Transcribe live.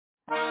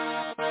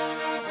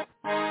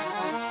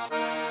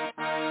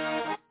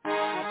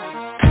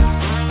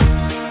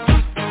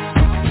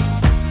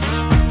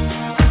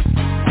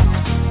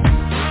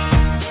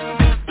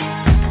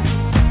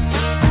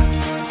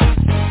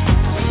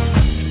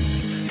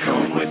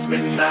me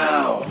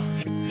now.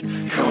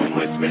 Come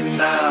with me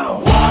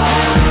now.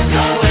 Walk,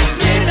 go with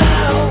me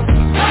now.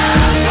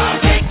 I'll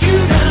take you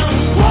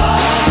down.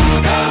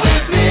 Walk, go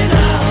with me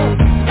now.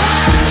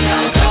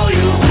 I'll show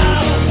you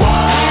how.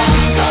 Walk,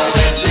 go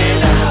with me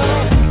now.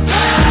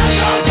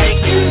 I'll take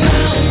you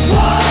down.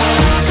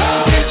 Walk, go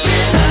with me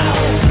now.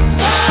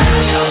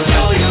 I'll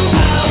show you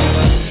how.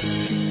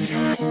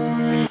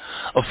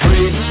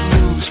 Afraid to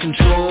lose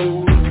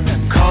control.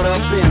 Caught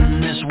up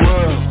in this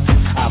world.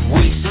 I've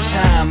wasted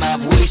time,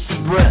 I've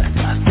wasted breath.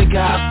 I think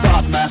I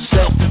thought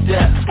myself to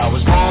death. I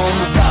was born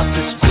without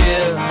this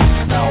fear.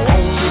 Now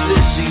only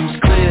this seems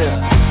clear.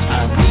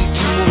 I need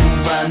to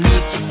move, I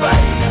need to fight.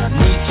 I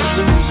need to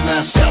lose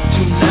myself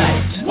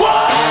tonight.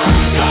 Walk,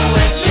 go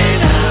with me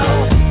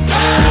now.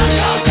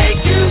 I'll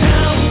take you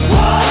down.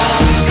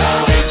 Walk,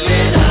 go with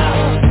me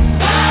now.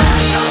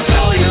 I'll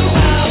show you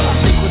how.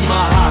 I think with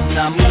my heart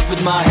and I move with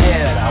my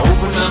head. I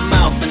open my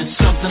mouth and it's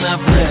something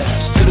I've read.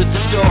 Stood at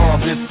the door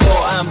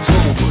before I'm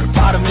told. But a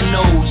part of me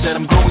knows that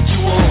I'm going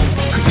too old.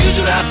 Confused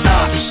what I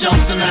thought was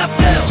something I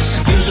felt.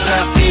 Confused what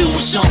I feel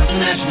was something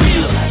that's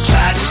real. I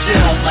tried to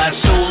sell my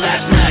soul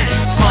last night.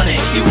 Funny,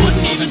 you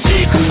wouldn't even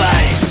take a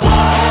bite.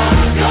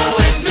 Walk, go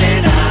with me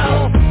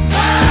now.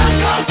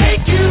 I'll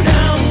take you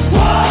down.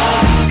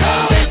 Walk, go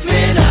with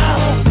me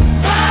now.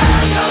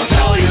 I'll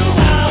show you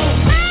how.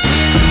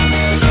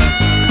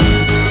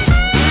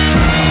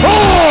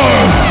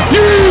 Are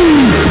you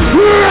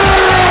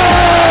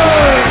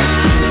ready?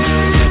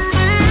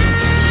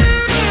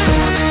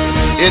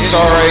 It's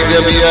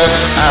RAWF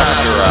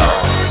After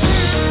Hours.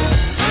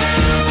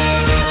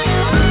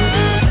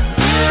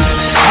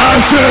 I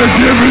said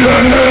give me a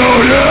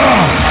hell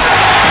yeah!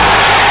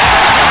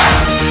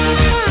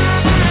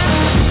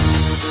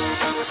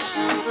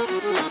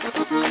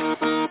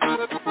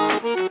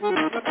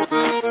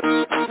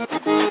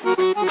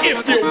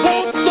 If you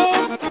want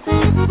some,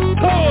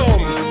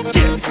 come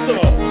get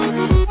some.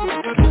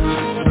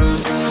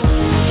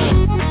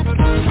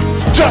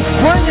 Just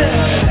bring it,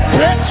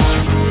 bitch.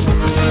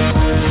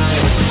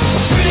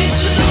 Afraid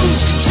to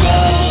lose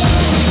control.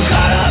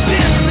 Caught up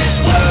in this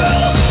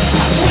world.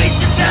 I've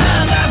wasted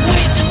time, I've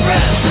wasted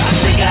breath. I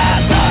think I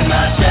thought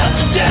myself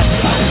to death. I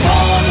was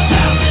born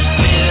without this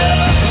fear.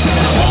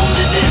 Now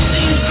only this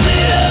seems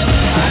clear. I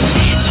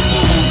need to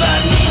move, I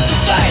need to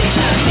fight. I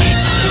need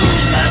to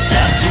lose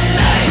myself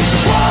tonight.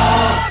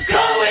 Walk,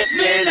 go with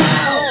me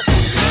now.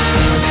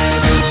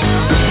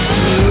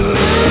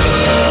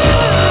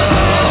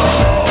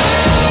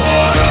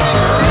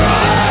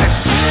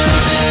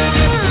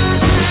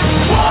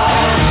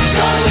 Walk,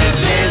 go with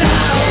me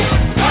now.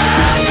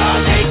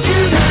 I'll take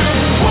you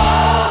down.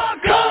 Walk,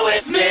 go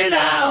with me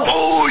now.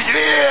 Oh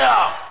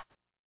yeah!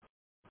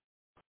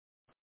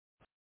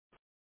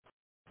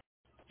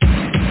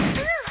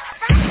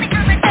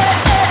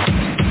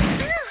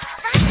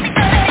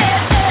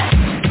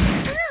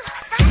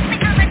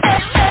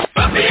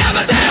 Bumpy, I'm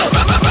a down.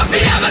 Bumpy,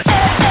 I'm a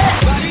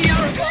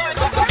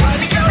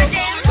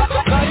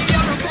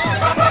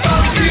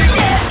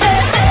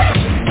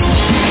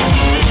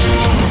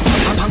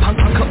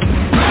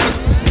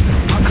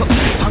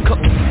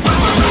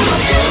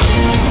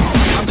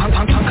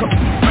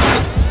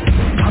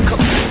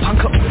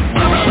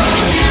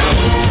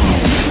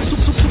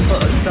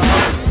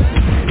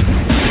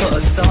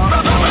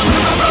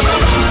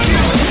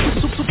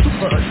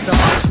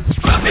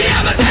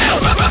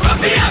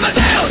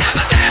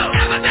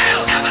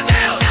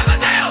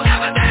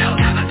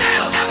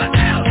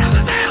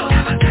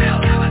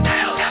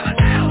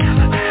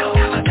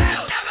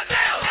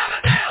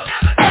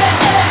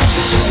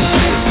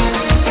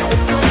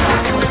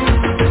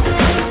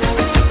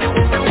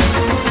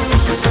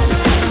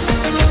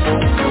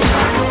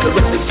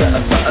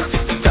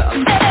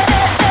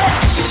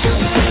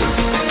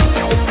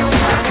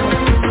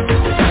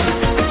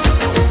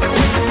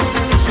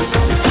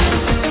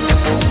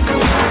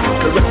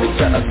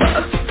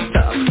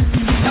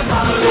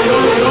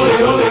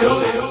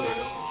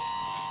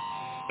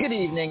Good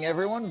evening,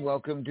 everyone.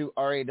 Welcome to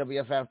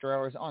RAWF After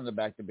Hours on the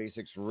Back to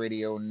Basics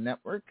Radio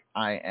Network.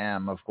 I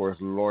am, of course,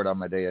 Lord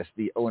Amadeus,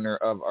 the owner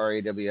of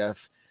RAWF,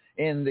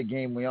 in the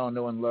game we all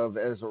know and love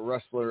as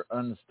Rustler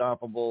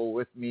Unstoppable.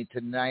 With me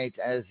tonight,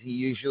 as he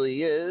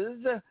usually is,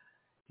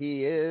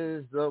 he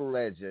is the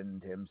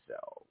legend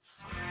himself.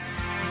 I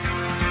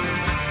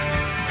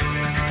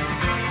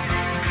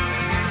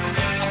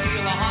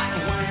feel a hot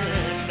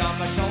wind on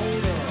my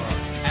shoulder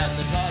as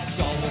the touch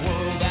of a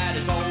world that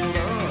is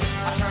older.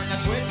 I turn the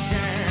switch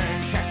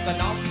and check the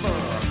number.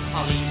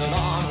 I leave it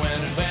on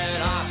when in bed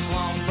I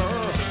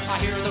slumber. I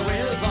hear the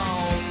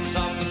rhythms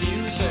of the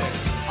music.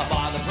 I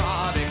buy the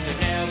product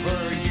and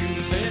never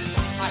use it.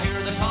 I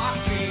hear the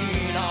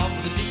talking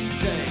of the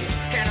DJ.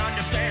 Can't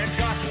understand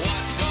just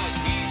what does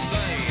he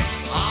say.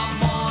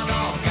 I'm on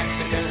a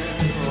Mexican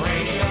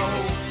radio.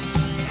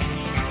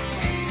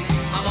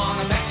 I'm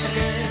on a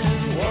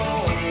Mexican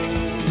world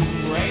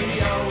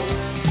radio.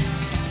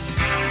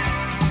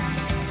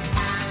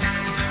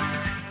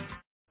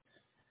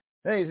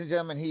 Ladies and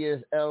gentlemen, he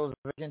is El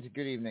Vacant.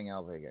 Good evening,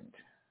 El Vacant.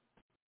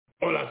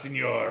 Hola,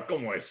 señor.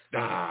 ¿Cómo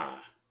está?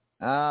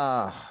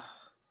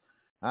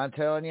 I'm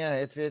telling you,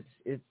 it's.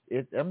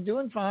 I'm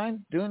doing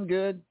fine, doing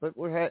good, but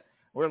we're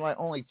like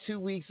only 2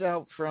 weeks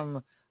out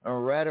from a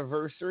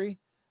Radiversary.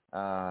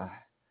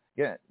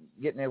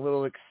 Getting a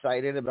little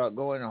excited about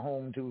going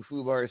home to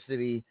Fubar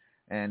City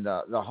and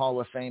the Hall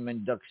of Fame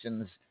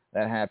inductions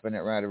that happen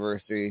at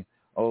Radiversary.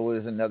 Oh, it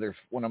is another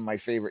one of my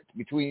favorite.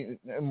 Between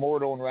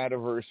Immortal and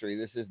Radiversary,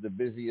 this is the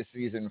busiest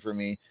season for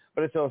me,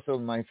 but it's also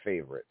my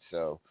favorite.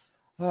 So,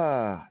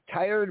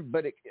 tired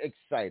but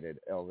excited,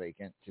 El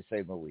Vacant, to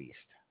say the least.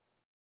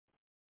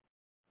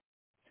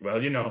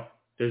 Well,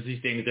 there's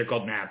these things. They're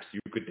called naps. You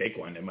could take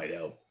one. It might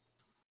help.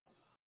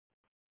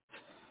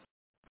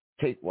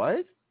 Take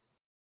what?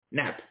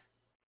 Nap.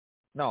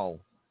 No.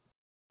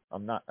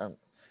 I'm not.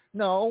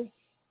 No.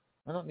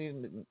 I don't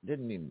need.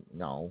 Didn't need.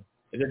 No.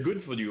 They're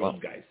good for you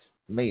old guys.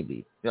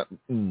 Maybe. Yeah.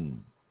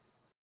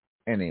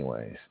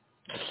 Anyways.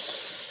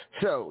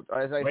 So,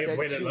 as I said...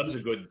 Wait, loves a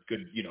good,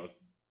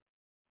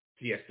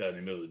 siesta in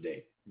the middle of the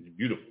day. It's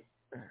beautiful.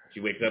 She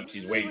wakes up,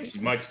 she's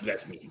much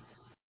less mean.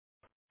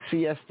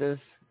 Siestas?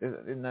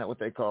 Isn't that what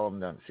they call them?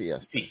 No,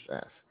 siestas.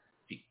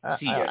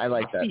 Siesta. I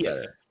like that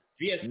better.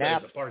 Siesta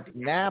nap, is a party.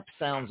 Nap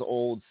sounds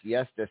old.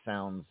 Siesta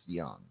sounds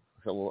young.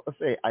 So let's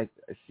say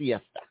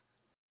siesta.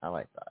 I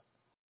like that.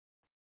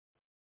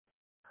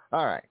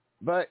 All right.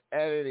 But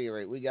at any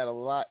rate, we got a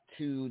lot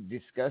to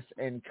discuss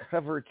and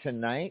cover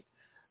tonight,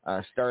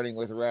 starting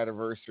with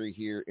Radiversary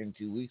here in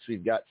 2 weeks.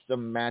 We've got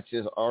some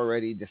matches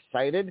already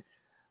decided,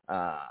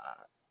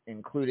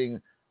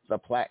 including the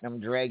Platinum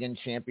Dragon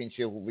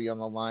Championship will be on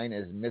the line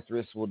as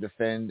Mithras will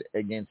defend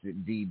against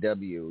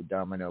DW,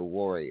 Domino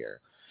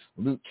Warrior.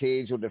 Luke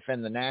Cage will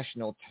defend the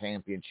National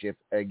Championship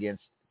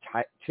against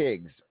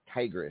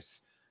Tigress.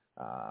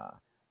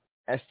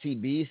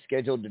 STB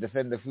scheduled to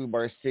defend the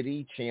Fubar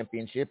City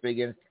Championship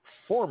against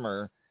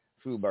former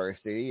Fubar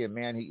City, a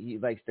man he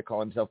likes to call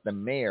himself the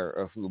mayor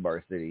of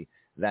Fubar City,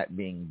 that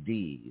being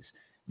Dees.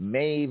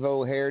 Maeve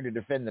O'Hare to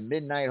defend the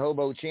Midnight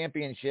Hobo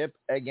Championship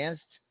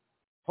against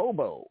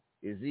Hobo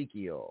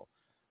Ezekiel,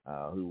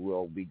 who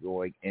will be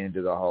going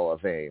into the Hall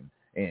of Fame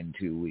in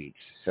 2 weeks.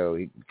 So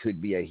it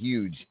could be a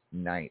huge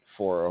night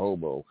for a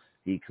Hobo.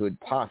 He could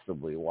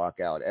possibly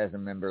walk out as a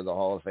member of the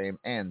Hall of Fame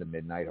and the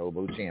Midnight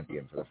Hobo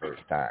champion for the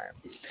first time.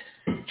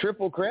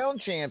 Triple Crown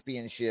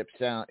Championship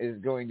is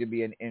going to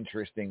be an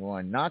interesting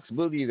one. Knox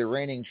Boogie, the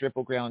reigning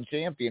Triple Crown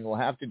champion, will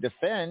have to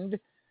defend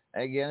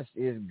against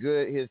his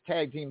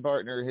tag team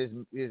partner,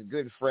 his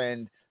good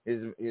friend,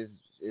 his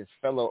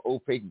fellow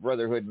Opaque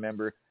Brotherhood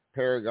member,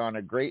 Paragon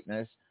of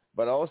Greatness,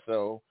 but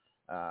also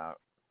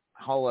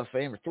Hall of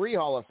Famer, 3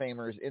 Hall of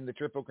Famers in the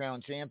Triple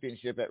Crown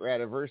Championship at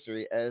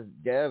Radiversary as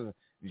Dev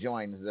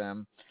joins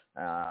them.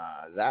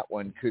 That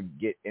one could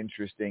get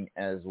interesting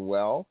as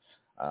well.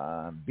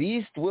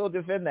 Beast will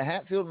defend the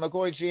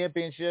Hatfield-McCoy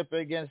Championship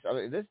against...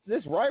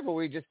 this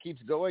rivalry just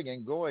keeps going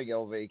and going,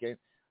 El Vacant.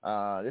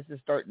 This is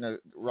starting to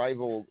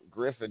rival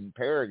Griffin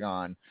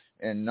Paragon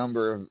in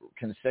number of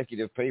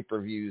consecutive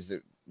pay-per-views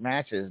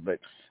matches, but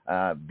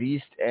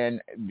Beast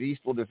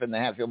will defend the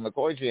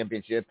Hatfield-McCoy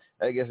Championship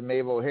against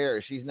Maeve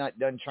O'Hare. She's not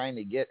done trying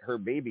to get her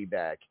baby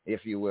back,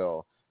 if you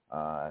will.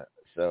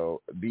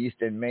 So Beast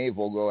and Maeve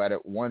will go at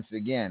it once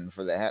again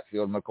for the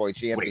Hatfield-McCoy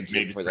Championship.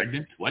 Wait, Maeve's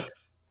pregnant? What?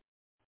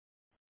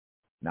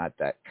 Not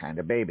that kind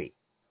of baby.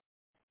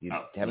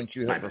 Haven't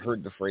you ever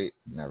heard the phrase?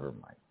 Never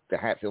mind. The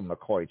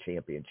Hatfield-McCoy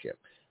Championship.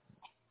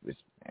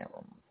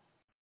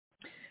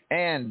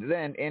 And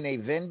then in a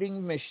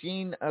vending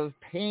machine of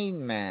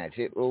pain match,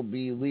 it will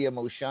be Liam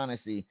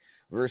O'Shaughnessy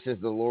versus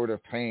the Lord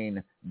of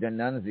Pain,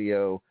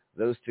 D'Annunzio.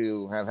 Those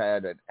two have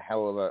had a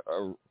hell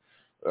of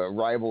a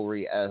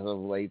rivalry as of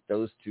late.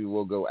 Those two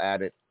will go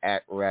at it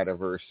at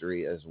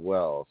Radiversary as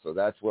well. So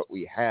that's what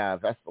we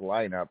have. That's the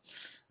lineup.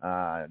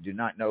 Do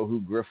not know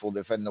who Griff will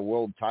defend the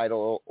world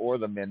title or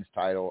the men's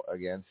title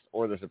against,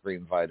 or the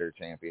Supreme Fighter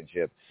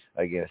Championship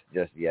against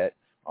just yet.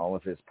 All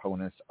of his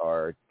opponents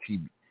are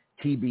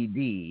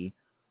TBD,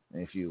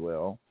 if you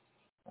will.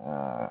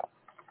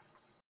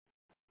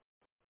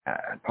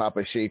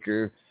 Papa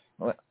Shaker.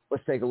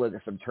 Let's take a look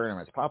at some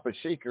tournaments. Papa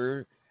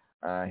Shaker,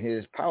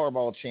 his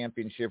Powerball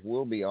Championship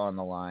will be on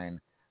the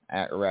line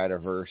at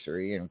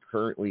Radiversary, and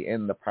currently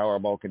in the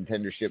Powerball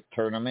Contendership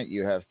Tournament,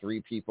 you have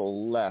 3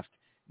 people left.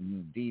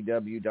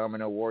 DW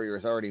Domino Warrior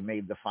has already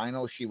made the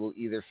final. She will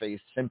either face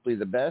Simply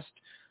the Best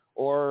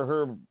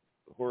or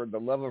the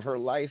love of her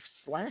life,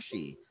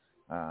 Slashy.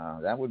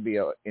 That would be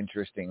an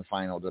interesting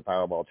final to the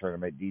Powerball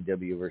Tournament,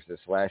 DW versus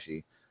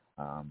Slashy.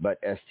 But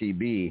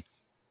STB,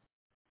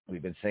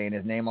 we've been saying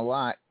his name a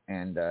lot,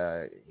 and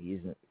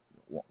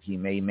he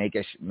may make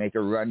a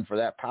run for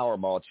that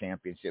Powerball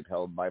Championship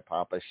held by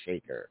Papa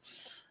Shaker.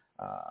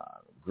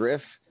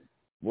 Griff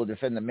will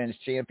defend the men's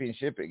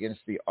championship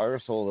against the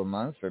Arsehole of the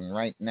Month, and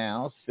right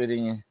now,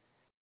 sitting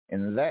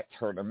in that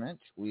tournament,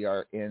 we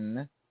are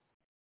in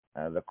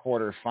the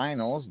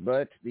quarterfinals,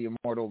 but the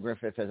Immortal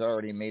Griffith has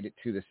already made it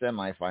to the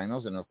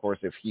semifinals, and of course,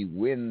 if he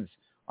wins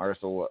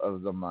Arsehole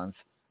of the Month,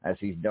 as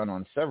he's done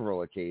on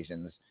several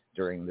occasions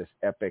during this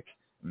epic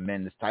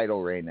men's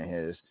title reign of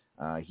his,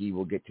 he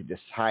will get to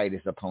decide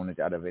his opponent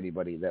out of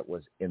anybody that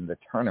was in the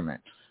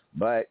tournament.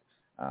 But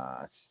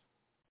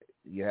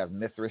you have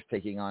Mithras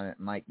taking on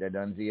Mike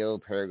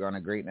D'Annunzio, Paragon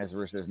of Greatness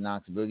versus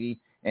Knox Boogie,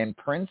 and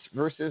Prince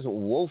versus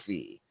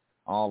Wolfie,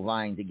 all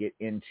vying to get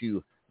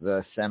into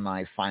the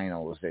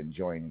semifinals and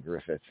join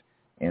Griffith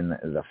in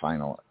the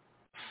final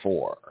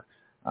four.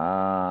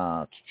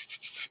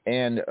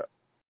 And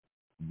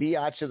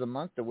Biatch of the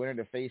Month, the winner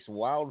to face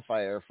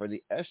Wildfire for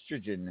the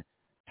Estrogen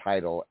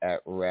title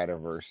at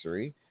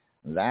Radiversary.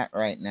 That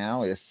right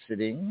now is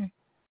sitting.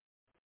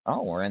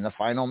 Oh, we're in the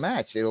final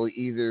match. It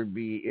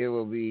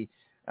will be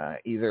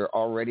either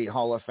already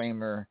Hall of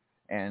Famer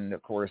and,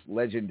 of course,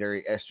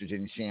 legendary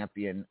Estrogen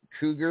champion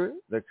Cougar,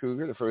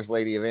 the First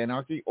Lady of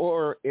Anarchy,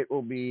 or it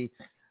will be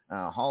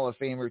Hall of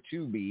Famer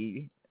to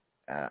be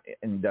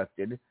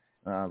inducted,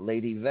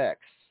 Lady Vex.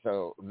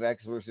 So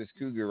Vex versus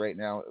Cougar right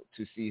now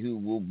to see who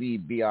will be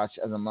Biatch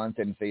of the Month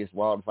and face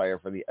Wildfire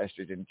for the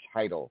Estrogen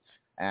title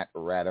at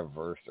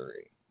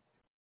Radiversary.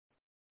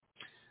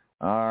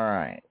 All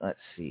right, let's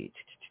see.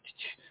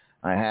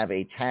 I have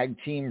a tag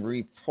team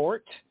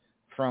report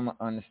from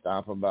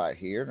Unstoppable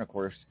here. And, of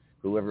course,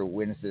 whoever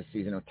wins this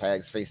season of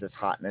tags faces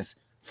Hotness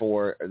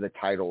for the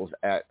titles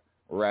at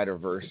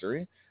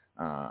Radiversary.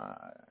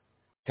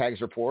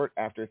 Tags report,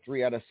 after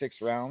 3 out of 6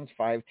 rounds,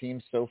 5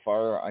 teams so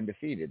far are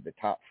undefeated. The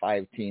top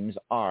 5 teams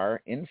are,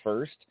 in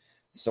first,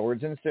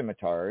 Swords and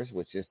Scimitars,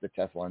 which is the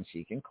Teflon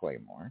Sheik and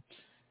Claymore.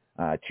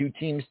 2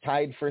 teams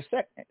tied for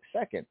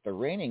second, the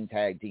reigning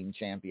tag team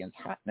champions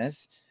Hotness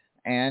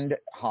and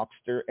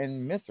Hawkster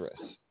and Mithras,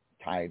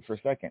 tied for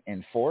second.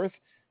 In fourth,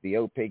 the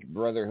Opaque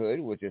Brotherhood,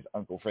 which is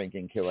Uncle Frank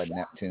and Killer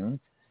Neptune.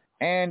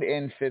 And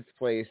in 5th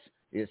place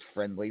is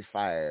Friendly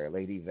Fire,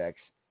 Lady Vex,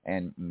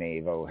 and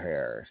Maeve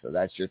O'Hare. So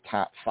that's your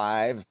top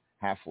 5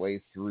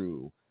 halfway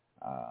through.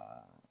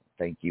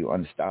 Thank you,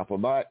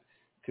 Unstoppable.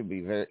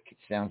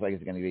 Sounds like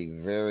it's going to be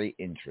very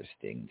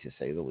interesting, to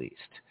say the least.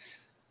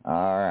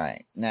 All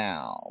right.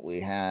 Now,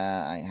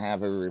 I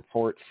have a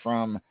report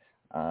from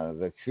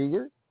the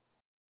Cougar.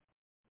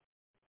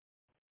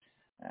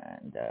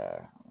 And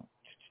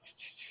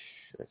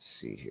let's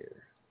see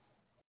here.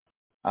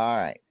 All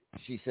right.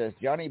 She says,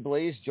 Johnny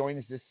Blaze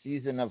joins this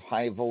season of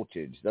High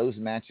Voltage. Those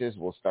matches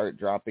will start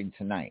dropping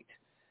tonight.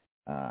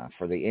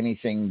 For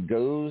Anything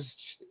Goes,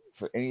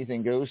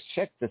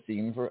 check the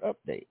theme for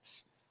updates.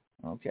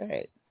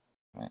 Okay.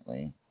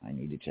 Apparently, I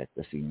need to check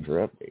the theme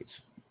for updates.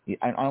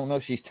 I don't know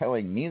if she's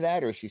telling me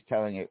that or she's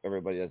telling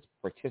everybody that's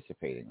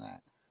participating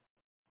that.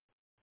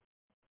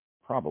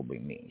 Probably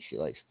me. She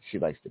likes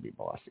to be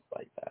bossy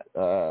like that.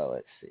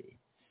 Let's see.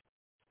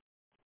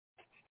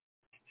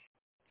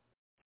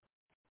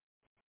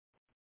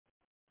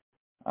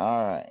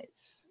 All right.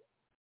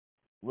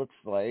 Looks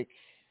like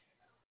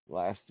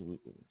last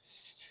week,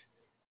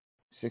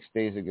 6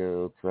 days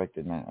ago,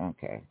 corrected that.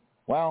 Okay.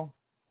 Well,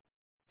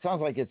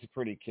 sounds like it's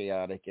pretty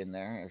chaotic in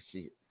there.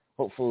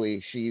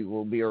 Hopefully she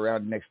will be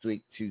around next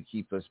week to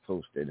keep us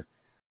posted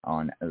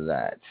on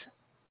that.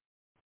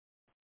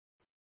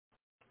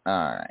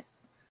 All right.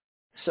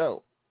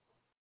 So,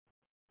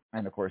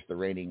 and of course, the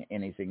reigning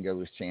Anything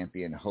Goes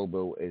champion,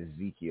 Hobo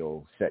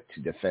Ezekiel, set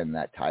to defend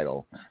that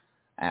title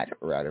at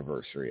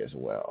Radiversary as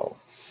well.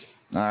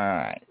 All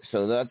right.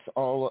 So that's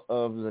all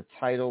of the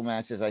title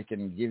matches I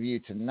can give you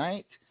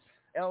tonight.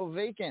 El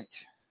Vacant.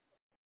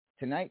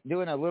 Tonight,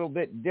 doing a little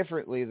bit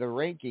differently, the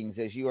rankings,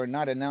 as you are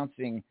not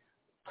announcing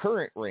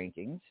current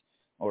rankings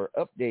or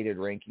updated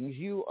rankings,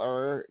 you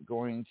are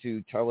going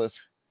to tell us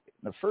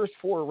the first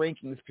 4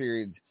 rankings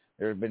periods.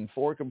 There have been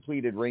 4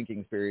 completed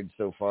rankings periods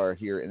so far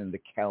here in the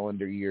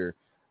calendar year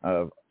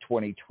of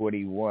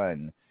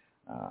 2021.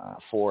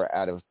 4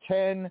 out of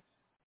 10.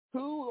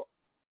 Who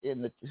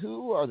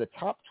are the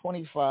top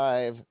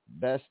 25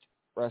 best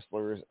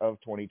wrestlers of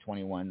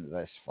 2021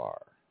 thus far?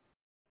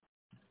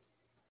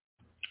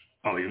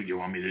 Oh, you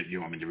want me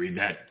to read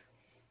that?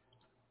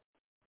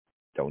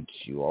 Don't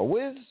you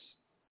always?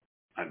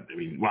 I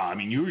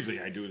mean, usually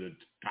I do the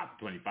top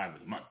 25 of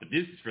the month, but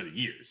this is for the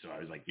year, so I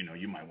was like,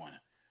 you might want to.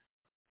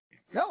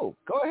 No,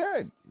 go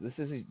ahead. This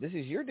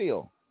is your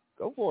deal.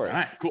 Go for it. All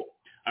right, cool.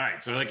 All right,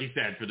 so like you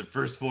said, for the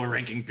first 4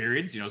 ranking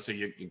periods, so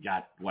you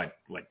got what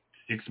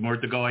 6 more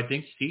to go, I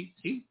think. See,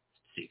 6,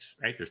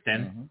 right? There's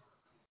 10. Mm-hmm.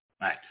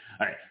 All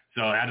right.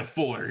 So out of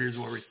 4, here's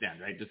where we stand,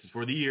 right? This is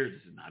for the year.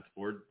 This is not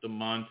for the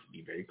month.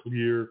 Be very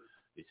clear.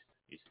 It's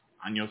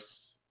años.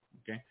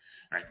 Okay.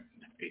 All right.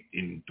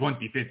 In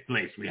 25th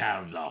place, we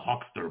have the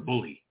Hawkster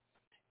Bully.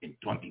 In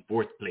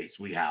 24th place,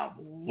 we have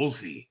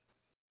Wolfie.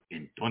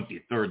 In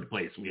 23rd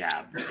place, we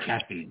have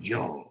Kathy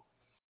Joe.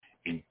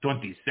 In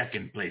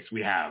 22nd place,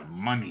 we have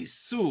Money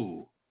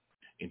Sue.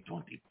 In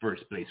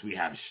 21st place, we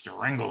have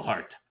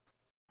Strangleheart.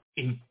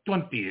 In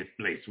 20th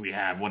place, we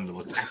have one of the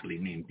most aptly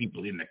named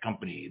people in the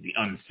company, the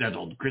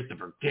unsettled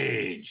Christopher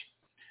Cage.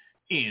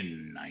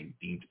 In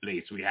 19th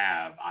place, we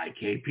have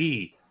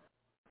IKP.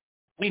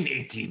 In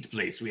 18th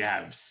place, we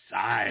have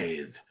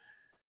Scythe.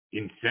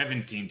 In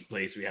 17th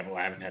place, we have,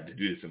 I haven't had to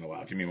do this in a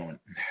while. Give me a moment.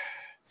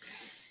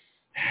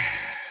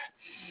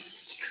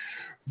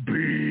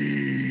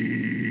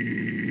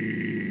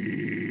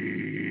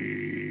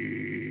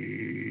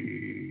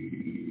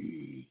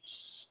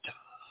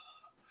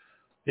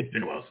 It's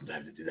been a while since I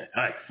had to do that.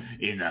 All right.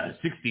 In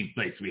 16th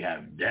place, we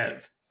have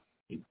Dev.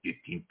 In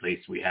 15th place,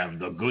 we have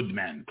the good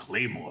man,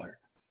 Claymore.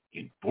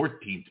 In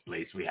 14th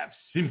place, we have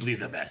Simply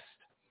the Best.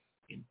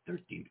 In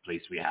 13th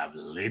place, we have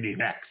Lady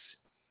Vex.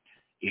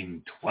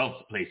 In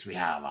 12th place, we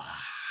have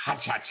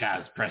Hot Shot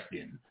Chaz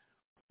Preston.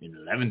 In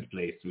 11th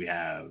place, we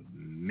have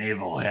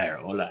Maeve O'Hare.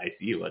 Hola, I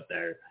see you out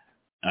there.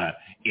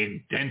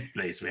 In 10th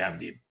place, we have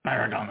the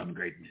Paragon of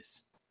Greatness.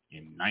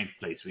 In 9th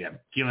place, we have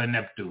Killer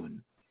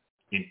Neptune.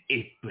 In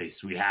 8th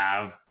place, we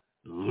have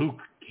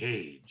Luke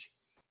Cage.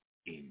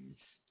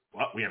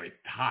 We have a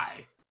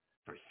tie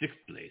for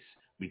 6th place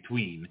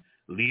between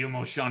Liam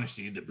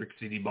O'Shaughnessy, the Brick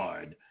City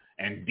Bard,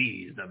 and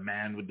Deez, the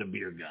man with the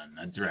beer gun.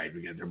 That's right.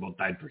 They're both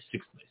tied for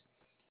 6th place.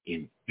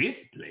 In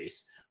 5th place,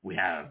 we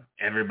have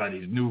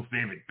everybody's new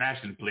favorite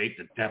fashion plate,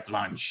 the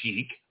Teflon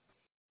Chic.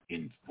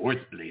 In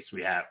 4th place,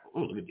 we have,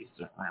 oh, look at these.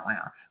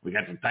 We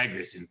got the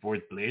Tigress in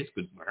 4th place.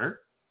 Good for her.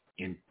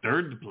 In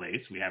 3rd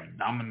place, we have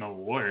Domino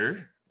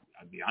Warrior.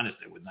 I'll be honest,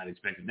 I was not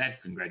expecting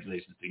that.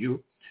 Congratulations to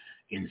you.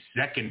 In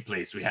 2nd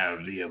place, we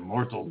have the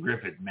Immortal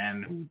Griffith,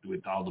 man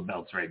with all the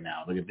belts right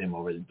now. Look at them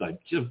over there.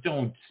 Just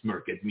don't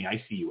smirk at me.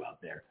 I see you out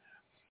there.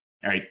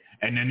 All right.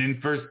 And then in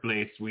 1st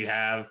place, we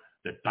have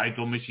the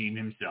title machine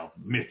himself,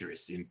 Mithras,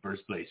 in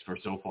 1st place for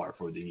so far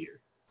for the year.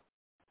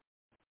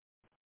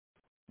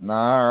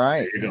 All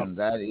right. And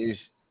that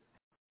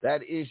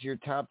is your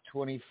top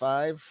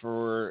 25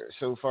 for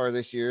so far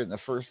this year in the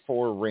first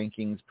 4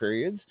 rankings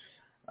periods.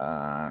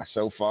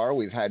 So far,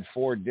 we've had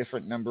 4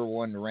 different number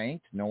 1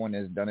 ranked. No one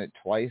has done it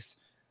twice.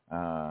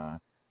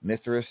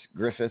 Mithras,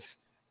 Griffith,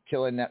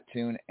 Killer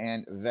Neptune,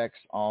 and Vex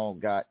all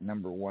got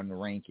number 1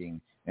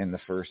 ranking in the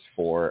first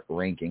 4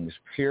 rankings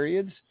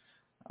periods.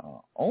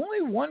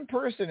 Only one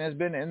person has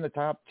been in the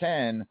top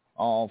 10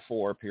 all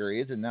 4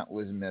 periods, and that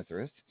was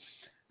Mithras.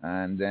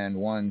 And then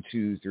 1,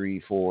 2, 3,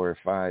 4,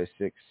 5,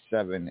 6,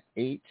 7,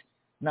 8,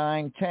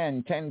 9,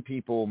 10. 10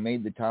 people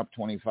made the top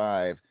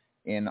 25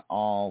 in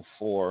all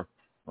 4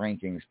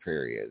 rankings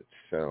periods.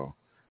 So,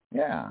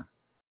 yeah,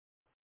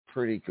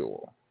 pretty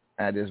cool.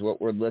 That is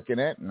what we're looking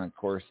at. And, of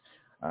course,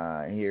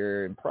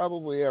 here in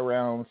probably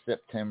around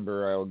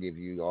September, we'll give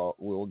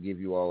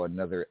you all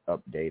another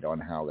update on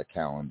how the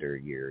calendar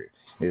year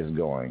is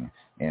going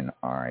in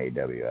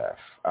RAWF.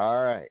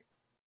 All right.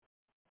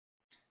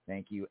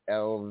 Thank you,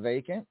 L.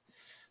 Vacant.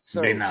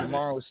 So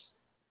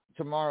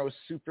tomorrow's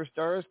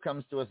Superstars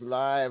comes to us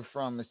live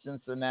from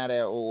Cincinnati,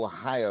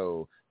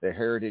 Ohio, the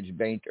Heritage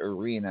Bank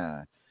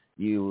Arena.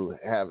 You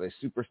have a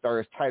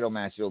Superstars title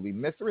match. It will be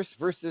Mithras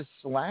versus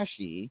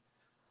Slashy.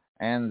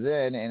 And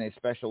then in a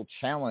special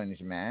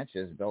challenge match,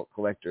 as Belt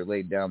Collector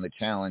laid down the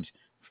challenge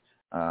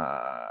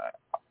for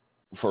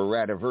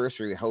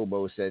Radiversary,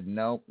 Hobo said,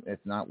 no,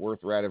 it's not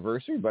worth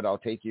Radiversary, but I'll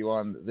take you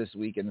on this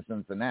week in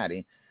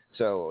Cincinnati.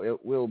 So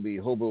it will be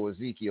Hobo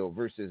Ezekiel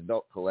versus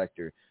Belt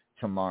Collector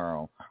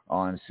tomorrow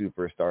on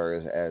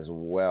Superstars as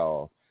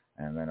well.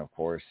 And then, of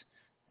course,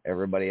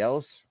 everybody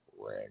else,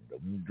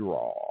 random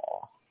draw.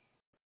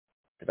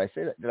 Did I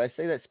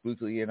say that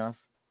spookily enough?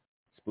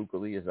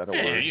 Spookily, is that a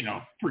word?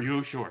 For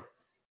you, sure.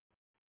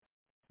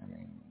 I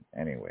mean,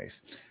 anyways.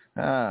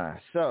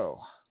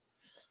 So,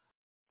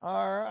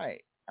 all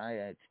right.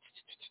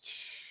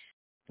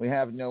 We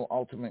have no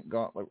Ultimate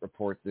Gauntlet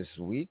report this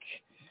week.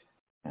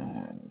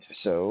 And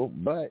so,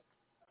 but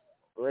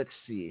let's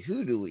see.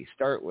 Who do we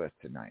start with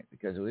tonight?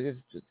 Because I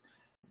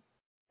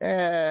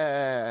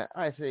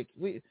think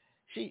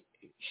she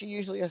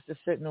usually has to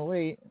sit and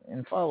wait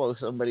and follow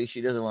somebody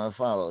she doesn't want to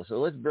follow. So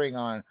let's bring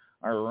on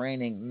our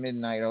reigning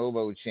Midnight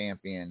Hobo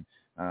champion.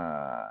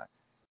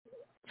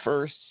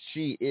 First,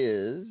 she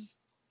is...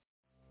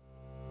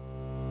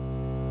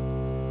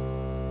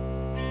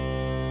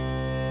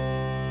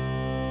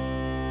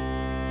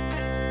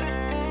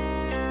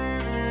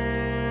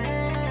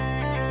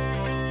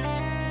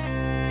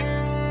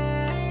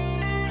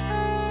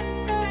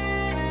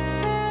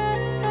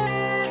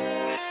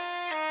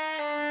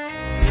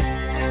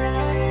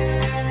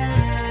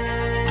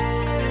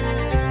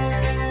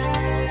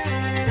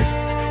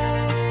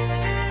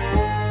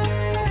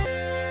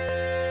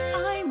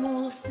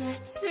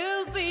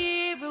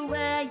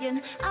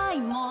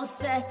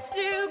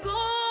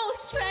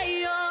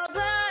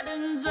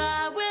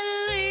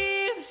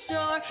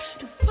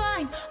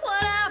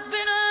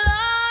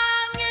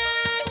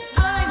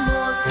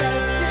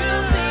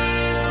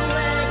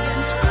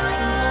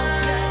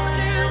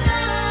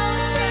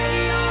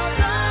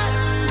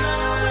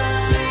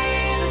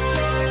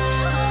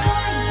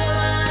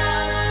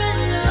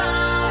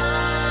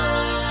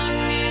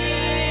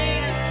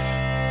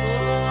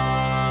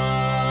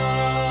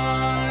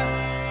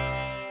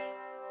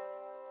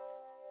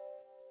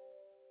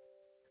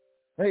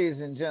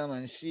 Ladies and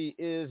gentlemen, she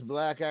is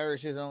Black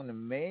Irish's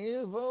own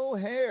Maeve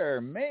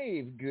O'Hare.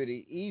 Maeve, good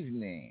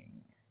evening.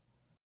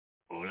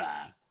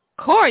 Hola.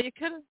 Core, you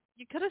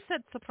could have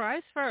said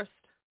surprise first.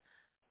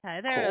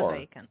 Hi there, Core.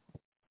 Vacant.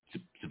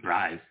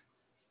 Surprise.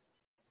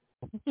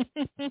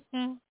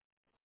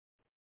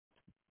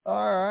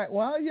 All right.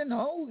 Well, you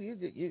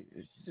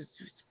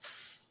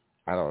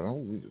I don't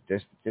know.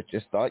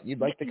 Just thought you'd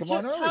like to come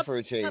on early for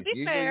a change. To be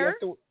Usually fair,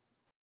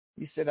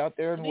 you sit out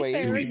there and wait.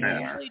 Fair,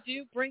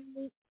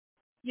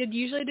 you'd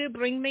usually do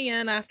bring me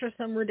in after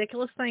some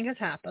ridiculous thing has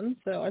happened,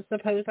 so I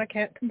suppose I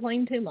can't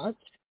complain too much.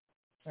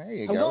 There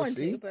you I'm go. going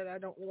to, but I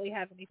don't really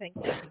have anything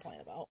to complain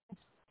about.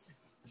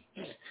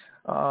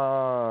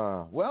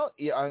 Well,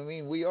 yeah, I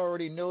mean, we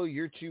already know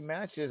your two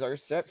matches are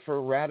set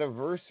for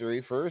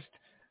Radiversary. First,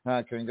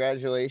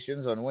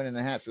 congratulations on winning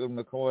the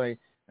Hatfield-McCoy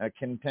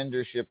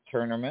contendership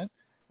tournament.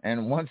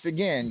 And once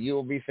again, you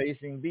will be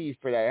facing Beast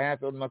for that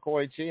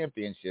Hatfield-McCoy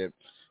championship.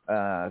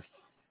 It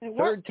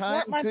weren't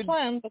my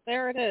plan, but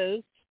there it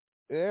is.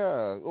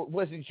 Yeah, it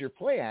wasn't your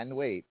plan.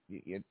 Wait,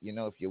 you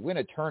know, if you win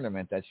a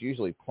tournament, that's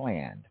usually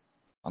planned.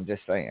 I'm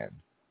just saying.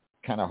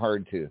 Kind of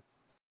hard to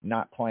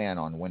not plan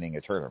on winning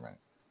a tournament.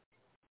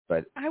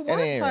 But I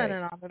wasn't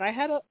planning on it. I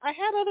had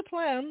other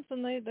plans,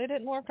 and they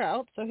didn't work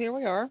out, so here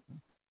we are.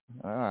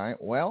 All right.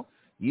 Well,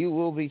 you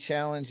will be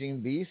challenging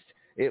Beast.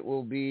 It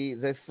will be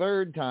the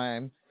third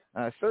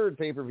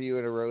pay-per-view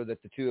in a row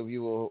that the two of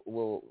you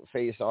will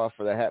face off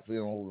for the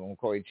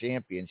Hatfield-McCoy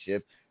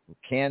championship.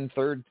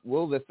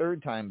 Will the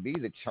third time be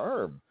the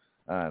charm,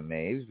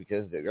 Maves?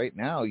 Because right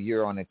now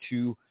you're on a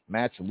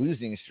 2-match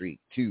losing streak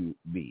to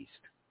Beast.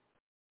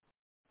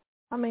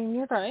 I mean,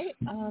 you're right.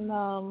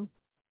 And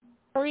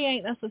 3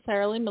 ain't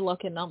necessarily my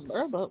lucky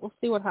number, but we'll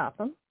see what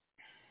happens.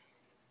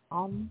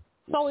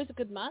 It's always a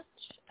good match,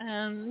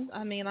 and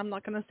I mean, I'm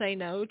not going to say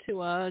no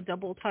to a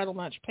double title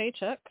match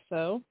paycheck,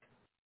 so.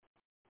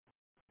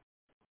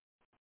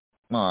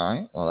 All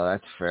right, well,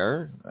 that's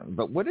fair.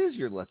 But what is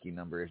your lucky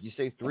number? If you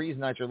say 3 is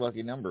not your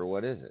lucky number,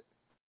 what is it?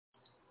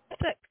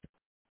 6.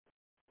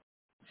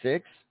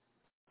 6?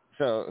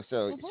 So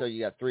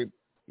you got 3.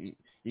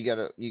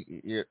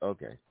 You're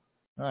okay.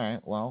 All right,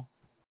 well.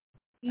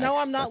 No,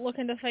 I'm not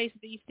looking to face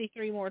Beastie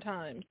 3 more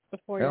times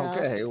before you.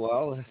 Okay,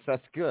 well,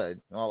 that's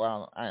good.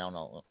 Well, I don't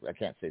know. I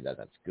can't say that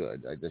that's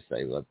good. I just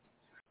say, look.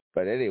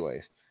 But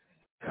anyways.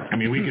 I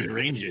mean, we could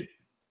arrange it.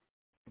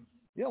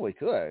 Yeah, we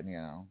could, you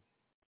know.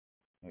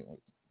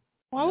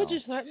 Why would you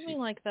threaten me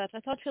like that? I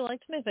thought you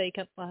liked me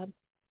vacant, lad.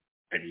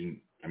 I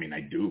mean,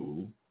 I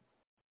do.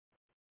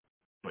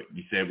 But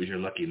you said it was your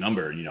lucky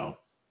number, you know.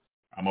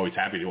 I'm always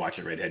happy to watch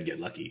a redhead get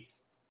lucky.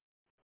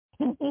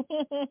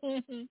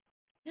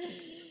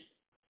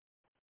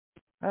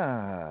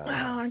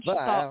 Aren't you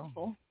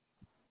thoughtful?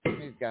 I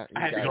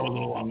had to go a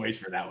little long ways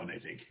for that one, I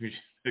think.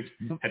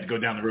 Had to go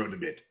down the road a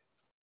bit.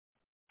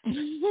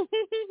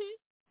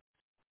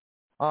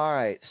 All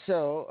right,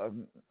 so,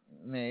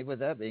 Mae, with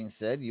that being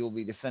said, you'll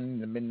be defending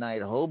the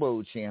Midnight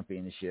Hobo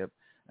Championship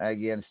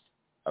against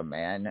a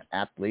man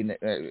aptly,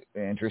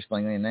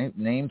 interestingly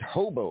named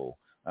Hobo.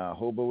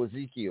 Hobo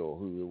Ezekiel,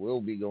 who will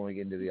be going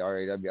into the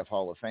RAWF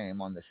Hall of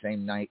Fame on the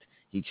same night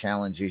he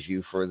challenges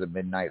you for the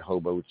Midnight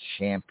Hobo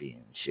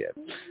Championship.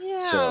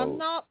 Yeah, so,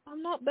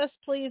 I'm not best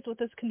pleased with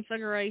this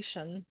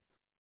configuration.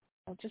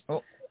 It just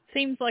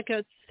seems like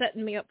it's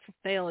setting me up for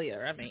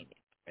failure. I mean,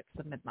 it's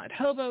the Midnight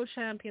Hobo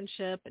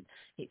Championship, and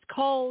he's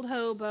called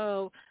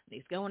Hobo, and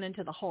he's going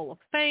into the Hall of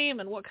Fame,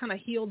 and what kind of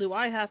heel do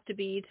I have to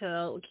be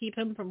to keep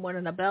him from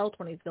winning a belt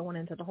when he's going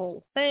into the Hall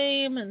of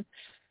Fame? And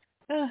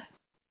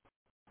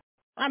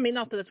I mean,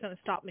 not that it's going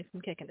to stop me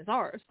from kicking his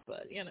arse,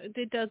 but, you know,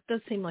 it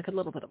does seem like a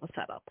little bit of a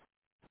setup.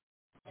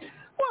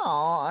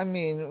 Well, I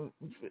mean,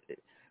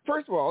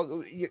 first of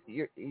all, you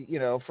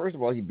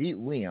beat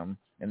Liam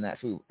in that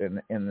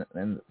in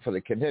for the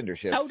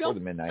contendership for the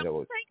Midnight Hobo.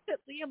 Don't think that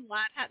Liam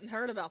Latt hadn't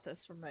heard about this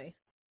from me.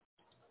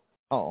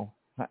 Oh,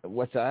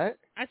 what's that?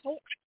 I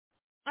told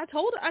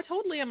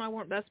Liam I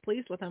weren't best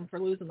pleased with him for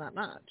losing that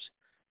match.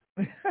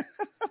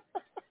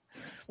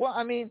 Well,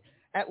 I mean,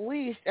 at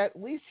least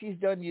he's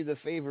done you the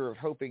favor of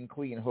helping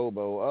clean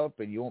Hobo up,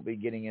 and you won't be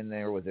getting in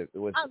there with it.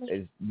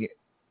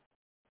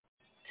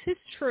 It's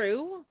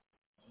true.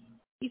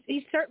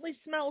 He certainly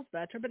smells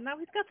better, but now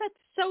he's got that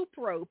soap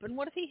rope, and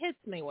what if he hits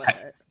me with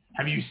it?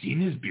 Have you seen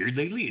his beard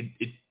lately?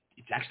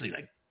 It's actually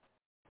like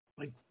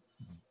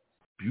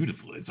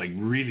beautiful. It's like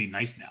really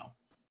nice now.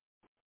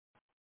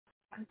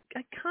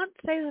 I can't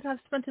say that I've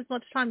spent as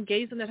much time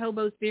gazing at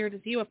Hobo's beard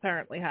as you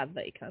apparently have,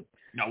 vacant.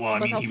 No, well, I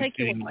mean, he was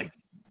sitting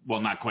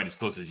not quite as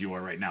close as you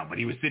are right now, but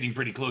he was sitting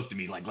pretty close to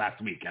me like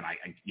last week, and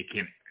you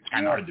can't. It's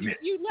kind of hard to miss.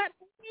 You let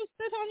him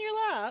sit on your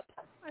lap.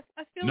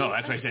 I feel. No,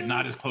 that's why I said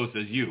not as close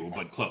as you,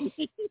 but close.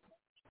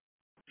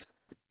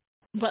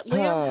 But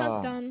Liam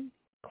has done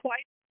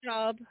quite a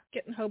job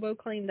getting Hobo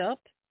cleaned up.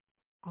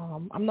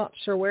 I'm not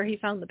sure where he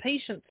found the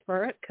patience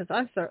for it, because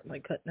I certainly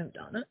couldn't have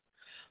done it.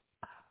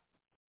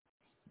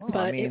 Well, but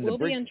I mean, it will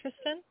be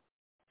interesting.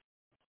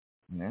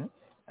 Yeah,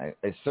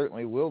 it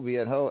certainly will be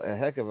a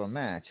heck of a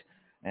match.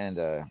 And,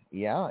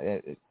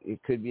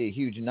 it could be a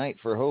huge night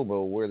for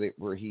Hobo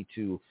were he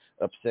to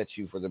upset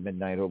you for the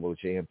Midnight Hobo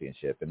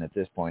Championship. And at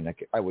this point,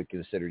 I would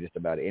consider just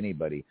about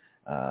anybody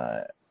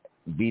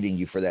beating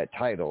you for that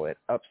title at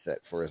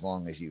upset for as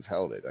long as you've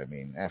held it. I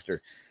mean,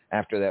 after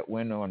after that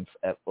win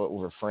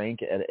over Frank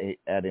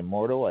at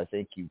Immortal, I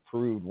think you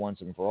proved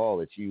once and for all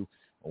that you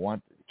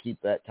want to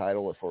keep that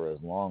title for as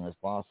long as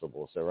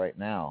possible. So right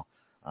now,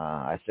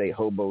 I say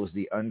Hobo's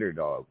the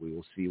underdog. We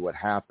will see what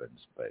happens.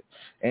 But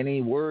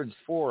any words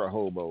for a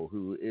Hobo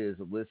who is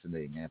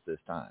listening at this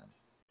time?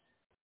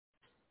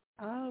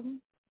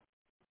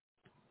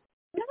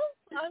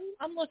 No,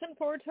 I'm looking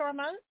forward to our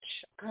match.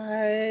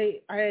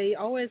 I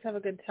always have a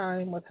good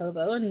time with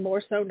Hobo, and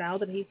more so now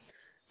that he's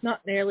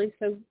not nearly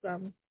so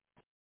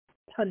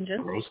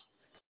pungent. Gross.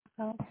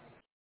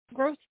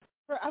 Gross.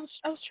 I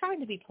was trying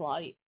to be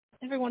polite.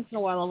 Every once in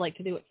a while, I like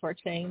to do it for a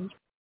change.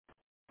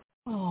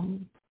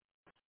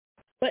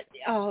 But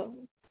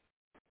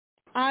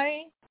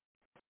I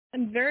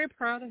am very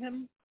proud of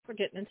him for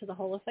getting into the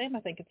Hall of Fame. I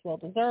think it's well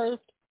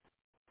deserved.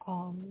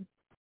 I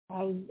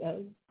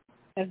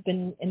have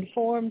been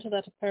informed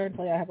that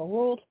apparently I have a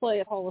role to play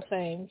at Hall of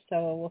Fame,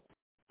 so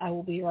I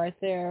will be right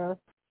there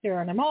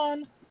cheering him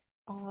on.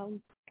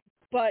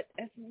 But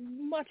as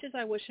much as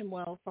I wish him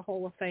well for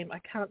Hall of Fame, I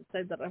can't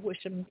say that I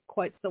wish him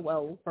quite so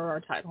well for our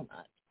title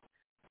match.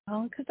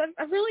 Because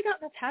I've really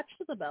gotten attached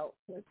to the belt.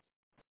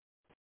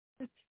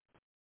 It's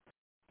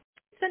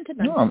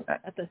sentimental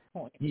at this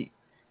point.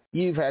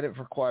 You've had it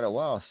for quite a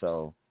while,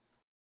 so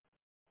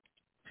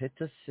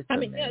Pitta Sitta, I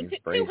mean,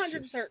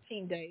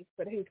 213 days,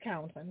 but who's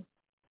counting?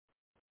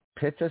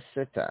 Pitta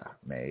Sitta,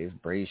 Maeve,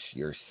 brace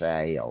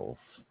yourself.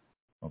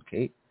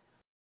 Okay.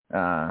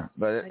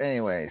 But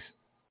anyways,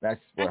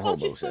 that's what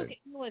Hobo said. I thought you spoke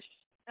English,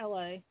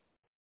 L.A.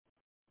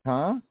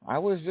 Huh? I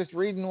was just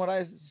reading what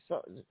I saw.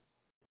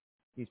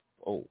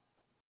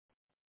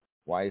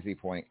 Why is he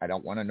pointing? I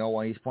don't want to know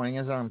why he's pointing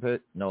his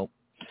armpit. Nope.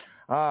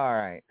 All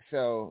right.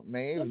 So,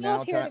 Maeve,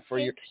 now time for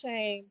your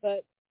shame,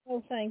 but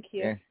thank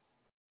you.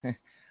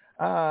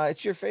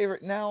 It's your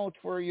favorite now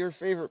for your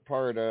favorite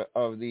part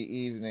of the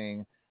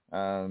evening,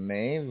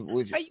 Maeve.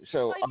 Would you?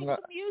 So I'm gonna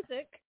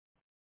music.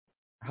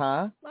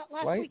 Huh?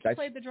 Last week you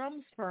played the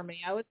drums for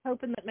me. I was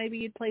hoping that maybe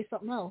you'd play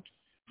something else.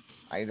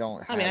 I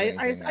don't. Have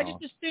I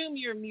just assume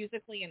you're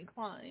musically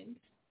inclined.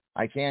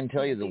 I can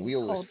tell you the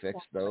wheel is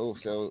fixed, though.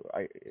 So,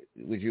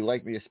 would you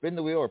like me to spin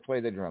the wheel or play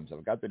the drums?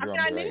 I've got the drums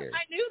right here.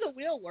 I knew the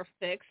wheel were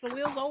fixed. The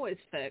wheel's always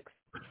fixed.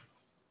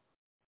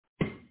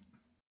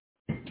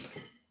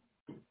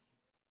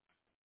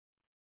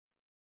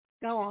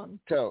 Go on.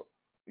 So,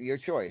 your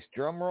choice: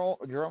 drum roll,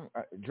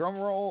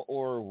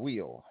 or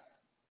wheel.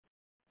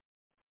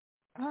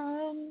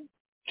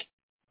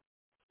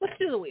 Let's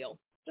do the wheel.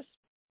 Just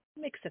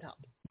mix it up.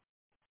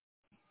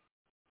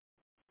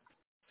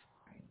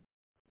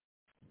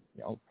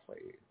 I'll play.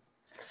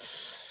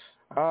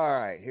 All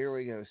right, here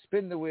we go.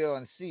 Spin the wheel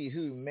and see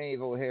who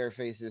Maeve O'Hare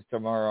faces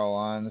tomorrow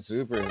on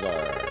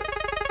Superstar.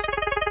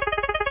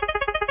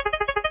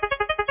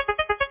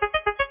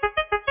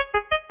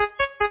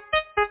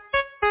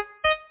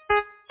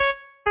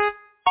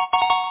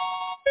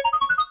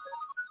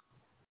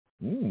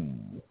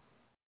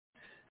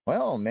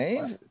 Well,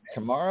 Maeve,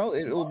 tomorrow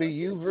it will be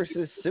you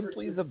versus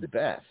Simply the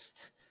Best,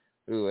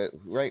 who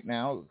right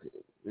now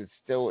is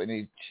still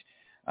in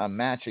a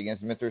match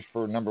against Mithras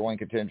for #1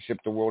 contendership,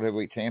 the World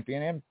Heavyweight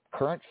Champion and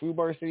current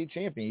Fubar City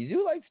Champion. You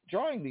do like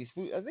drawing these.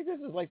 I think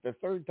this is like the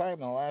third time in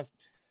the last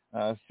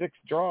 6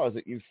 draws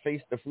that you've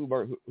faced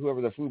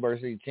whoever the Fubar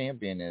City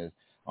Champion is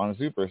on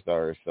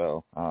Superstars.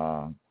 So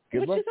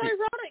good luck. Which is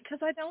ironic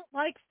because I don't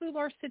like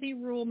Fubar City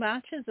rule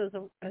matches as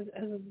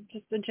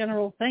just a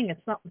general thing.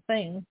 It's not the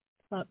thing.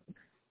 It's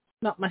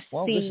not my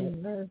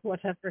scene or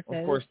whatever it is.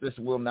 Of course, this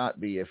will not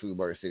be a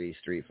Fubar City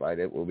street fight.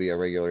 It will be a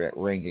regular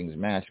rankings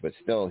match, but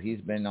still,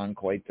 he's been on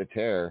quite the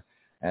tear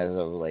as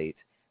of late,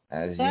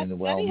 as you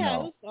well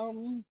know.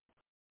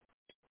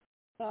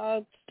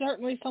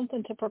 Certainly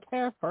something to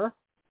prepare for.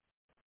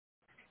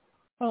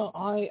 Well,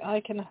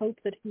 I can hope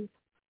that he's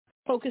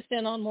focused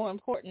in on more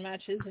important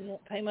matches and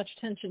won't pay much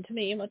attention to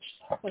me, much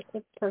like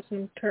the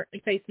person currently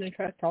facing in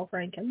Track Talk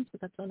rankings,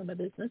 but that's none of my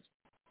business.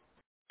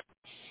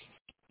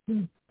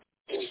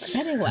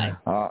 Anyway.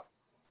 All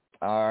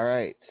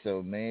right.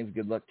 So, Maeve,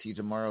 good luck to you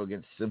tomorrow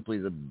against Simply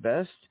the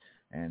Best.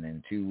 And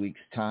in 2 weeks'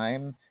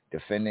 time,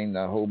 defending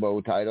the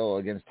Hobo title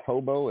against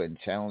Hobo and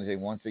challenging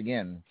once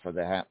again for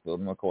the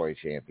Hatfield-McCoy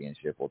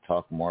Championship. We'll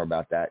talk more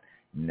about that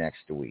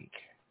next week.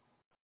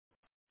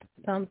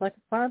 Sounds like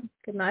fun.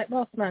 Good night,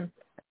 Bossman.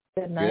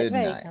 Good night,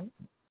 Bacon.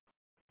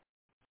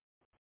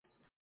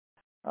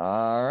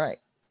 All right.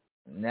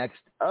 Next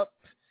up.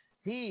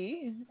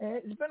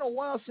 It's been a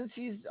while since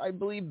he's, I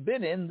believe,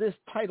 been in this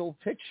title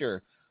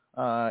picture.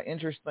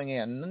 Interestingly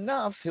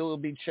enough, he'll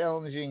be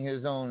challenging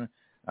his own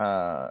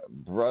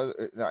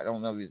brother, I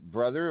don't know, his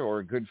brother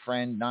or good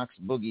friend, Knox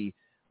Boogie,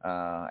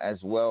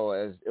 as well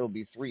as it'll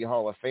be 3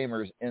 Hall of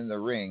Famers in the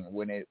ring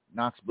when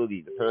Knox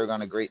Boogie, the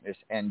Paragon of Greatness,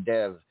 and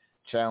Dev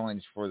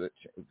challenge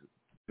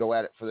go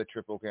at it for the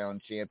Triple Crown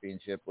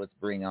Championship. Let's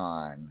bring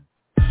on.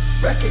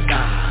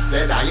 Recognize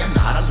that I am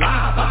not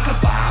alive. I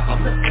survive,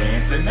 I'm the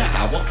dance in the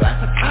hourglass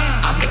of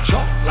time. I'm the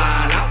chalk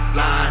line,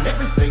 outline,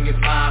 everything is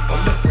mine.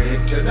 From the grid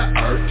to the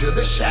earth to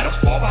the shadows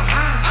far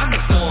behind. I'm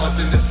the stars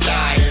in the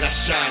sky and I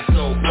shine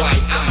so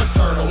bright. I'm a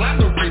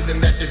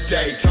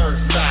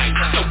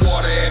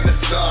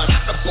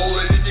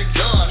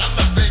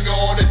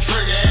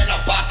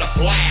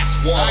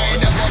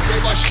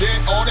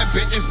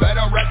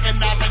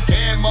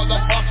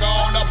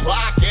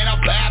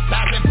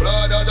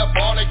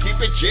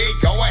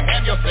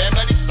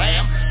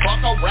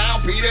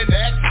crown, be the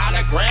next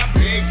hologram.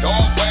 Big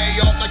dog way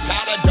off the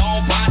collar,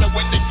 don't bother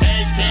with the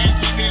cake. Can't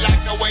keep me like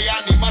the way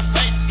I need my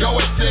face. Go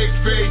at 6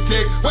 feet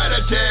deep, where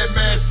the dead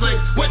man sleep,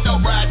 with no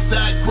rats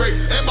that creep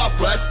in my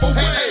flesh for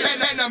way.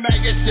 And the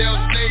maggot still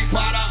sleep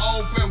by the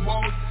open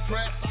wounds,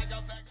 dressed like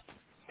a bag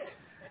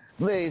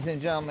of... Ladies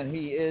and gentlemen,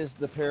 he is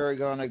the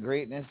Paragon of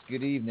Greatness.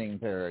 Good evening,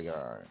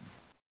 Paragon.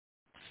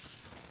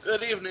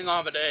 Good evening,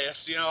 Amadeus.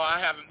 You know, I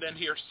haven't been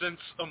here since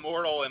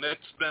Immortal, and it's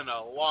been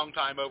a long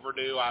time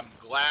overdue. I'm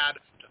glad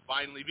to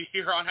finally be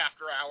here on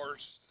After Hours.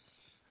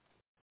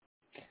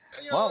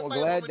 You know, Well, we're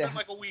glad it's only been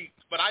like a week,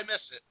 but I miss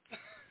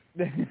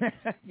it.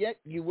 Yet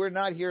you were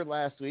not here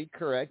last week,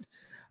 correct?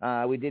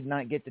 We did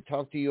not get to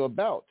talk to you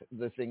about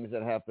the things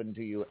that happened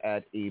to you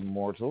at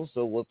Immortal,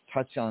 so we'll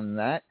touch on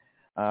that.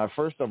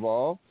 First of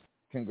all,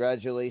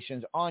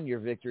 congratulations on your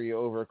victory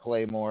over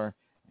Claymore.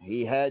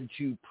 He had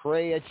to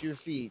pray at your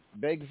feet,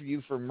 beg for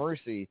you for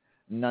mercy.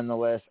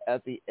 Nonetheless,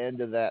 at the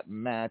end of that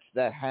match,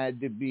 that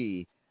had to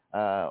be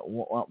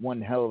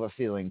one hell of a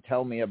feeling.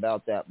 Tell me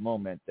about that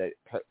moment that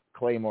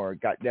Claymore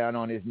got down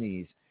on his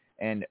knees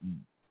and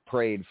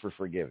prayed for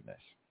forgiveness.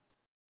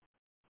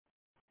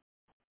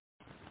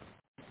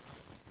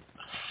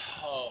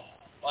 Oh,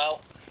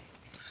 well,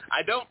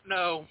 I don't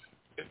know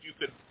if you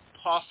could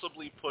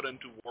possibly put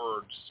into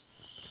words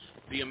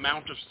the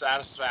amount of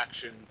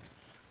satisfaction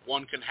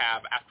one can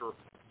have after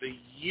the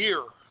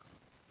year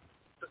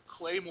that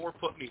Claymore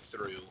put me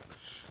through,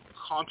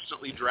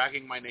 constantly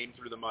dragging my name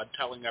through the mud,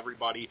 telling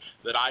everybody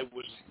that I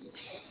was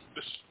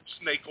the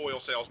snake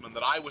oil salesman,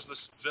 that I was this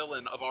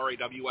villain of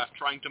RAWF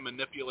trying to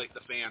manipulate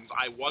the fans.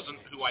 I wasn't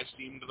who I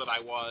seemed that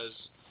I was.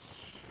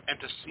 And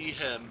to see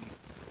him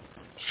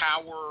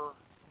cower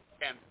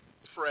and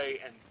pray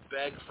and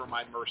beg for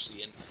my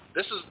mercy. And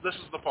this is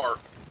the part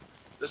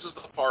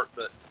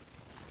that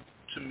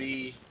to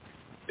me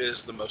is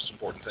the most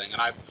important thing.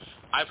 And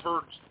I've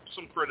heard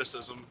some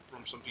criticism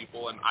from some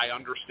people, and I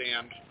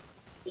understand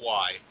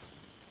why.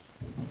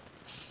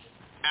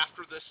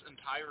 After this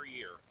entire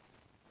year,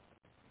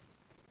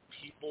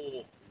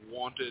 people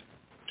wanted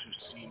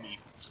to see me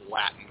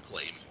flatten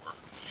Claymore.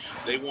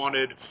 They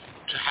wanted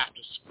to have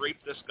to scrape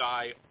this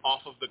guy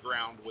off of the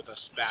ground with a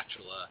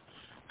spatula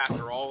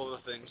after all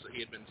of the things that he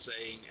had been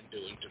saying and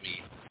doing to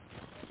me.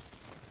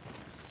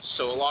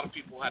 So a lot of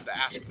people had to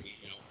ask me,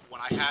 you know, when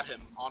I had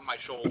him on my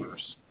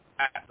shoulders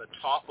at the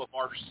top of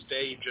our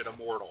stage at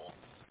Immortal,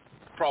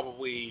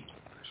 probably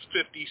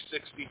 50,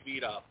 60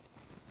 feet up,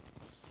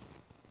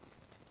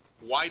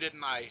 why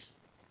didn't I,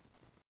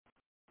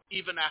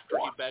 even after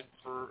he begged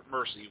for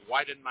mercy,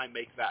 why didn't I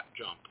make that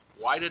jump?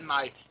 Why didn't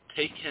I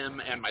take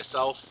him and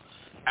myself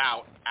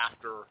out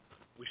after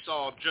we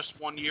saw just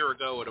 1 year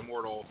ago at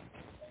Immortal?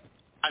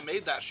 I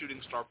made that shooting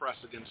star press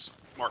against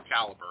Mark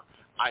Caliber.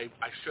 I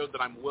showed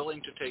that I'm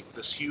willing to take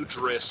this huge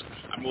risk.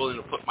 I'm willing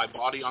to put my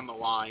body on the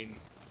line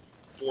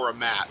for a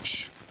match.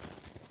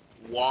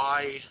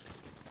 Why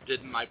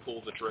didn't I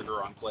pull the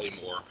trigger on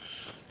Claymore?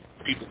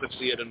 People could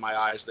see it in my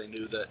eyes. They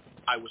knew that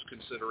I was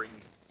considering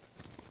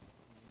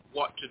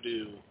what to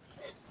do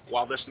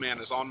while this man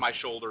is on my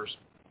shoulders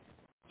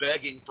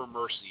begging for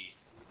mercy.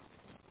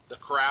 The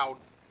crowd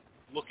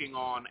looking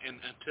on in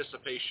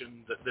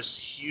anticipation that this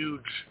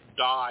huge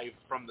dive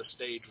from the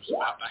stage was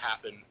about to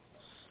happen.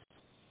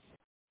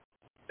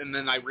 And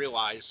then I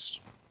realized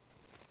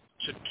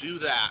to do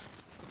that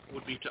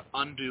would be to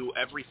undo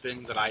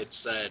everything that I had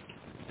said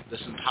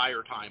this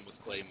entire time with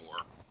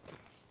Claymore.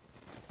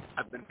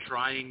 I've been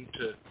trying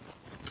to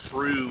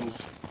prove,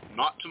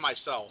 not to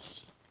myself,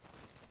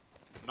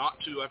 not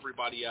to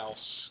everybody else,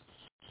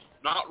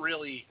 not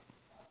really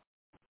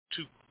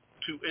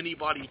to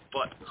anybody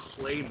but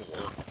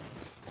Claymore,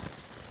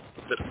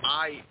 that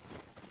I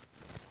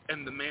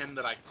am the man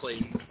that I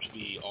claimed to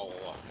be all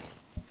along.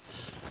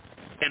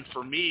 And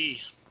for me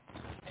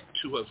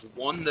to have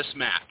won this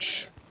match,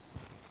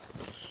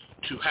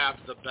 to have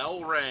the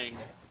bell ring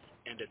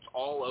and it's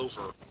all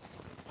over,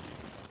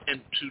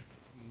 and to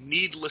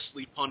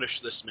needlessly punish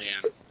this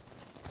man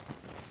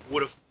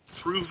would have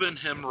proven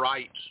him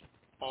right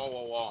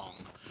all along.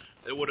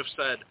 It would have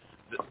said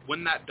that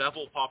when that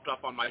devil popped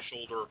up on my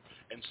shoulder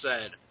and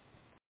said,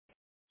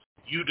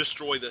 "You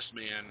destroy this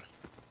man.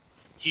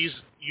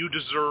 You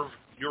deserve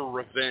your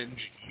revenge.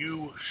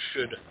 You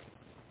should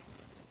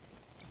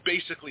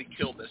basically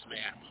kill this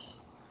man."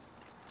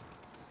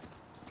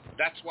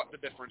 That's what the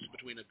difference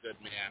between a good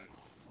man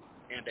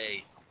and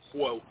a,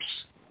 quote,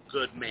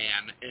 good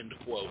man, end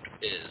quote,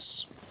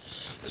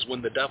 is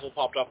when the devil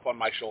popped up on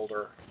my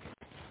shoulder,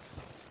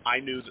 I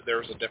knew that there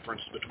was a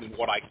difference between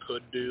what I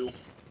could do,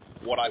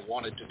 what I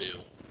wanted to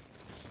do,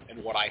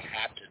 and what I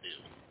had to do.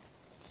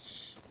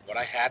 What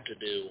I had to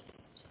do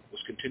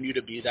was continue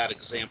to be that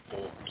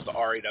example to the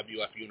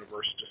RAWF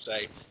universe to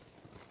say,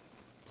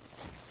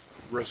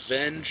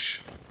 revenge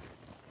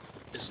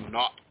is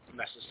not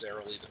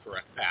necessarily the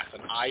correct path.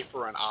 An eye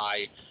for an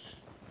eye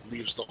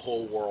leaves the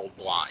whole world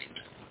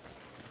blind.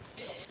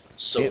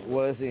 So it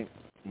wasn't.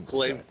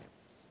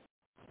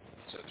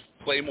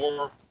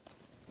 Claymore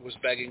was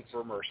begging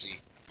for mercy.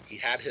 He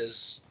had his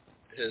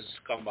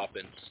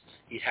comeuppance.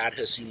 He had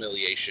his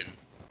humiliation.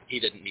 He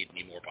didn't need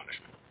any more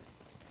punishment.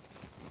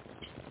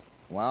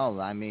 Well,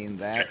 I mean,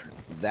 that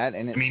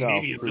in itself...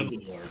 maybe a little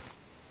more.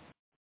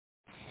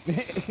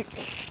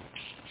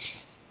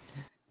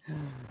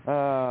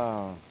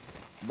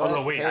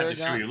 Although, wait, I have to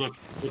show you. Look,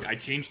 I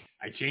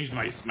changed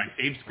my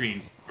save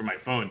screen for my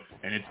phone,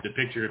 and it's the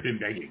picture of him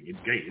begging. It's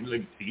great.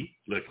 Look, see?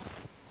 Look.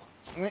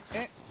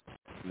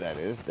 That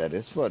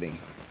is funny.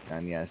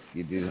 And yes,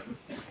 you do.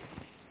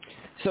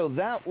 So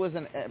that was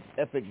an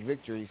epic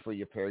victory for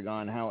you,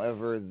 Paragon.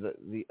 However,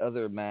 the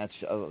other match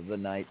of the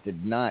night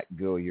did not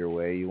go your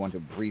way. You want to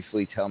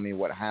briefly tell me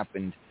what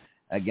happened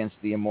against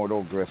the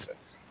Immortal Griffith?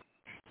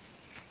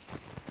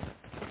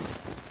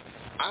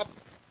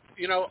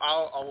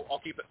 I'll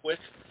keep it quick.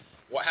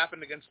 What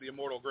happened against the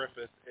Immortal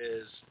Griffith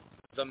is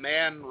the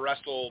man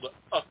wrestled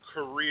a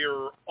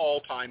career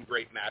all-time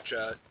great match.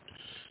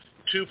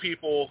 Two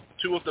people,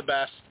 two of the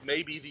best,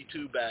 maybe the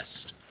two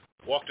best,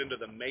 walked into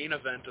the main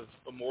event of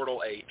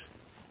Immortal 8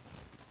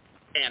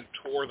 and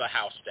tore the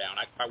house down.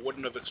 I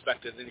wouldn't have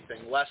expected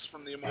anything less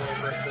from the Immortal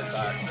Griffith.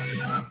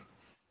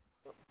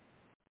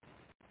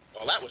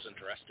 Well, that was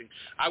interesting.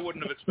 I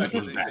wouldn't have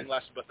expected anything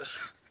less, but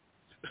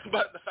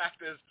the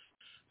fact is,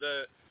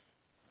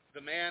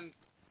 the man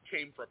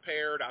came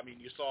prepared. I mean,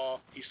 you saw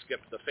he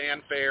skipped the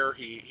fanfare.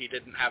 He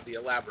didn't have the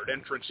elaborate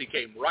entrance. He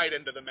came right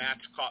into the match,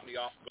 caught me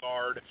off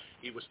guard.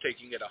 He was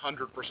taking it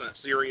 100%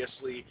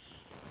 seriously.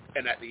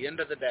 And at the end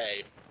of the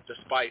day,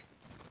 despite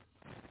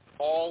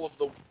all of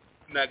the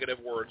negative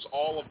words,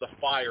 all of the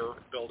fire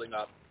building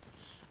up,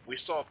 we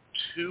saw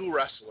two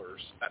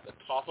wrestlers at the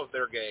top of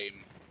their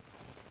game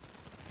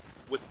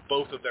with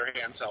both of their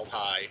hands held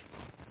high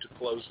to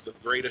close the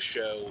greatest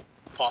show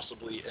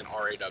possibly in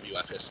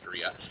RAWF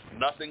history.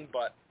 Nothing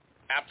but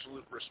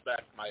absolute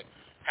respect. My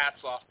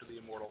hat's off to the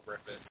Immortal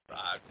Griffith.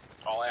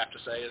 All I have to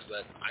say is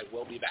that I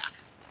will be back.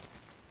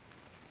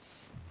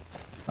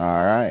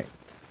 All right.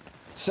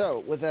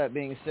 So, with that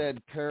being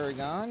said,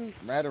 Paragon,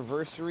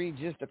 Radiversary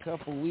just a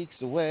couple weeks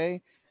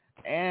away,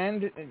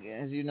 and,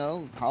 as you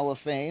know, Hall of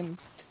Fame,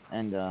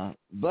 and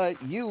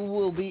but you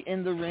will be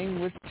in the ring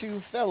with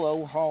two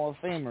fellow Hall of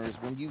Famers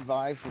when you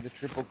vie for the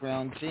Triple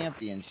Crown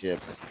Championship,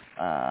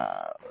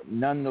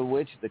 none of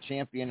which the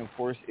champion, of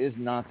course, is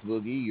Knox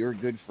Boogie, your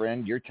good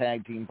friend, your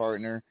tag team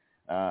partner,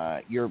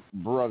 your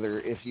brother,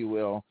 if you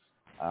will,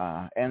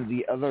 and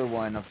the other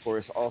one, of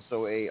course,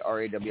 also a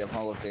RAWF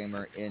Hall of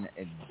Famer in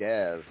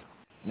Dev.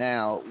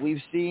 Now,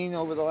 we've seen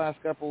over the last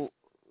couple,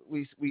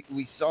 we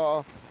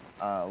saw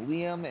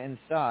Liam and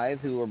Scythe,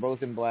 who are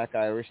both in Black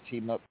Irish,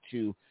 team up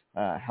to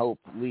help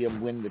Liam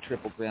win the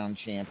Triple Crown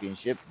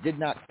Championship. Did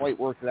not quite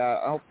work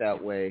out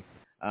that way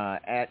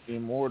at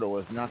Immortal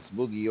as Knox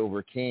Boogie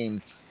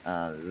overcame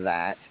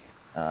that.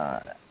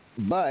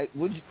 But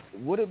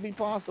would it be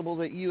possible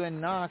that you and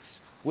Knox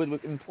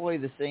would employ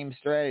the same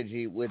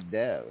strategy with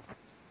Dev?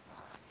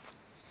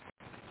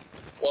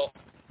 Well,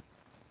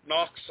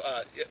 Knox,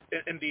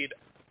 indeed,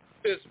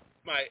 is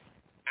my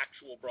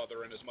actual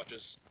brother, in as much as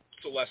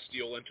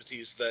celestial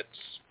entities that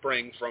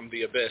spring from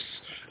the abyss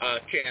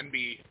can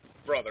be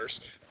brothers.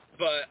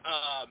 But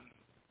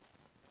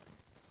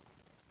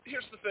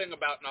here's the thing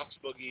about Knox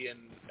Boogie and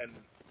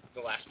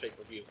the last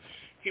pay-per-view.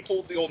 He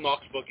pulled the old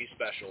Knox Boogie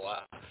special.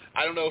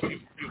 I don't know if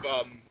you've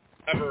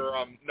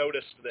ever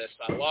noticed this.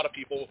 A lot of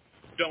people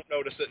don't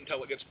notice it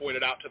until it gets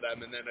pointed out to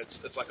them, and then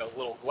it's like a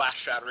little glass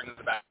shattering in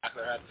the back of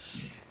their head.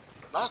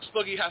 Knox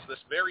Boogie has this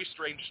very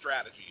strange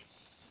strategy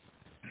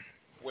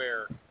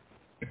where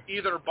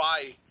either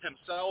by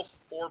himself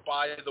or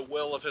by the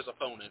will of his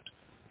opponent,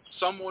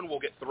 someone will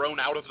get thrown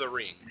out of the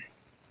ring.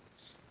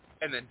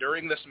 And then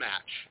during this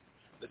match,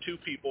 the two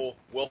people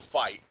will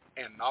fight,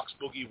 and Knox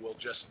Boogie will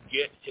just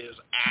get his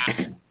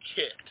ass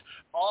kicked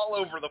all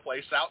over the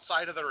place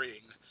outside of the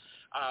ring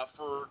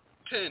for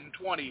 10,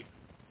 20,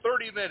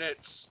 30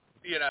 minutes,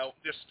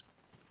 just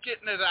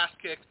getting his ass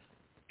kicked,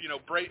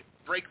 break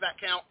that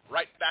count,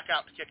 right back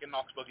out to kicking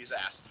Knox Boogie's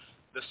ass.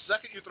 The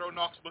second you throw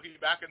Knox Boogie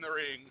back in the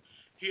ring,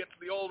 he hits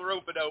the old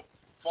rope-a-dope,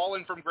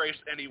 falling from grace,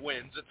 and he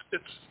wins.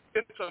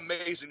 It's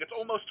amazing. It's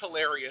almost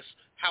hilarious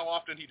how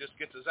often he just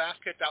gets his ass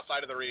kicked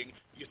outside of the ring.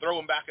 You throw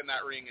him back in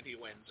that ring, and he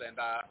wins. And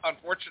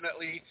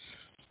unfortunately,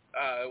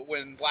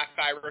 when Black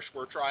Irish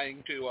were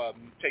trying to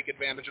take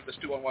advantage of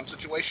this 2-on-1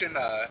 situation,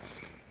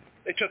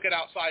 they took it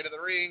outside of the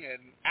ring,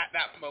 and at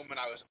that moment,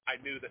 I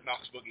knew that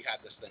Knox Boogie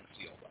had this thing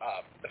sealed.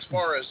 As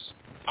far as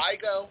I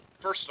go,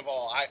 first of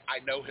all,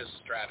 I know his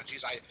strategies.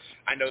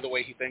 I know the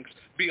way he thinks.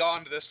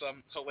 Beyond this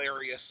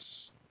hilarious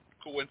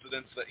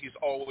coincidence that he's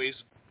always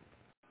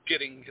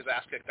getting his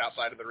ass kicked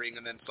outside of the ring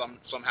and then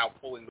somehow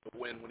pulling the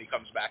win when he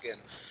comes back in.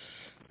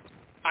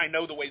 I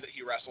know the way that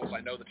he wrestles.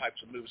 I know the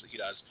types of moves that he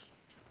does.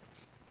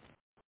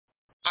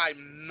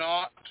 I'm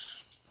not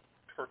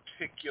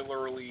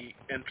particularly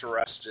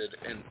interested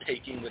in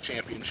taking the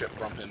championship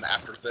from him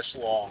after this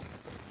long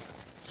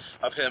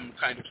of him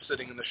kind of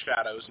sitting in the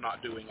shadows,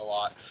 not doing a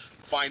lot,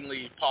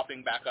 finally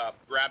popping back up,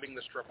 grabbing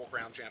this Triple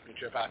Crown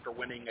Championship after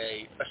winning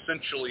a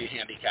essentially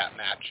handicap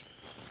match.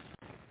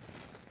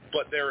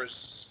 But there is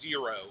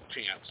zero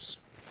chance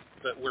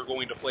that we're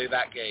going to play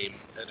that game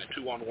in a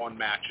 2-on-1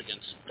 match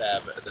against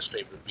Dev at this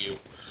pay-per-view.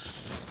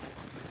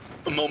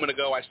 A moment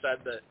ago, I said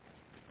that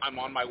I'm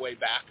on my way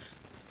back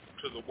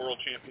to the World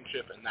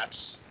Championship, and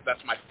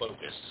that's my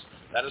focus.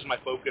 That is my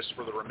focus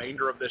for the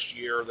remainder of this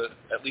year,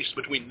 at least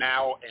between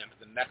now and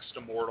the next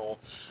Immortal.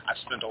 I've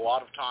spent a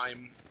lot of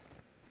time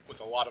with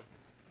a lot of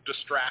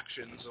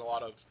distractions, a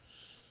lot of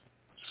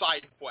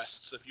side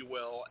quests, if you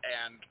will,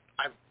 and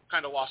I've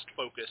kind of lost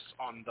focus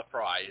on the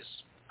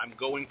prize. I'm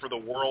going for the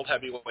World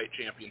Heavyweight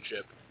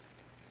Championship.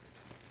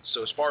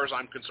 So as far as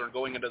I'm concerned,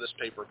 going into this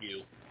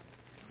pay-per-view,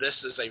 this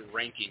is a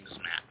rankings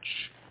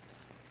match.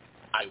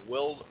 I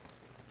will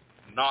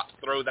not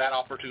throw that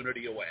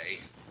opportunity away.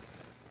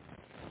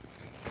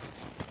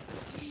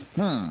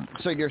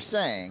 So you're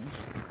saying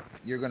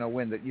you're going to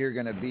win that you're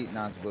going to beat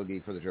Knox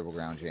Boogie for the Triple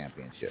Crown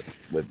Championship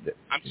with the,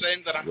 I'm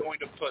saying that I'm going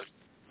to put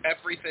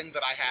everything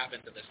that I have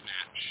into this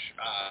match,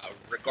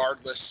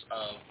 regardless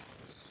of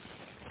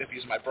if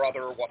he's my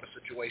brother, what the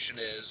situation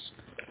is.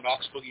 If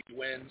Knox Boogie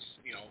wins,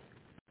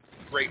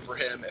 great for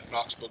him. If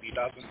Knox Boogie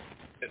doesn't,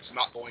 it's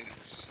not going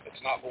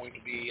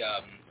to be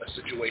a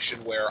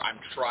situation where I'm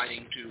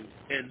trying to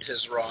end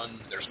his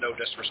run. There's no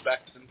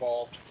disrespect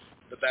involved.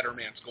 The better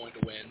man's going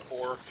to win.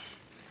 Or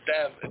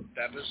Dev, if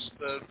Dev is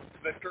the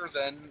victor,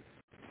 then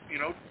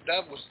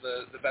Dev was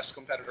the best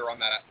competitor on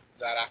that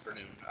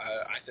afternoon.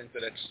 I think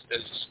that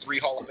it's 3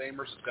 Hall of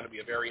Famers. It's going to be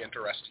a very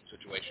interesting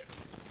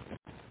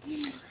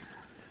situation.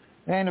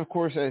 And, of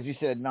course, as you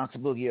said, Knox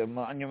Boogie, a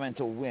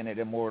monumental win at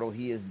Immortal.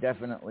 He is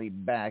definitely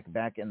back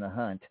in the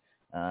hunt,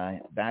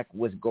 back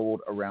with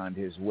gold around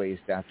his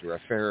waist after a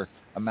fair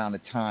amount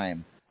of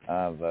time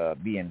of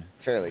being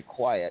fairly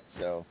quiet.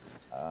 So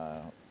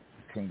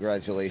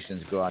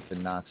congratulations go out to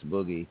Knox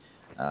Boogie.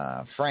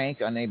 Frank,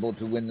 unable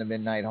to win the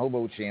Midnight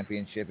Hobo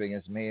Championship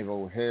against Maeve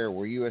O'Hare.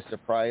 Were you as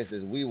surprised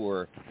as we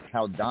were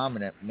how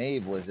dominant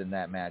Maeve was in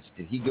that match?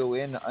 Did he go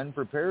in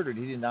unprepared, or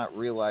did he not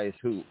realize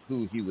who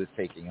he was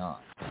taking on?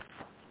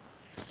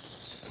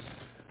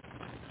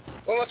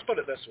 Well, let's put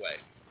it this way.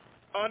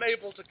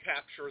 Unable to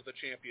capture the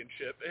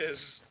championship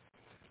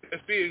is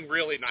being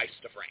really nice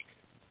to Frank.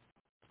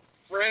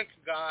 Frank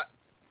got...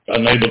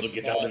 Unable to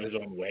get out of his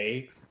own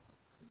way?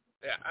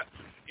 Yeah,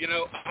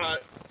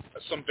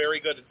 some very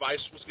good advice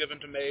was given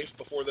to Maeve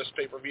before this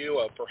pay-per-view.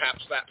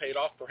 Perhaps that paid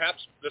off. Perhaps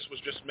this was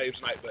just Maeve's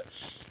night, but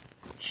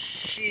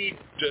she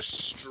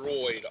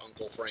destroyed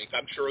Uncle Frank.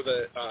 I'm sure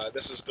that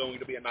this is going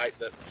to be a night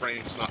that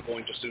Frank's not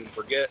going to soon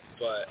forget,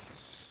 but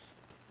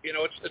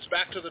it's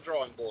back to the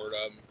drawing board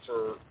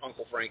for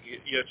Uncle Frank.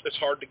 It's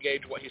hard to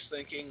gauge what he's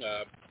thinking.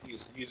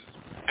 He's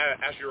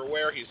as you're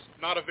aware, he's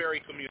not a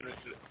very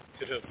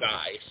communicative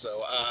guy,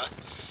 so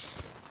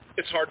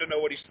it's hard to know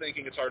what he's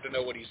thinking. It's hard to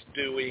know what he's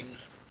doing,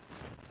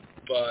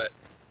 but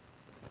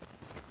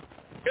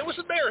it was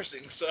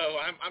embarrassing. So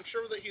I'm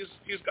sure that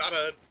he's got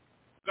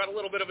a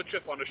little bit of a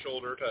chip on his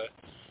shoulder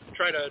to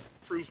try to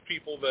prove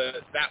people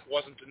that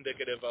wasn't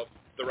indicative of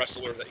the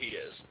wrestler that he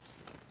is.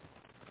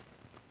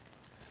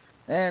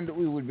 And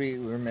we would be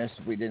remiss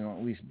if we didn't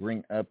at least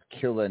bring up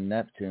Killa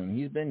Neptune.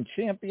 He's been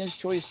Champion's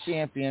Choice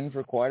champion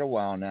for quite a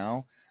while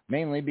now,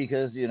 mainly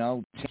because,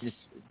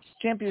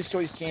 Champion's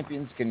Choice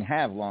champions can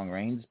have long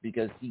reigns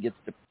because he gets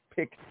to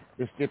pick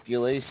the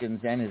stipulations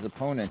and his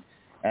opponent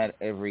at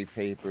every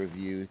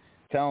pay-per-view.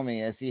 Tell me,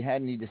 has he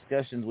had any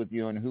discussions with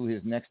you on who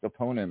his next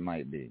opponent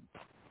might be?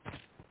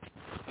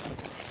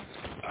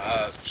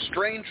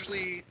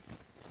 Strangely,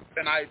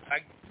 and I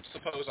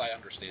suppose I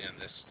understand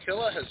this,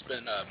 Killa has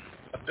been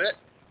a bit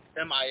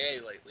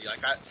MIA lately.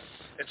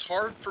 It's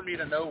hard for me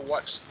to know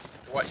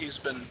what he's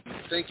been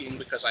thinking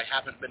because I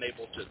haven't been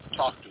able to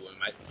talk to him.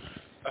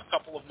 A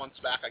couple of months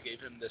back, I gave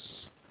him this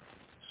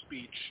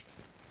speech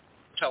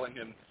telling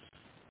him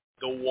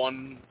the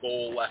one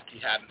goal left he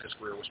had in his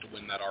career was to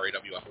win that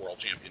RAWF World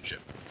Championship.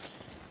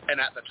 And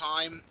at the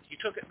time, he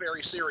took it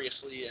very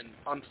seriously, and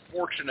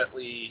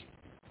unfortunately,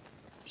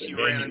 he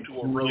ran into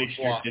a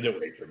roadblock.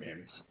 Away from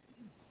him.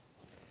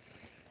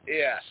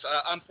 Yes,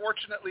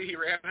 unfortunately, he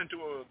ran into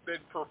a big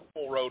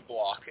purple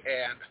roadblock,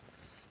 and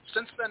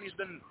since then he's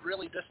been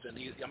really distant.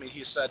 He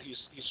said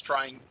he's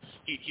trying.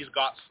 He's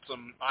got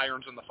some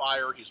irons in the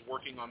fire. He's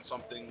working on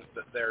something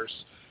that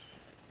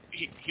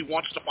he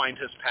wants to find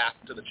his path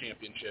to the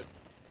championship,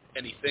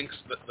 and he thinks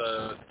that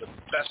the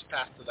best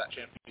path to that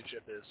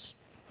championship is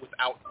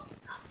without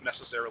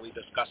necessarily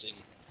discussing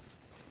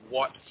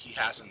what he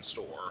has in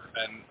store.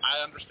 And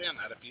I understand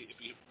that. If he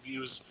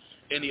views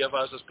any of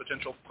us as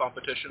potential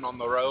competition on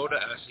the road,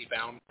 as he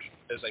found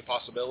as a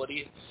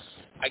possibility,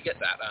 I get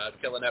that.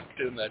 Killa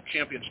Neptune, the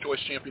Champion's Choice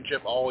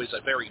Championship, always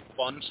a very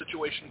fun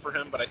situation for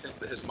him, but I think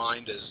that his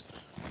mind is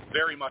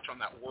very much on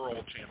that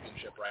World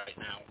Championship right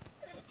now.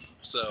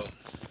 So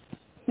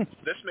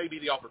this may be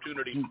the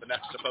opportunity for the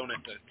next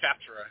opponent to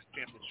capture a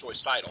Champion's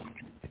Choice title.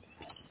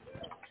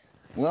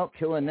 Well,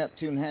 Killa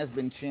Neptune has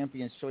been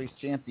Champion's Choice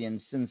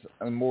champion since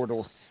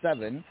Immortal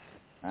 7.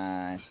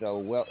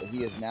 So he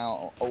is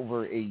now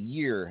over a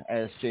year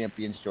as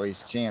Champion's Choice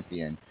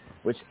champion,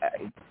 which,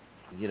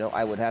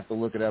 I would have to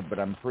look it up, but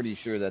I'm pretty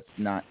sure that's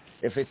not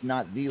if it's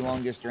not the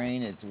longest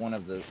reign, it's one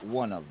of the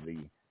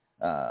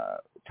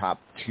top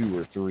 2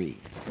 or 3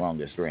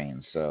 longest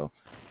reigns. So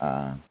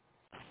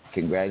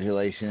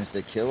congratulations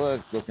to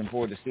Killa. Looking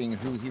forward to seeing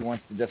who he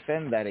wants to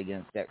defend that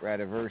against at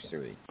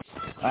Radiversary.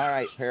 All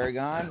right,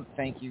 Paragon,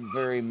 thank you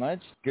very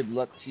much. Good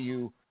luck to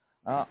you.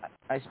 I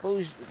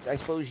suppose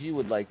you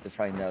would like to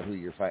find out who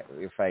you're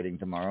fighting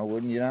tomorrow,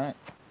 wouldn't you not?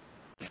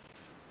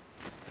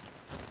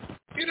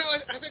 You know,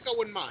 I think I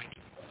wouldn't mind.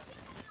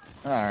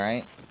 All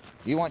right.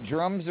 You want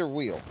drums or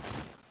wheel?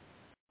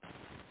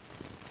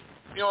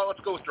 You know what?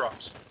 Let's go with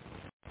drums.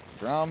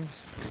 Drums?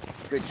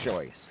 Good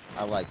choice.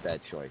 I like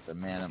that choice. A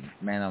man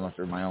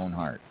after my own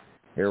heart.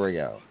 Here we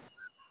go.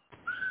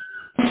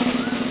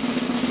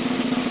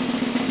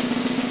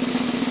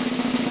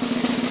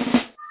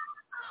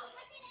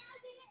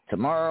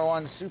 Tomorrow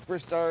on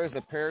Superstars,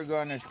 the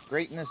Paragon of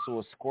Greatness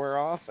will square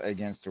off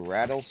against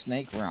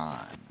Rattlesnake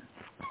Ron.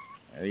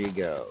 There you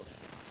go.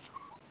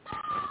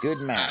 Good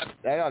match.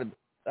 That ought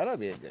to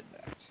be a good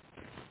match.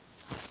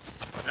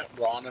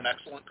 Ron, an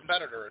excellent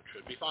competitor. It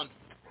should be fun.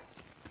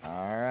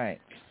 All right.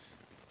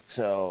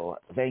 So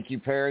thank you,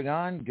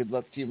 Paragon. Good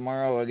luck to you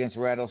tomorrow against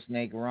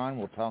Rattlesnake Ron.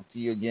 We'll talk to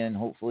you again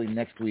hopefully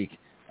next week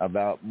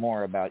about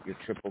your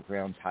Triple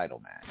Crown title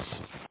match.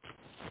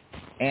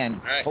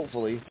 And right.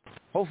 hopefully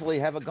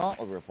have a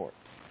gauntlet report.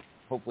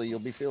 Hopefully you'll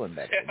be feeling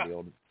better.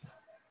 Yeah.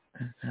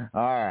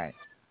 All right.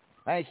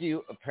 Thank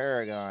you,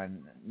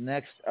 Paragon.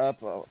 Next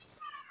up,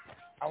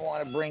 I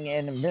want to bring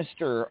in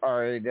Mr.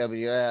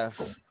 RAWF.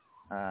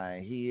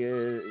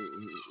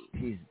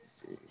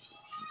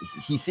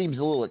 He seems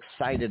a little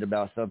excited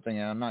about something,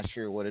 and I'm not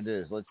sure what it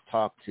is. Let's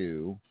talk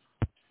to...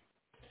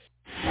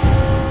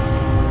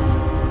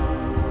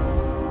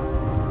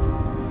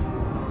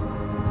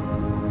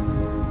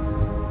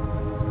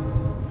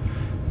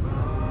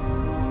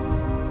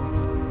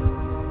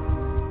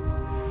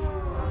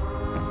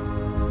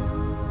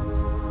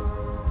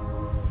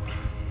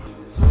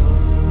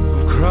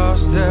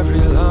 Crossed every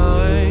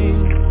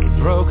line,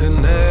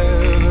 broken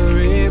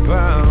every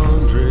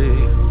boundary.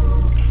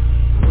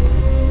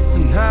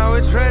 Now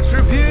it's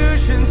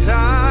retribution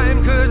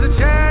time, 'cause the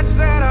church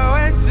that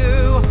I went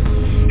to,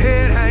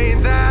 it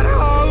ain't that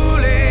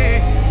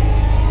holy.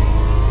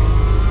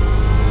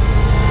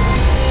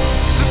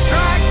 So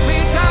strike me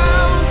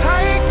down,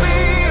 take me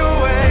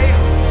away,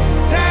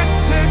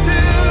 destined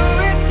to,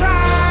 it's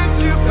time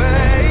to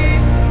pay.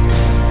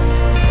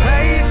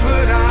 Pays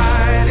what I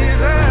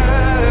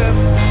deserve.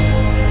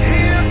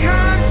 Here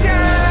comes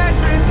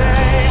judgment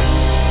day.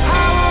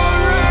 I will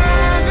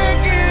run the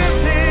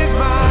gift is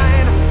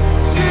mine.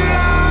 Too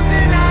long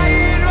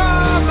denied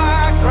all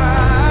my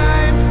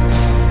crime.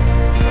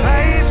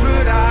 Pays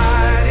what I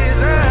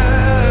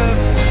deserve.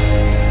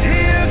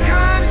 Here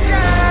comes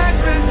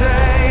judgment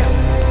day.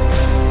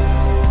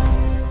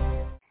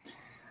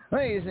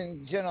 Ladies and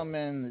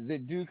gentlemen, the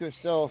Duke of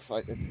Self,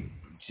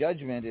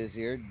 Judgment is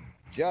here.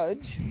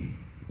 Judge,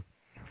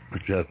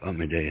 What's up,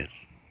 Amadeus?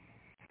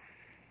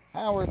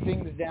 how are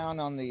things down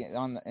in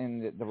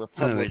the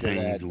Republic of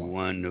Everything's Admin?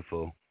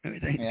 wonderful.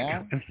 Everything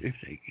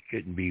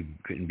couldn't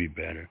be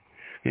better.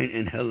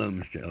 And hello,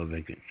 Mr.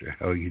 Elvinkin, sir.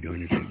 How are you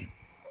doing this evening?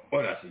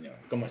 Hola, señor.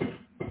 ¿Cómo está?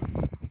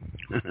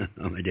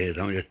 Amadeus,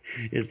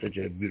 it's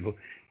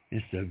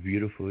a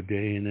beautiful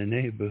day in the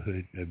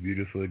neighborhood. A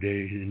beautiful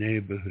day in the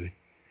neighborhood.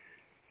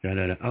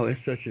 Da-da-da. Oh,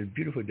 it's such a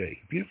beautiful day.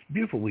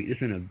 Beautiful week. It's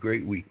been a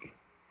great week.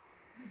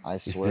 I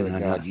swear to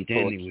God, you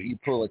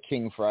week. pull a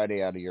King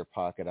Friday out of your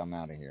pocket, I'm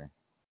out of here.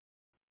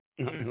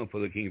 I'm not going to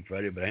pull a King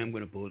Friday, but I am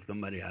going to pull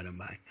somebody out of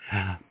my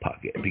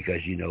pocket because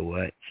you know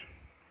what?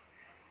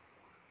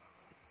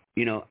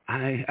 You know,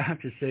 I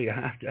have to say, I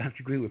have to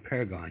agree with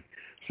Paragon.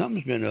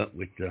 Something's been up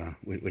with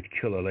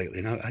Killer lately,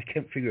 and I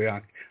can't figure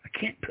out. I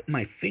can't put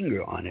my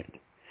finger on it.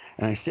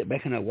 And I sit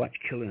back and I watch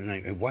Killer, and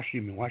I watch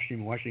him, and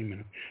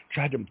I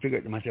tried to figure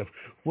out to myself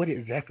what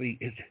exactly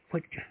is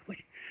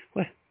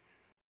what.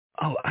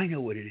 Oh, I know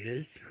what it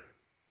is.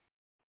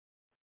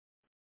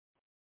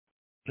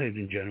 Ladies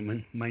and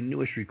gentlemen, my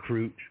newest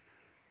recruit,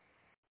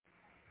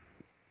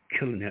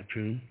 Killer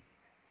Neptune.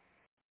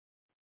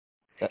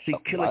 See,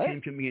 Killer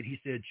came to me and he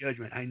said,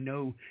 Judgment, I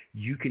know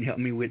you can help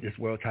me with this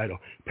world title.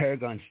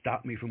 Paragon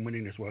stopped me from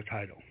winning this world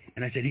title.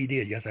 And I said, he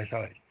did. Yes, I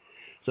saw it.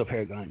 So,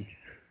 Paragon,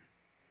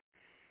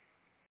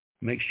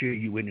 make sure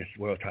you win this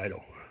world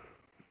title.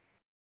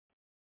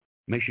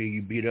 Make sure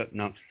you beat up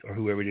Knox or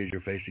whoever it is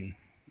you're facing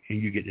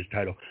and you get this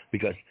title,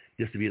 because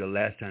this will be the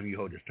last time you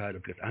hold this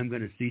title, because I'm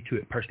going to see to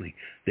it personally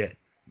that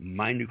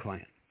my new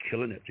client,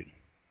 Killer Neptune,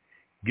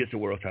 gets a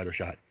world title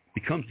shot,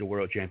 becomes the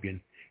world champion,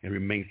 and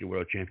remains the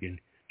world champion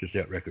to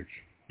set records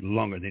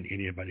longer than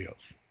anybody else.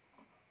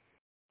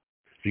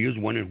 So you was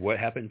wondering what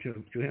happened to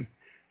him?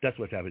 That's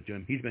what's happened to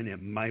him. He's been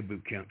at my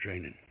boot camp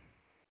training.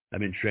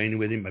 I've been training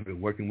with him. I've been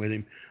working with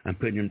him. I'm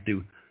putting him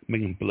through,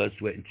 making blood,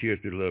 sweat, and tears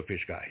through the little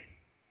fish guy.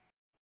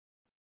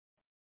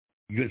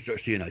 You're going to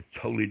start seeing a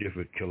totally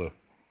different Killer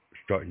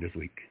starting this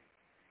week.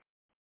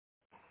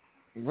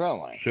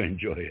 Really? So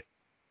enjoy it.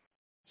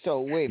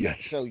 So wait a minute.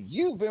 Yes. So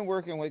you've been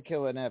working with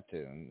Killer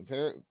Neptune.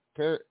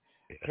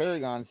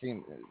 Paragon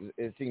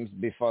seems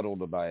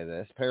befuddled by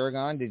this.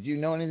 Paragon, did you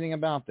know anything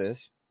about this?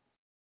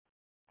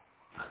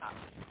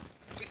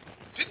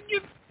 Didn't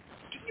you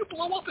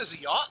blow up his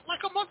yacht like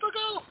a month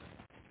ago?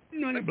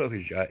 No, I didn't blow up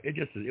his yacht.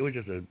 It was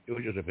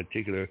just a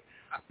particular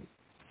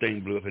thing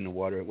blew up in the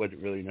water. It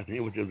wasn't really nothing. It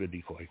was just a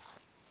decoy.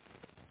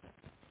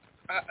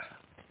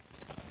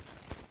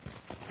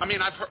 I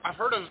mean, I've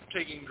heard of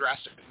taking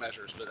drastic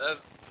measures, but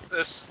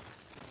this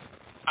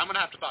I'm gonna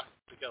have to talk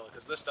to Killa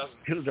because this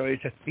doesn't. Killa's already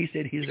said. He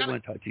said he's the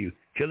one to talk to you.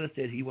 Killa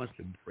said he wants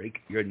to break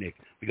your neck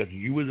because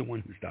you were the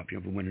one who stopped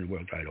him from winning the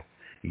world title.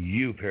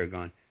 You,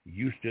 Paragon,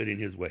 you stood in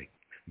his way.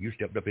 You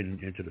stepped up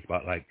into the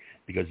spotlight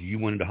because you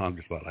wanted to hog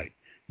the spotlight.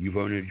 You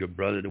wanted your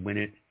brother to win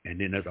it, and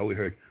then that's all we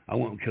heard. I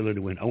want Killa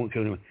to win. I want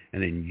Killa to win.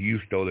 And then you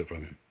stole it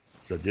from him.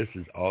 So this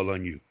is all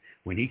on you.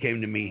 When he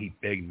came to me, he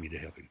begged me to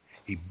help him.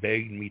 He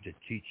begged me to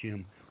teach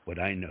him what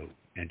I know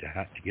and to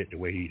have to get the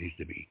way he needs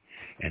to be.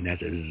 And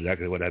that's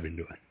exactly what I've been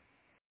doing.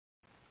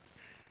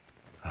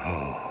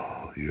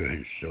 Oh, you're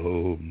in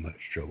so much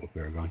trouble,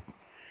 Paragon.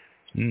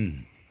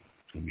 It's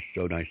going to be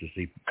so nice to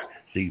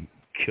see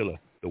Killa,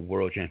 the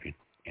world champion,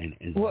 and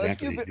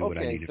exactly do what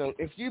I need to do. So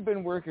if you've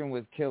been working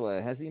with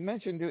Killa, has he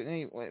mentioned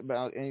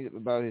about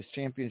his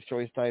Champion's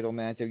Choice title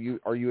match?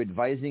 Are you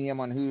advising him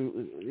on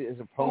who his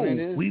opponent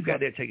is? We've got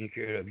that taken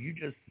care of. You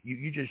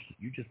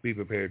just be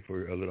prepared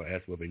for a little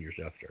ass whooping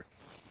yourself, sir.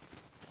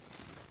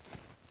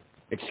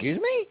 Excuse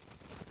me?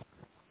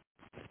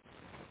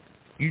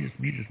 You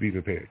just be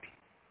prepared.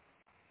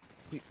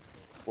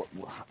 What?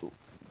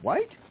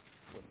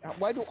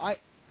 Why do I?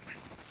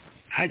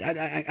 I'm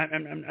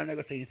not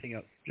gonna say anything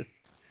else.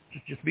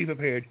 Just be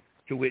prepared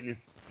to witness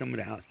some of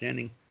the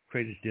outstanding,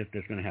 crazy stuff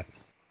that's gonna happen.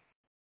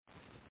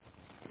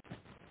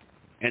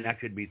 And I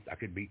could be.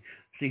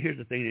 See, here's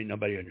the thing that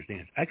nobody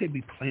understands. I could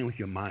be playing with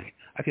your mind.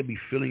 I could be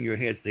filling your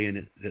head saying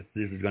that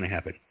this is going to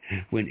happen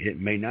when it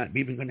may not be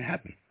even going to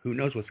happen. Who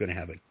knows what's going to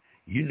happen?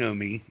 You know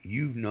me.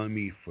 You've known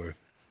me for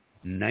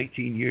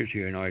 19 years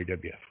here in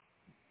RAWF.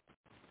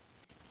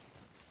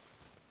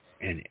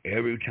 And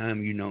every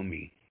time you know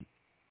me,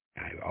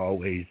 I've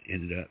always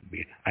ended up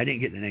being... I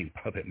didn't get the name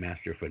Puppet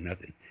Master for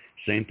nothing.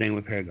 Same thing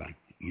with Paragon.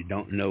 You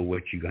don't know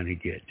what you're going to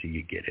get till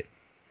you get it.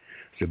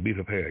 So be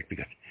prepared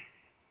because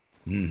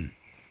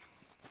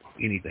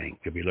anything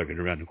could be lurking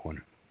around the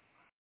corner.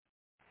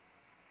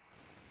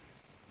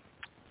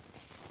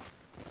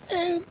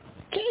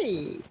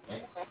 Okay.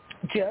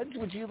 Judge,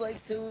 would you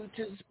like to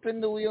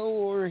spin the wheel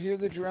or hear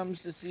the drums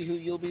to see who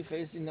you'll be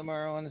facing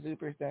tomorrow on the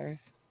Superstars?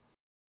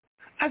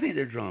 I think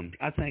they're drums.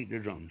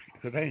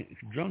 Because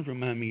drums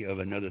remind me of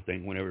another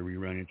thing whenever we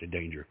run into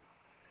danger.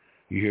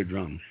 You hear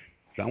drums.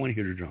 So I want to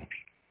hear the drums.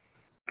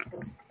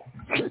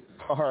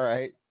 All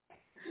right.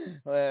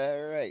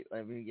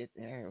 Let me get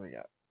there. Here we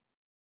go.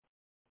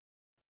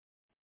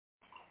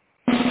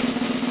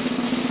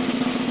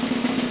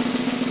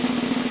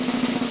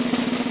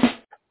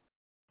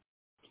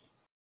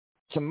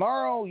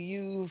 Tomorrow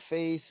you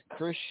face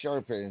Chris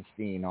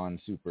Sharpenstein on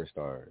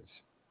Superstars.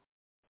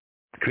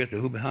 Chris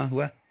who? Huh?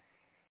 What?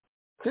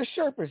 Chris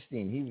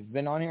Sharpenstein. He's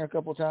been on here a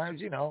couple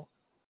times, you know.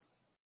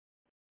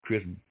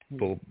 Chris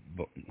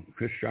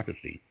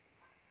Sharpenstein.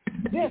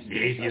 Yes. The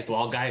atheist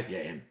law guy?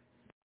 Yeah, him.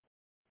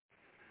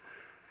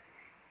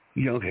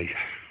 Yeah, okay.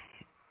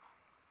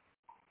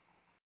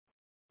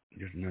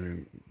 Just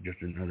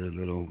another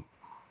little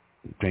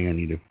thing I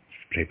need to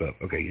tape up.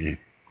 Okay, you know.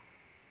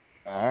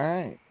 All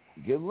right.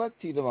 Good luck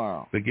to you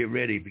tomorrow. But get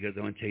ready because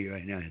I want to tell you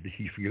right now,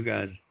 for you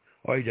guys,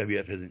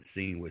 RAWF hasn't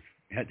seen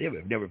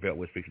they've never felt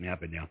what's fixing to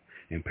happen now.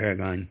 And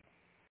Paragon,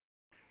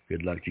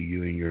 good luck to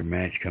you in your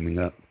match coming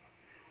up.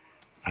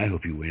 I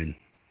hope you win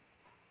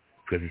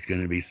because it's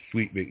going to be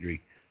sweet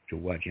victory to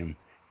watch him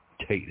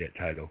take that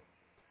title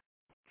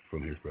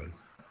from his brother.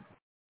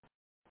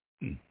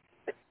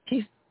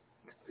 He's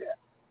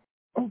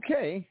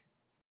okay.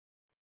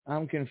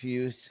 I'm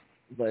confused,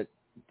 but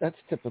that's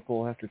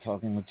typical after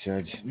talking with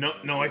Judge.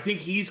 No, I think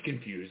he's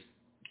confused.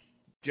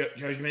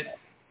 Judgment,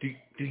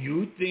 do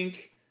you think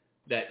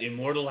that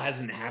Immortal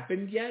hasn't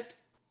happened yet?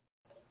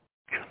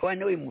 Oh, I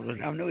know Immortal.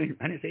 I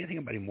didn't say anything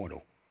about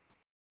Immortal.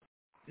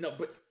 No,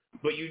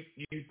 but you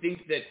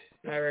think that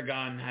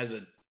Paragon has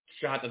a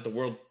shot at the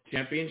World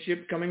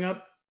Championship coming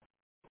up?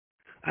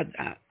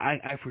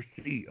 I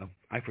foresee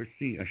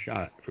a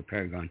shot for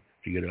Paragon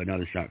to get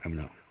another shot coming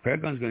up.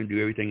 Paragon's going to do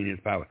everything in his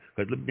power.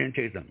 Because let me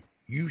tell you something.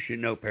 You should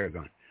know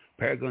Paragon.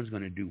 Paragon's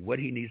going to do what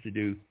he needs to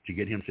do to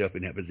get himself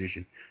in that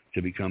position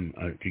to become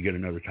to get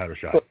another title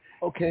shot.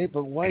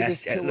 But why does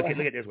look at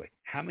it this way?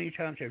 How many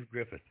times has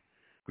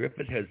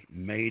Griffith has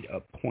made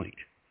a point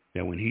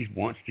that when he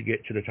wants to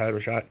get to the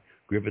title shot,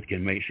 Griffith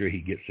can make sure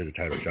he gets to the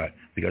title shot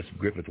because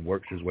Griffith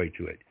works his way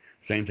to it.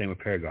 Same thing with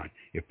Paragon.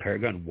 If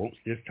Paragon wants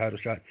this title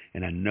shot,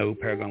 and I know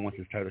Paragon wants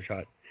this title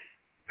shot,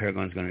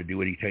 Paragon's going to do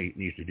what he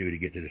needs to do to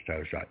get to this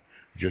title shot.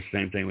 Just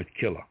same thing with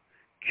Killa.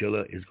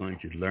 Killa is going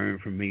to learn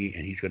from me,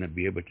 and he's going to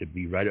be able to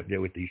be right up there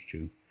with these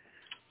two.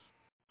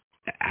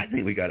 I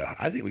think we got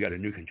a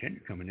new contender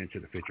coming into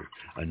the picture,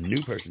 a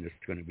new person that's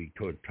going to be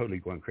totally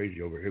going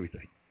crazy over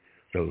everything.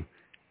 So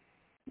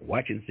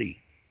Watch and see.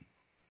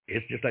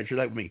 It's just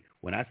like me.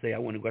 When I say I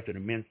want to go after the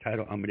men's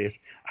title,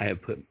 I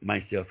have put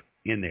myself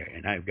in there,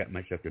 and I've got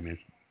myself to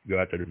go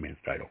after the men's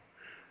title.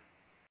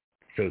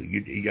 So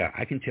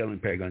I can tell in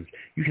Paragon's.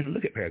 You can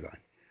look at Paragon,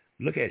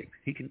 look at him.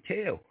 He can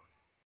tell.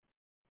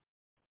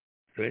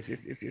 So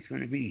it's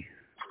going to be.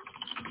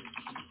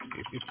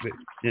 But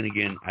then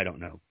again, I don't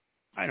know.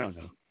 I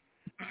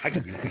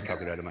could be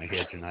talking out of my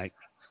head tonight.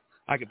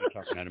 I could be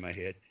talking out of my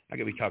head. I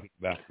could be talking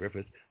about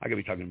Griffith. I could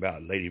be talking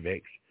about Lady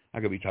Vex. I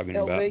could be talking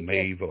about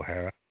Maeve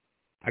O'Hara.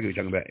 I could be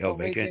talking about El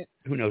Vacant.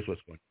 Who knows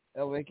what's going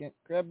on? El Vacant,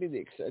 grab me the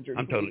Excedrin.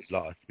 I'm totally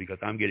lost because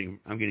I'm getting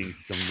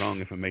some wrong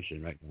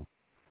information right now.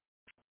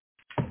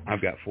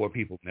 I've got 4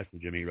 people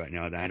messaging me right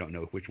now that I don't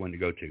know which one to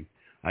go to.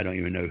 I don't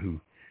even know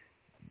who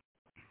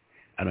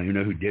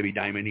Debbie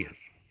Diamond is.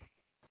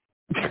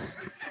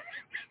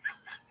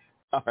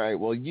 All right,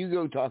 well, you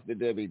go talk to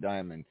Debbie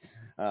Diamond.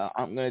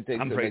 I'm going to take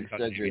some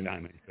Excedrin,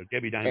 Diamond. So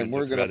Debbie Diamond, and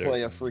we're going to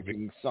play a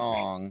freaking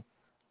song.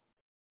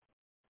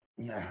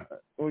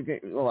 Okay.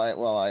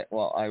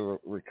 While I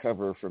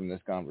recover from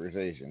this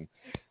conversation.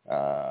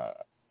 I'm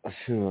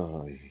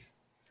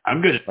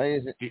good.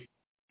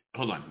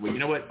 Hold on. Wait, you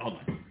know what? Hold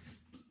on.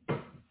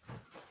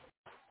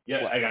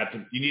 Yeah, what? I got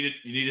some. You need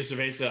a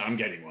cerveza? I'm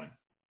getting one.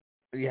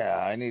 Yeah,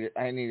 I need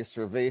a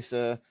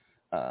cerveza.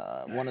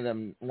 One of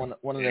them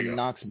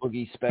Knox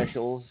Boogie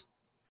specials.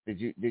 Did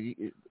you?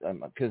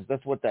 Because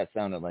that's what that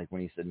sounded like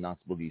when he said Knox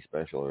Boogie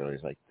special earlier.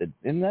 It's like,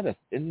 isn't that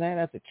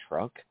at the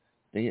truck?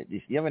 Do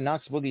you have a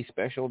Knox Boogie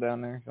special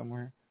down there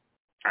somewhere?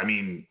 I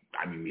mean,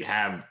 we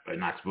have a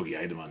Knox Boogie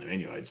item on the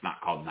menu. It's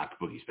not called Knox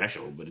Boogie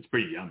Special, but it's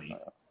pretty yummy.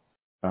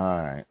 All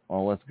right.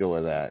 Well, let's go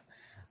with that.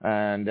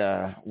 And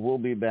we'll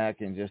be back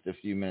in just a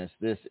few minutes.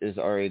 This is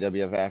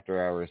RAWF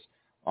After Hours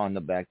on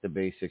the Back to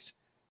Basics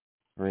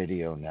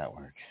Radio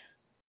Network.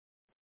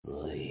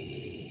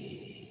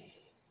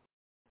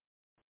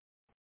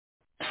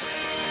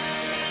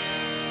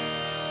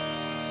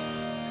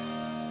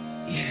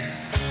 Yeah.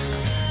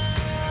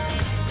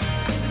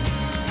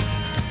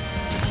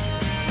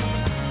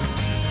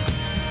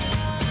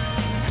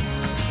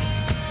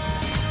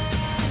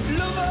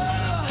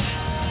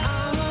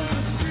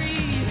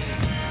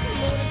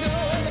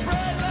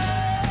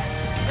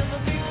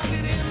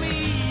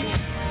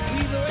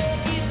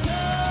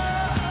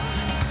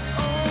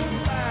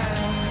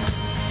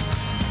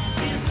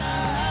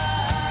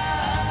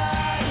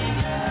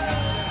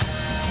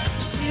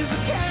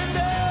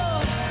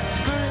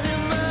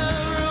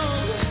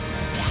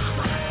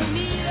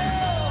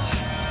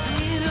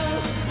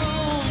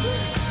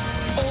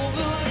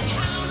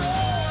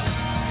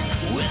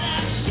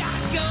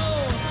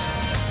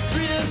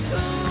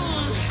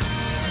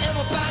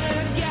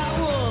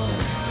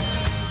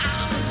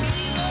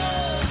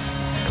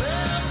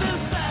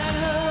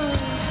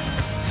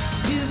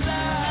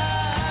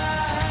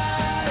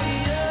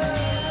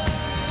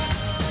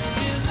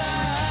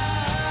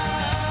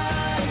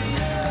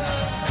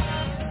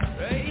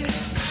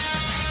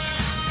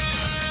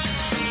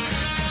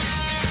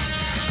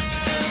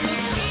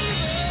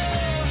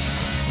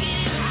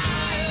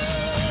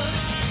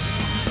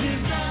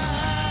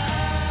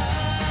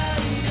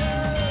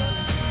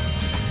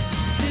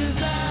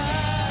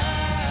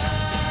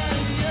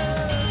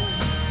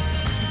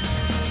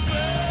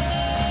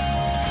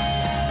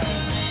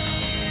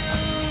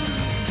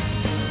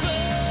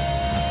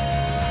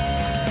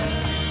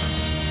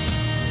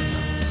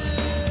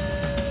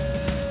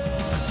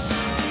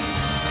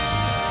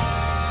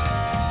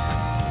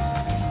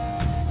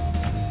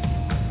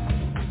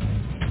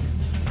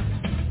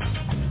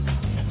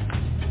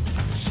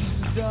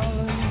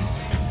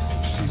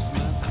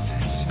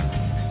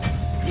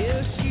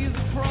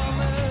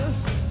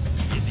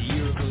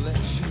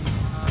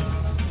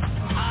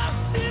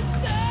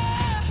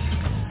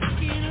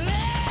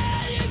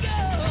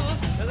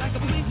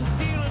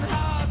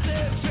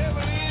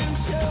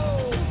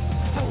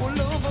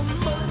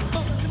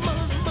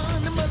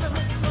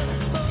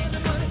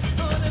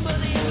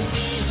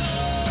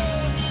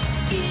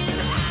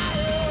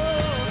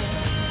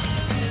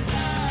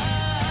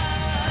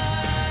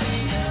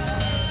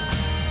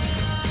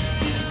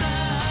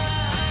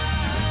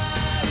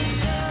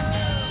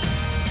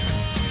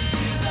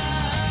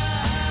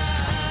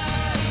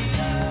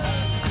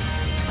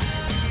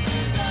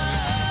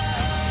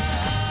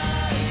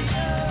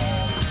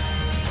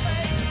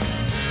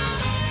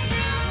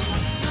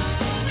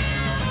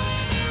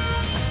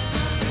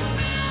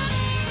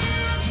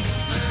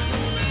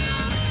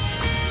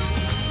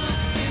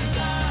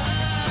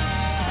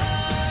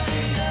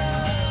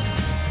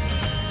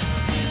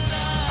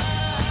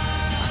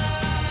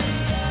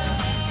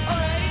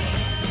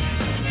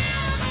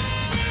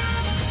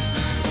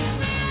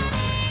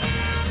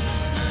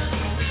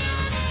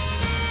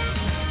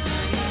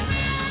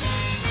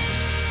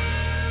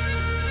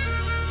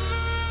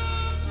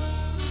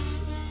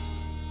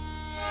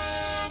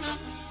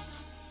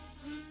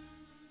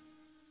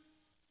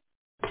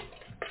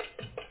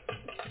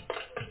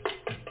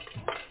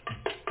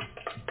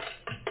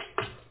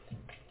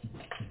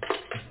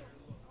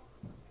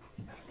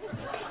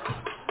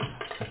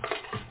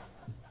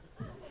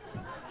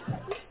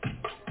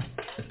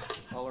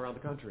 all around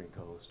the country and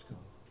coast to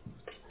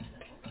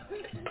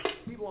coast.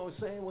 People always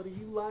saying, what do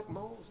you like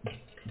most?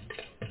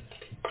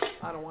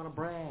 I don't want to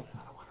brag.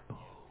 I don't want to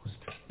boast.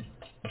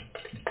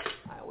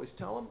 I always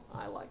tell them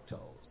I like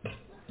toast.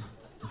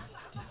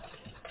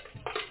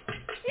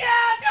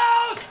 Yeah,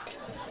 toast!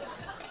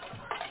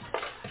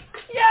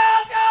 Yeah,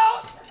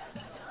 toast!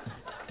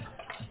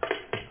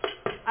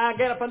 I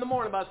get up in the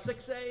morning about 6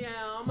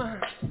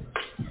 a.m.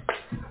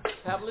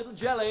 Have a little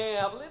jelly,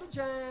 have a little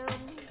jam.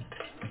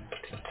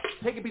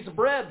 Take a piece of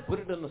bread, put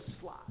it in the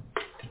slot.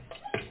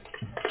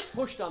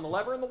 Push down the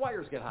lever and the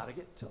wires get hot. I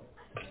get toast.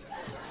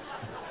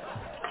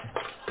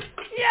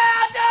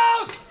 Yeah,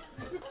 toast!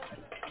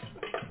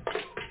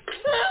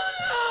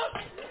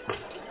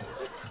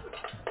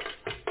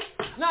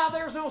 Now,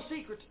 there's no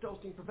secret to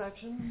toasting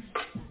perfection.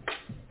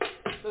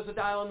 There's a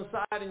dial on the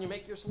side and you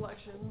make your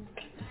selection.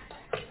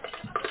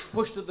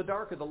 Push to the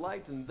dark of the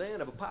light, and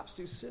then if it pops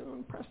too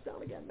soon, press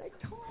down again, make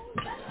toast.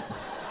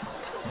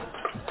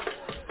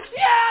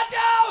 Yeah,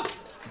 toast!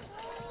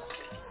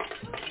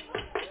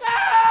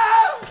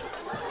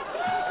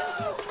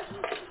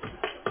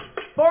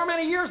 For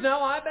many years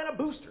now, I've been a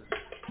booster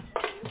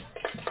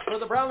for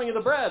the browning of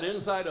the bread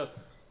inside a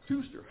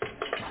toaster.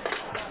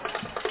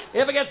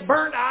 If it gets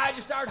burnt, I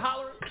just start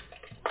hollering.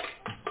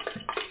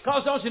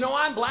 Cause don't you know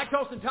I'm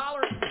lactose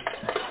intolerant?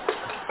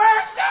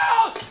 Burnt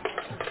toast!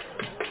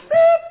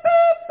 Beep,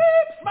 beep,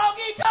 beep,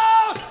 smoky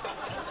toast!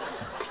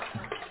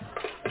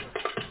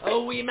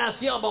 Oh oui,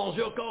 monsieur,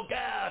 bonjour,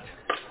 coquette.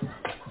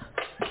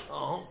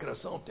 Oh,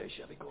 croissante,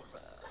 Chevy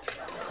Corvette.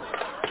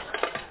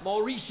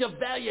 Maurice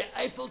Chevalier,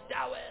 Eiffel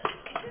Tower.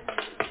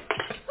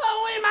 Oh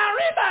oui,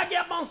 Marie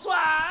Baguette,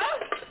 bonsoir.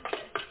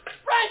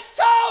 French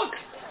toast!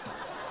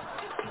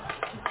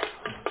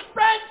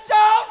 French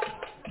toast!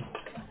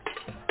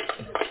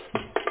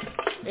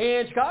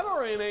 In Chicago,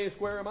 or in a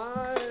square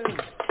mile.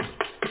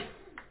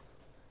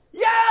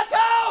 Yeah,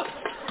 toast!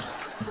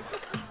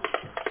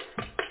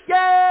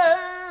 Yeah!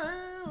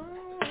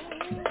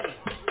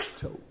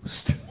 Toast.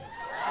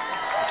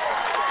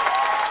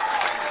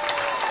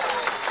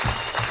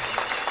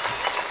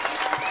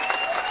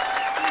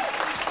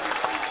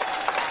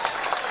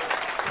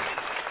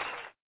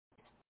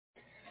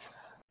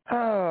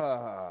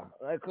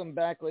 Welcome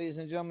back, ladies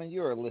and gentlemen.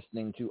 You are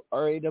listening to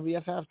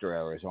RAWF After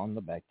Hours on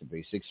the Back to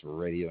Basics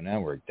Radio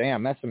Network.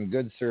 Damn, that's some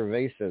good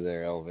cerveza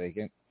there, El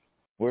Vacant.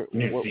 What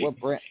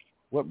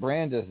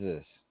brand is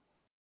this?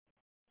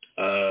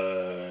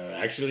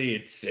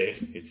 Actually,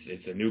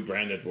 it's a new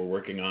brand that we're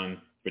working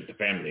on with the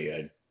family.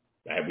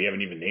 We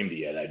haven't even named it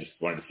yet. I just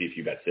wanted to see if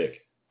you got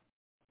sick.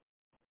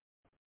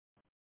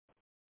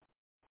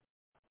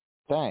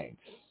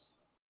 Thanks.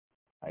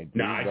 I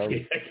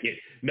can't.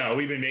 No,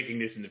 we've been making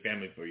this in the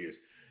family for years.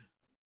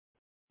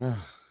 All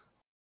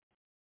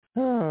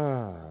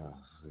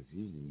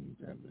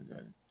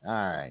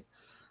right.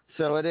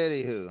 So at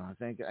anywho,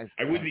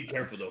 I would be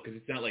careful though, because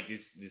it's not like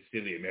this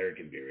silly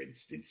American beer. It's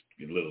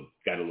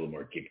got a little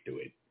more kick to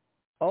it.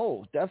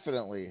 Oh,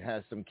 definitely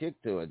has some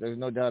kick to it. There's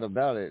no doubt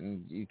about it.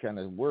 And you kind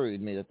of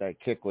worried me that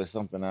kick was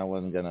something I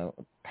wasn't gonna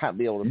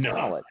be able to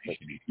call it.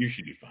 You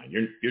should be fine.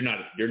 You're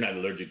not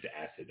allergic to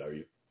acid, are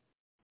you?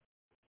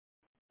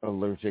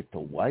 Allergic to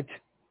what?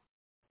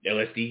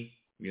 LSD,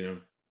 you know.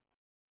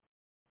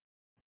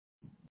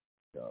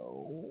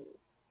 No.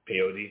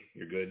 Peyote,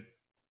 you're good.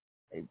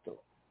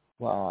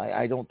 Well,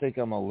 I don't think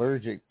I'm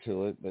allergic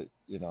to it, but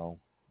you know.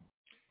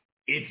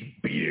 It's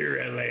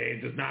beer, LA.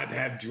 It does not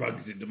have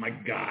drugs in it. My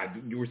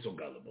God, you were so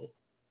gullible.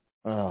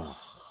 Oh,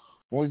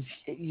 well,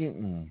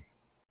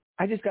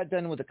 I just got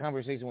done with a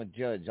conversation with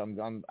Judge. I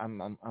don't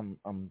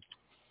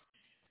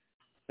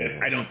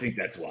think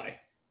that's why.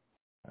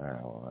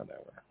 Oh,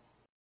 whatever.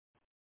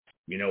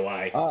 You know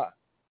why?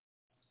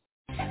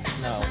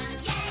 No.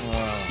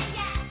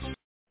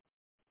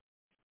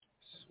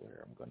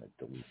 I'm going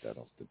to delete that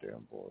off the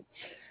damn board.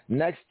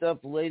 Next up,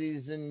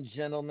 ladies and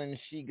gentlemen,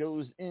 she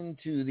goes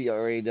into the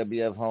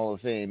RAWF Hall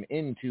of Fame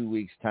in 2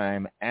 weeks'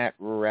 time at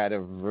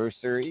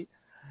Radiversary.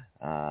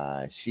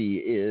 She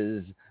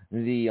is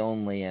the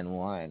only and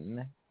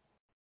one.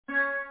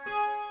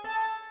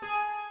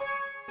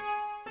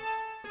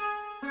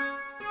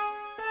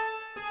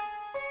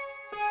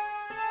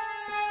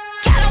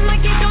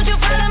 Don't you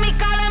follow me,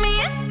 calling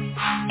me?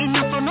 Ain't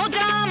no for no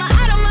drama.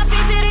 Out of my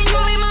face, it ain't you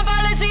ain't my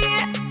policy.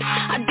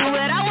 I do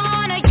what I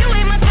wanna. You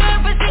ain't my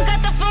therapist, ain't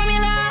got the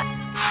formula.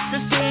 So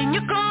stay in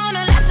your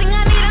corner. Last thing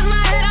I need is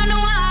my head on the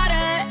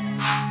water.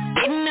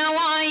 Getting I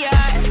want ya.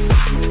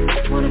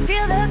 Wanna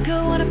feel the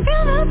good, wanna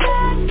feel the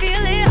bad,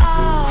 feel it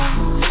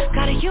all.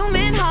 Got a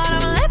human heart,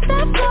 I'ma let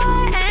that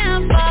fly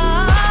and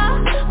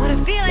fall. Wanna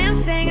feel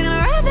him singing,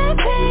 I'd rather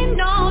pain,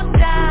 no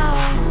doubt.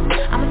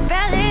 I'ma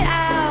spell it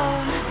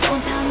out.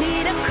 Don't tell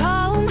me to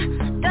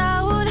calm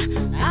down.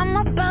 I'm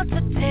about to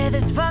tear this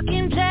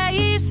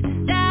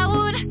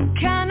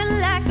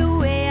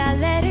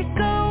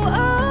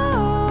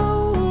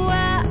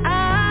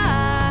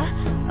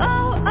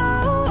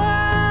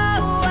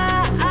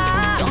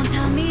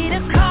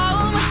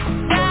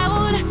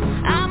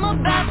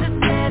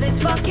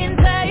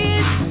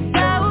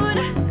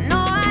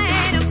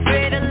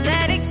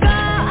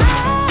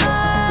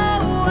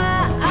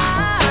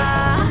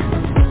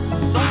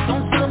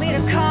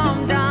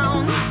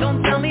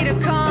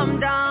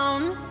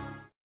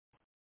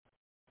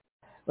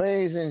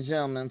and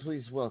gentlemen,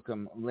 please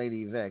welcome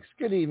Lady Vex.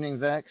 Good evening,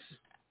 Vex.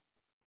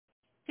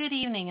 Good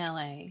evening, LA.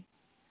 And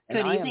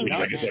Good evening,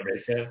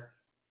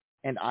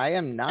 and I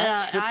am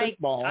not tripping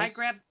balls. I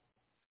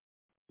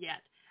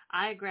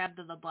grabbed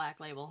the Black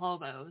Label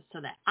hobos so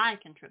that I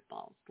can trip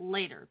balls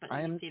later. But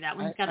you see, that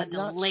one's got a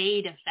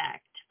delayed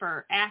effect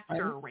for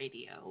after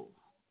radio.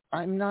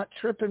 I'm not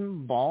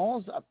tripping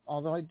balls,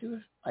 although I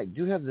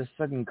do have this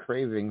sudden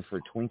craving for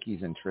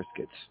Twinkies and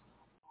Triscuits.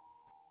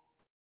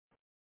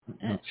 I'm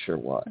not sure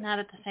why. Not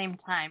at the same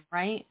time,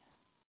 right?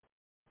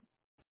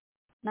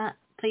 Not at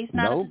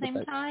the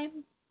same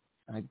time.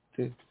 I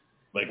did.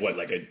 Like what?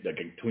 Like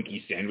a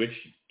Twinkie sandwich?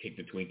 Take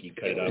the Twinkie,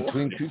 cut it up.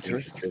 Between two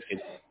Triscuits.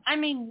 I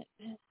mean,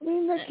 got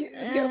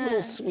a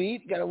little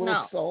sweet, got a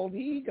little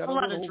salty, got a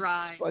little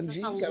dry.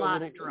 spongy, There's a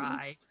lot of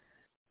dry.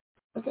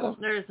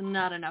 There's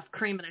not enough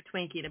cream in a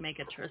Twinkie to make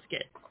a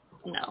Triscuit.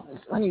 No.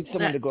 I need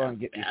someone to go out and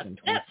get me some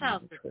Twinkies. That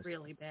sounds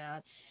really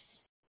bad.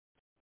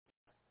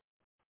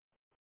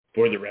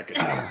 For the record,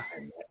 I'm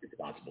not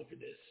responsible for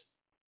this.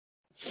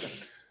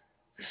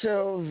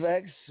 So,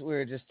 Vex,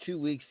 we're just 2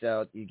 weeks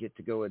out. You get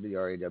to go into the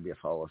RAWF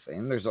Hall of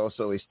Fame. There's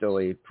also still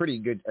a pretty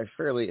good, a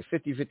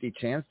 50-50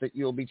 chance that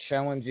you'll be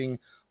challenging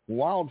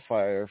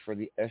Wildfire for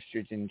the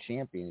Estrogen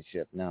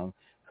Championship. Now,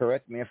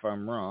 correct me if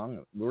I'm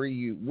wrong. Were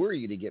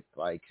you to get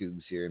by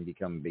Cougs here and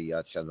become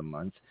Biatch of the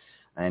Month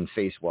and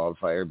face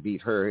Wildfire,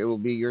 beat her, it will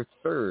be your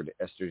third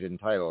Estrogen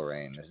title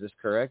reign. Is this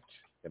correct?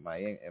 Am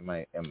I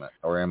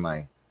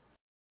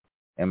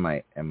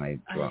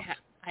wrong?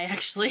 I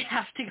actually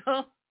have to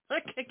go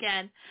look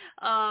again.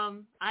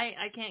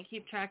 I can't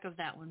keep track of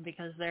that one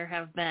because there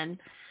have been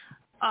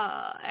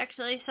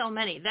actually so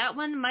many. That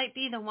one might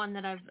be the one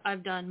that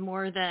I've done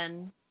more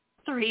than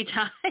 3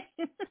 times.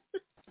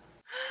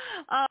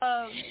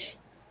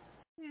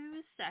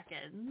 2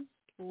 seconds.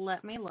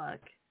 Let me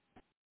look.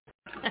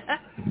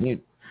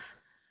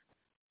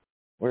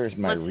 Where's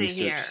my Let's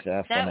research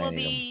staff? That will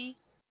be.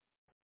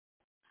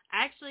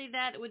 Actually,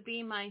 that would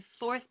be my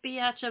 4th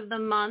Biatch of the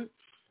Month,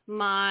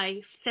 my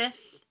 5th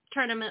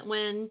tournament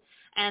win,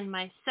 and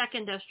my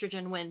 2nd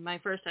Estrogen win. My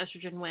first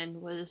Estrogen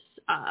win was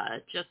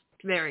just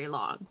very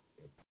long.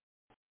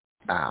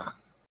 Ah,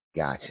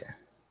 gotcha.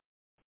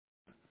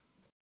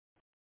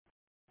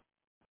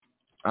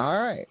 All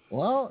right.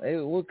 Well,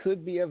 it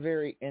could be a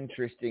very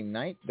interesting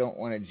night. Don't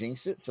want to jinx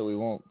it, so we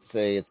won't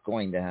say it's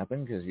going to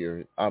happen because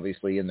you're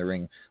obviously in the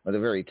ring with a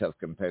very tough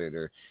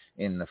competitor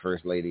in the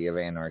First Lady of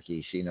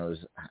Anarchy.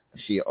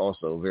 She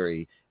also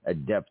very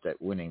adept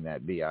at winning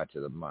that Biatch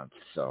of the Month.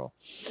 So,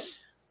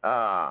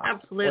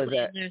 absolutely.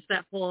 And there's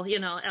that whole,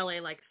 LA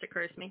likes to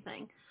curse me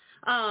thing.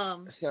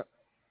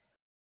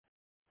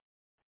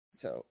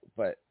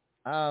 But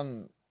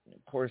of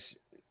course,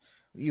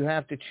 you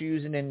have to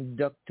choose an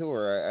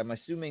inductor. I'm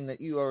assuming that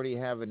you already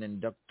have an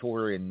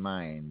inductor in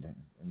mind.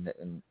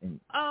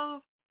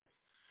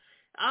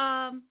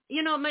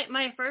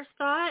 My first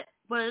thought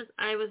was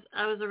I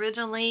was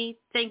originally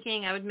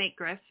thinking I would make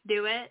Griff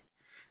do it,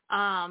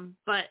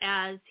 but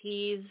as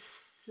he's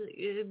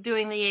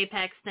doing the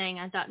Apex thing,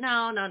 I thought,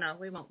 no,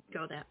 we won't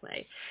go that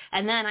way.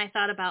 And then I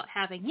thought about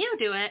having you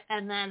do it,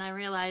 and then I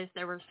realized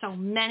there were so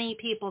many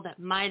people that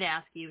might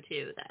ask you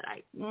to that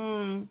I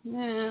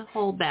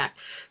hold back.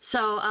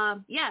 So,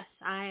 yes,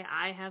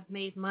 I have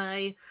made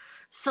my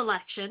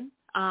selection.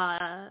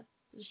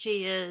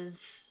 She is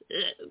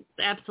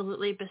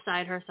absolutely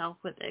beside herself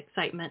with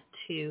excitement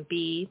to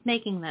be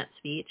making that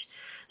speech.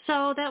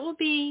 So that will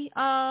be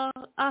a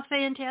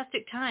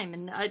fantastic time,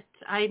 and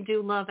I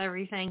do love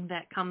everything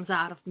that comes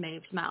out of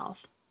Maeve's mouth.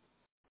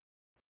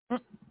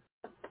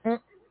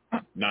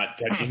 Not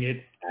touching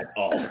it at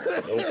all.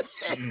 Nope.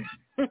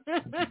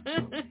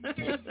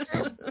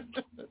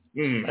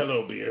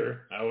 Hello,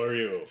 beer. How are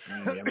you?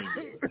 Yummy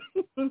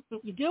beer.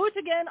 You do it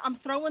again, I'm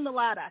throwing the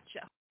lad at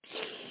you.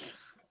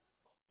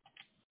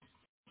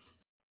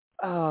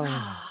 Oh.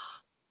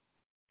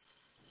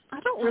 I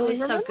don't really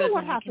remember so good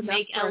what when happened.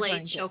 Make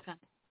LA choke on.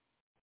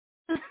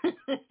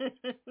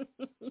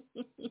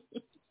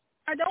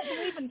 I don't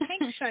believe in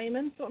kink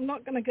shaming, so I'm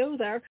not going to go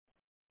there.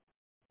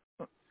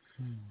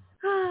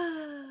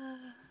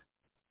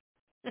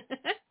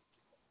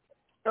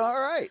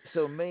 All right,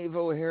 so Maeve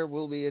O'Hare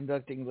will be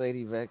inducting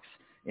Lady Vex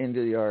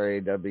into the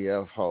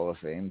RAWF Hall of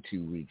Fame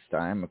 2 weeks'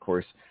 time. Of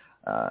course,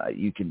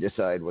 you can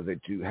decide whether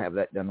to have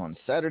that done on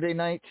Saturday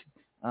night,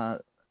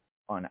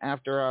 on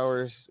after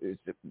hours,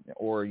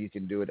 or you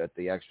can do it at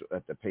the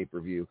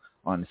pay-per-view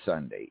on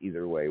Sunday.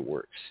 Either way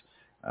works.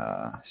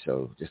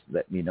 So just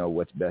let me know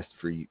what's best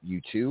for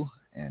you two,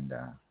 and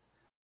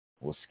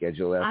we'll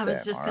schedule that. I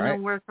was just going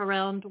to work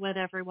around what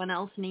everyone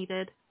else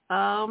needed,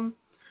 and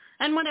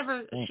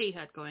whatever she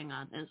had going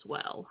on as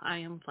well. I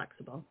am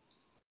flexible.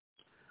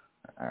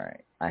 All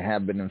right. I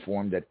have been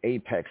informed that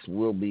Apex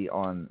will be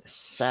on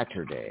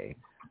Saturday,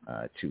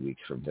 2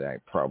 weeks from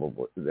tonight.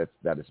 Probably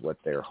that is what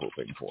they're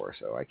hoping for.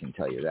 So I can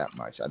tell you that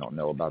much. I don't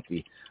know about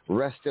the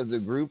rest of the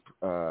group.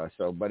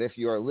 But if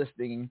you are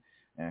listening,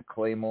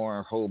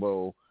 Claymore,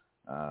 Hobo,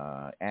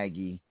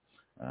 Aggie,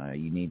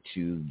 You need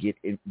to get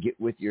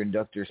with your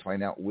inductors,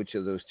 find out which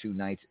of those 2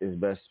 nights is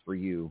best for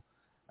you,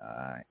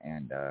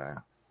 and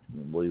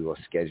we will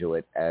schedule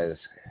it as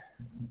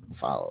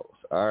follows.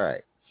 All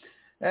right.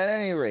 At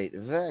any rate,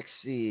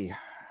 Vexy,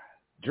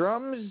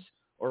 drums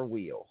or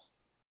wheel?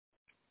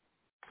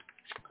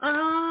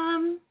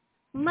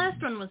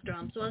 Last one was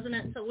drums, wasn't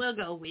it? So we'll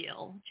go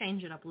wheel.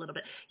 Change it up a little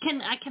bit.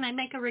 Can I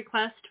make a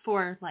request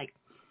for, like,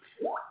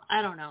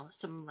 I don't know,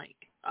 some, like,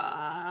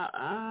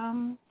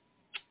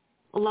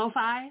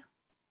 lo-fi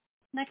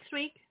next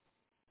week?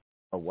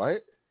 A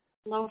what?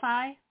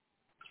 Lo-fi.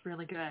 It's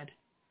really good.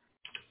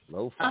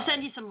 Lo-fi. I'll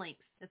send you some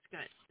links. It's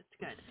good. It's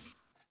good.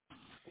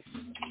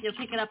 You'll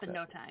pick it up in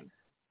no time.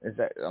 Is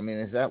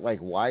that like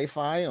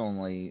Wi-Fi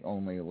only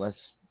less?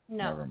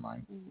 No. Never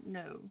mind.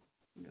 No.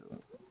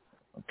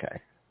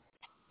 Okay.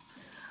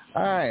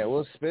 All right,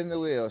 we'll spin the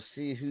wheel,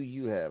 see who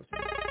you have.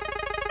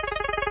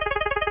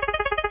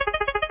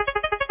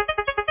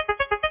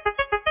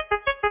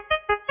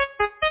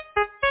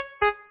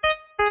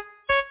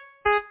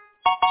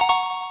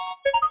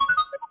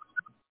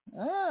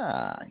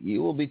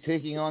 You will be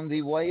taking on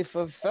the wife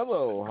of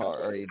fellow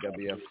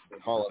RAWF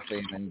Hall of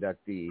Fame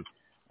inductee.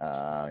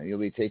 You'll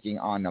be taking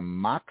on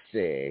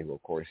Moxie, who,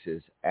 of course,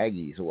 is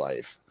Aggie's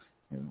wife.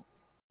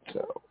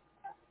 So,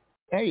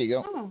 there you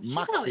go. Oh, she's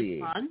Moxie.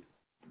 always fun.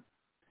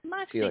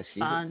 Moxie's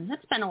fun.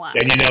 It's been a while.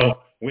 Then,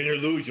 win or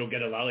lose, you'll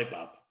get a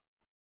lollipop.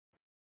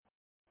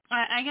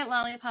 I get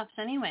lollipops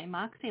anyway.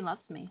 Moxie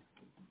loves me.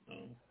 Oh,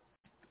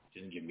 she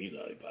doesn't give me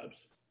lollipops.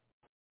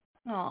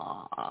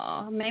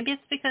 Aw, maybe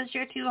it's because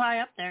you're too high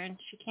up there and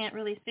she can't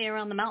really see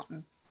around the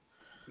mountain.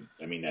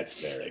 I mean, that's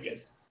fair, I guess.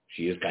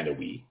 She is kind of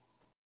wee.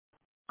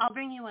 I'll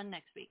bring you one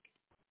next week.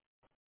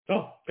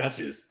 Oh,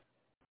 gotcha.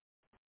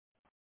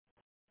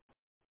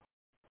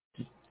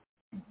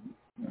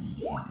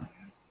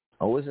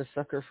 Always a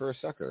sucker for a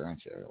sucker,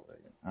 aren't you?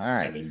 All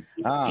right. I mean,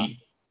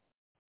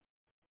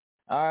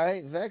 all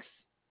right, Vex.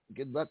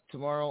 Good luck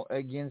tomorrow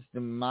against the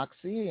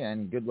Moxie,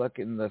 and good luck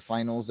in the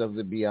finals of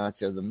the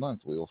Biatch of the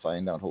month. We will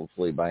find out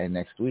hopefully by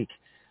next week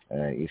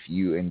if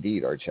you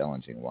indeed are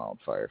challenging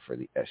Wildfire for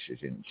the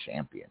Estrogen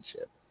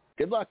Championship.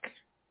 Good luck.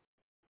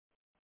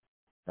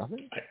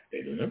 Nothing? I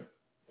don't know.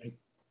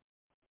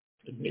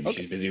 Maybe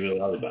she's busy with a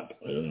lollipop.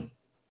 I don't know.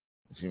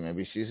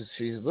 Maybe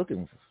she's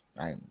looking for.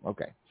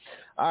 Okay.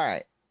 All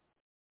right.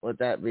 With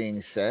that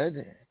being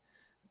said,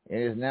 it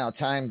is now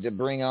time to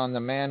bring on the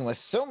man with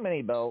so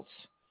many belts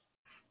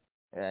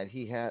that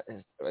he has.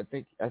 I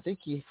think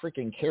he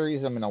freaking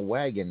carries them in a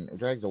wagon,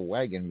 drags a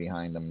wagon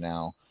behind him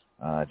now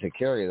to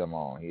carry them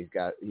all. He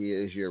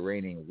is your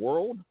reigning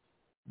world,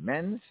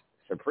 men's,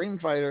 Supreme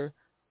Fighter,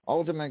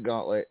 Ultimate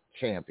Gauntlet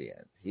champion.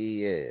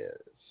 He is.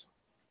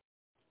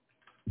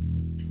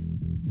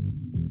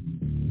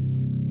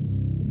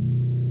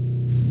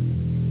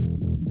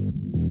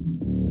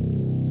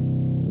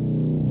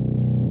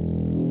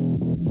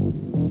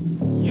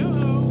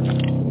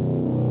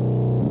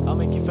 I'll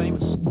make you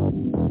famous.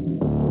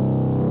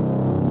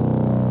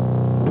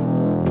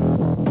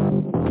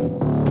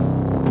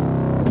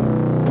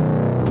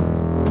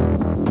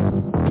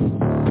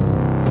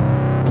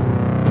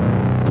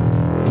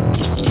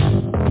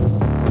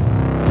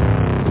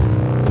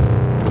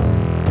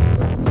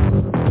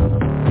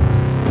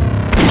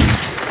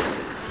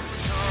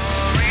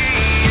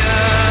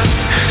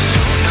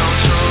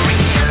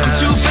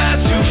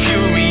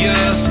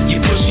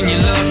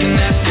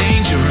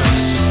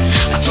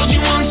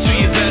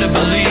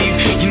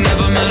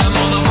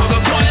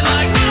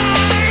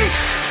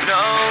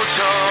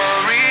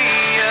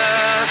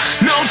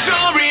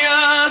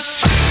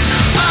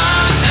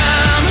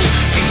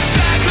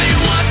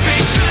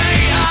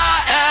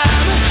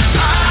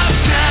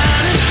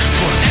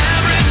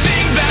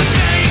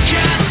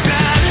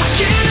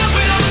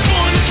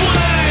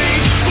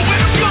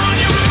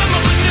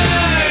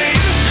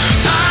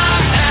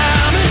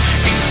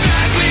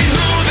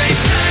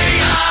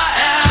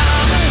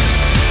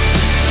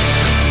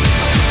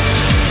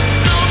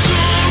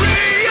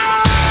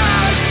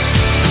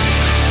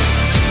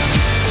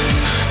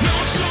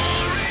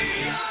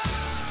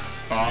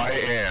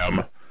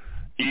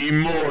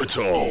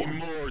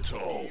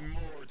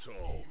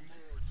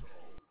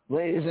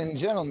 Ladies and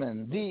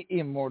gentlemen, the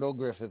immortal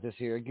Griffith is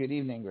here. Good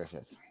evening,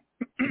 Griffith.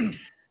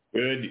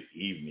 Good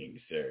evening,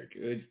 sir.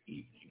 Good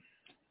evening.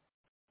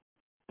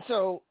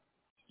 So,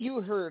 you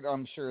heard,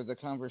 I'm sure, the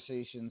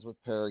conversations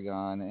with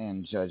Paragon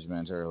and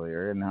Judgment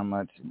earlier, and how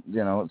much,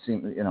 it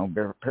seemed,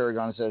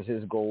 Paragon says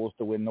his goal is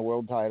to win the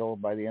world title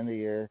by the end of the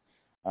year.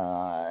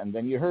 And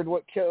then you heard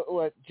what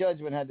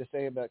Judgment had to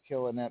say about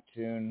Killa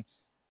Neptune.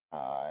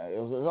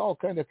 It was all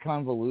kind of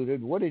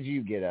convoluted. What did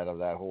you get out of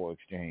that whole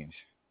exchange?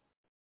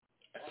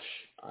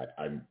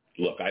 I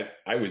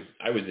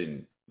was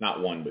in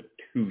not one but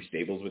two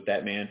stables with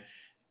that man,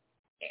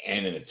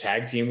 and in a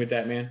tag team with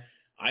that man.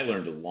 I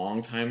learned a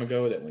long time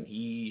ago that when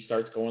he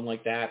starts going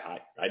like that,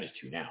 I just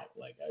tune out.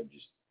 Like, I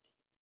just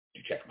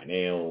check my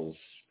nails,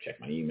 check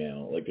my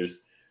email. Like, there's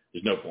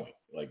no point.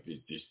 Like,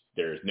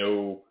 there's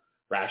no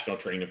rational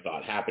train of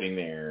thought happening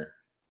there.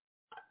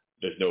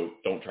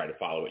 don't try to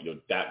follow it.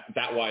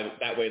 That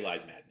way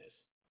lies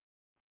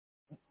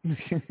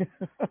madness.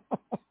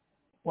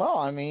 Well,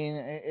 I mean,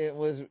 it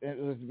was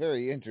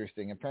very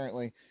interesting.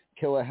 Apparently,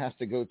 Killa has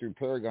to go through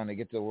Paragon to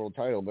get to the world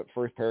title, but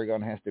first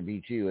Paragon has to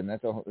beat you, and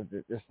that's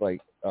just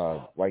like,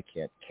 why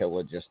can't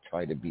Killa just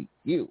try to beat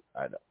you?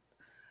 I don't.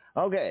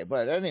 Okay,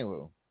 but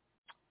anyway,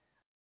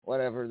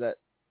 whatever that.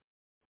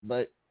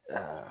 But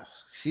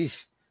sheesh,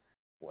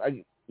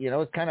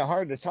 it's kind of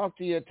hard to talk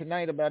to you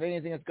tonight about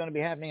anything that's going to be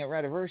happening at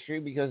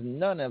Radiversary because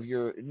none of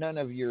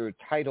your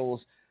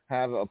titles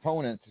have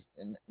opponents,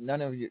 and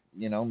none of your,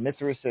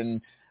 Mithras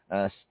and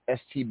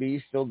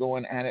STB still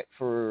going at it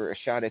for a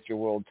shot at your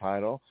world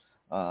title.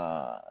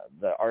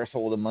 The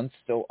Arsehole of the Month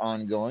still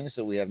ongoing,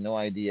 so we have no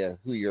idea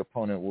who your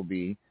opponent will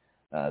be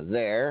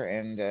there.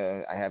 And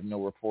I have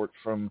no report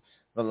from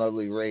the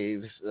lovely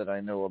Raves that I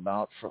know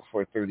about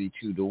for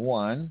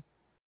 32-1,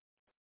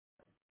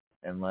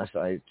 unless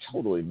I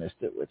totally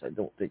missed it, which I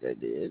don't think I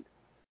did.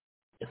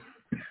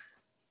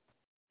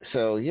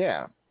 So,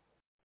 yeah.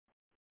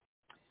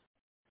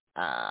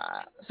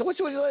 So what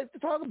would you like to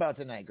talk about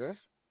tonight, Griff?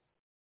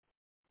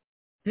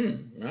 I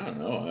don't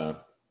know.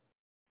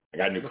 I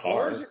got a new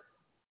car.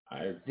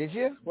 Did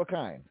you? What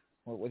kind?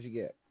 What'd you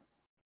get?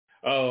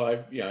 Oh, I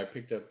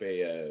picked up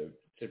it's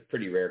a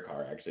pretty rare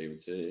car actually.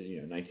 It's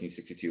a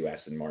 1962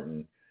 Aston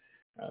Martin.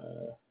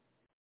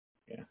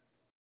 Yeah.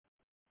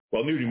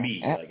 Well, new to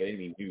me. Like I didn't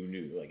mean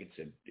new. Like it's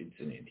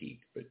an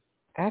antique, but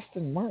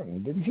Aston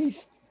Martin.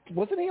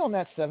 Wasn't he on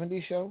that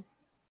 70s show?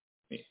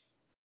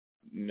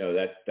 No,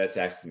 that's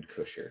Ashton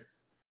Kutcher.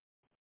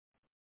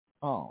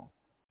 Oh.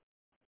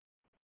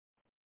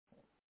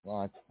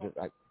 Well,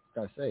 I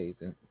gotta say,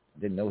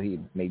 didn't know he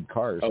made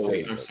cars. Oh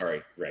wait, I'm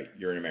sorry. Right,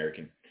 you're an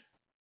American.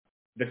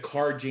 The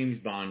car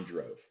James Bond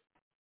drove.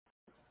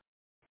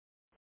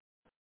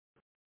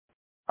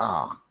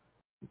 Ah,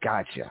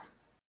 gotcha.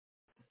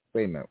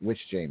 Wait a minute, which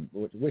James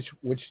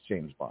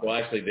Bond? Well,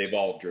 actually, they've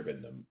all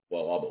driven them.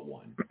 Well, all but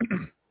one.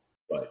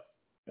 But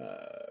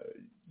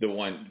the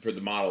one for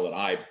the model that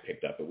I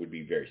picked up, it would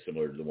be very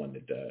similar to the one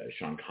that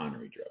Sean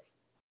Connery drove.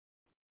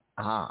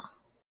 Ah,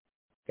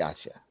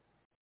 gotcha.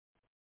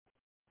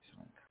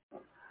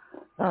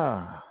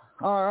 Ah,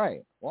 all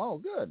right. Well,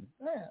 good.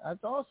 Yeah,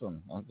 that's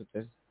awesome. I'm just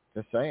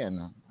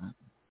saying.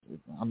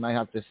 I might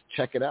have to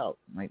check it out.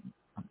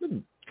 I've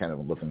been kind of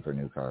looking for a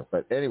new car,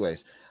 but anyways,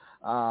 it's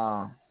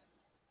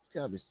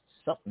gotta be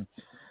something.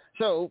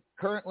 So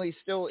currently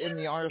still in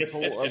the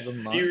article of the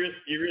month. You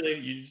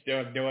just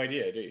don't have no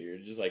idea, do you? You're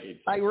just like,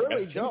 I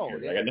really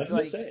don't. I got nothing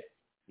to say.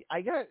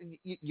 I got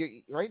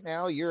you right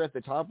now. You're at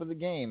the top of the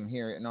game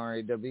here in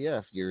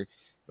RAWF. You're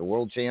the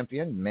world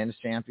champion, men's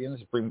champion.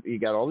 You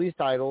got all these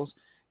titles.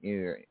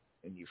 You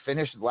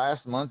finished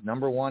last month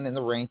number 1 in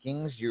the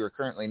rankings. You are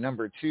currently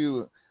number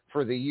 2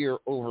 for the year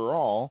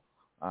overall.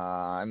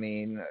 I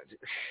mean,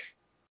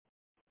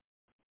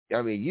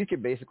 you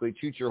could basically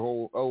toot your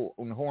whole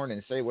own horn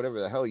and say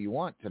whatever the hell you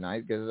want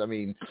tonight, because I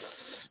mean,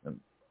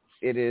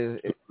 it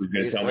is. Who's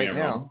going to tell me I'm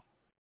wrong?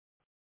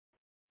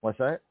 What's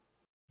that?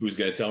 Who's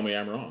going to tell me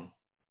I'm wrong?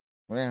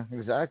 Yeah,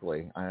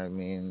 exactly. I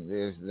mean,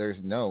 there's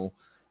no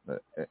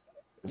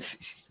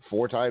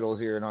 4 titles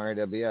here in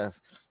RAWF,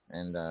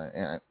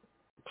 and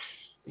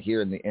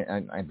here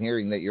I'm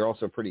hearing that you're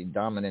also pretty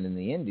dominant in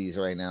the Indies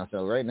right now.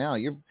 So right now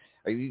you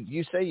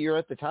say you're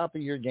at the top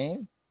of your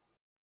game?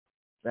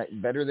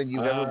 That better than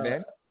you've ever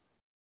been?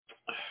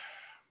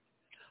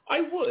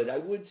 I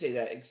would say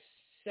that,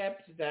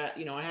 except that,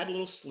 I had a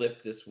little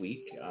slip this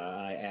week.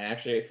 And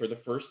actually, for the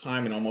first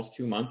time in almost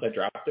 2 months, I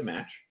dropped a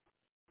match.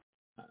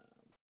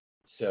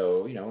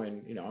 So,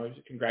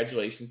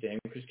 congratulations to him.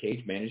 Chris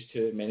Cage managed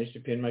to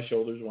pin my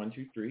shoulders 1,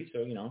 2, 3.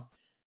 So,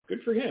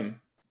 good for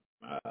him.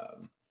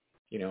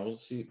 We'll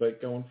see.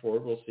 But going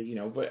forward, we'll see.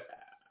 But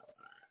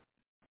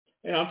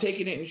I'm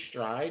taking it in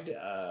stride.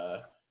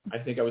 I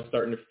think I was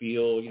starting to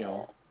feel,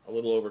 a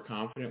little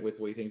overconfident with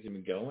the way things have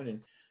been going.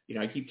 And,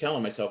 I keep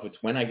telling myself it's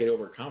when I get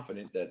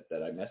overconfident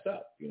that I mess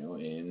up,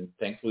 and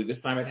thankfully this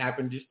time it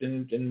happened just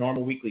in a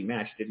normal weekly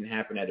match. It didn't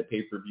happen at a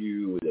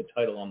pay-per-view with a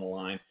title on the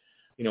line.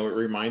 It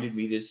reminded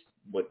me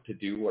what to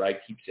do, what I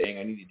keep saying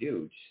I need to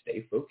do. Just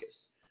stay focused,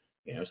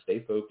 stay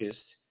focused,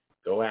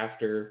 go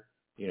after,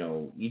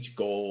 each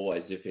goal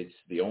as if it's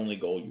the only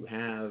goal you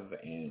have,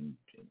 and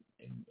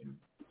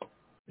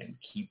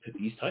keep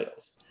these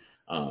titles.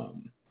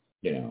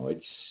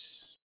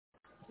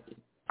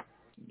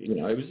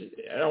 It was,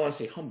 I don't want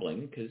to say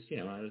humbling because,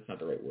 that's not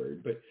the right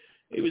word, but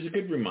it was a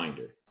good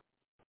reminder.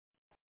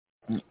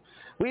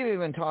 We've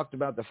even talked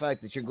about the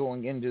fact that you're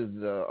going into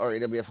the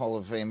RAWF Hall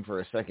of Fame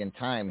for a second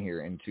time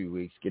here in 2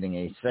 weeks, getting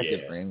a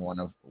second ring, one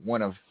of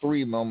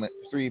three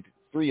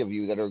of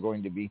you that are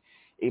going to be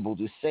able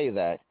to say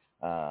that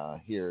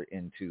here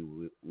in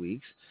 2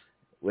 weeks.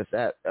 With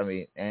that, I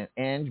mean,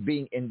 and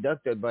being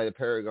inducted by the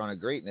Paragon of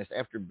Greatness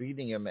after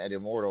beating him at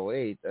Immortal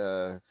 8,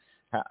 I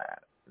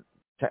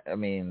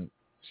mean,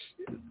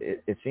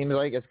 it seems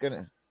like it's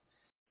gonna.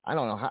 I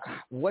don't know.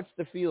 What's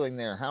the feeling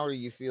there? How are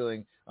you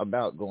feeling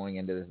about going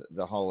into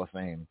the Hall of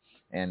Fame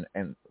and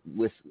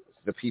with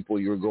the people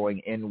you're going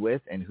in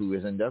with and who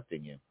is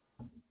inducting you?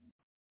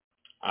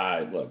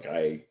 Look,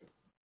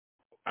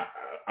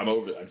 I'm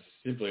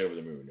simply over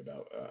the moon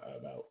about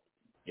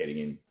getting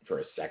in for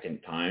a second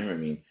time. I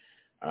mean,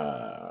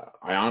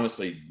 I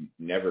honestly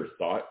never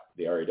thought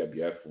the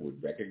RAWF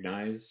would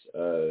recognize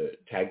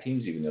tag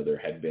teams, even though there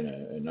had been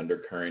an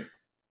undercurrent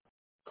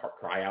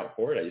cry out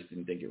for it. I just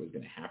didn't think it was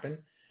going to happen.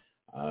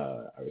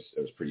 I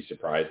was pretty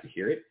surprised to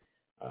hear it.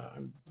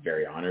 I'm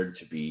very honored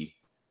to be,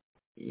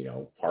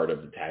 part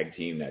of the tag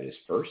team that is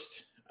first.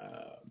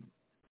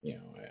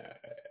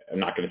 I'm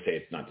not going to say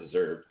it's not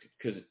deserved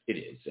because it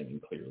is. I mean,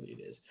 clearly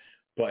it is.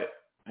 But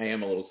I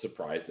am a little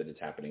surprised that it's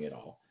happening at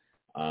all.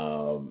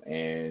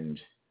 And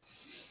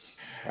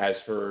as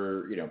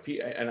for,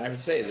 and I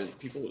would say that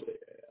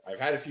I've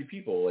had a few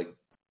people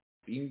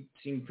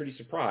seem pretty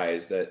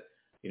surprised that,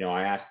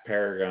 I asked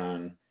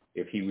Paragon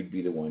if he would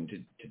be the one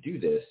to do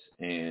this.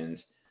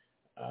 And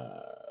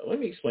let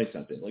me explain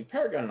something.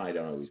 Paragon and I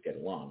don't always get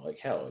along.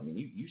 Hell, I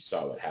mean, you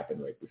saw what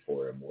happened right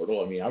before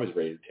Immortal. I mean, I was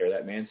ready to tear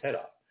that man's head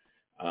off.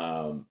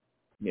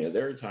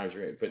 There are times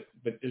where, but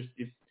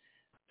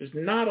there's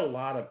not a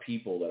lot of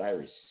people that I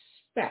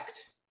respect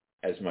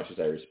as much as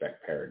I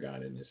respect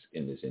Paragon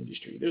in this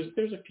industry.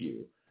 There's a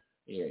few,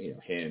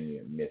 him,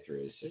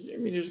 Mithras. I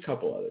mean, there's a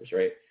couple others,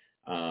 right?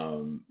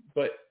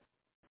 But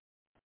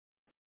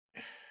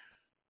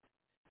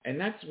and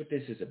that's what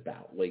this is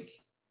about.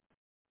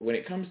 When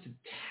it comes to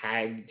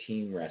tag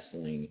team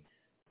wrestling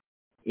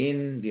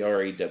in the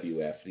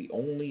RAWF, the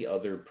only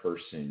other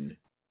person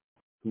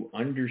who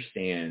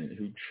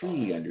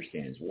truly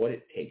understands what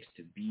it takes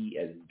to be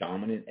as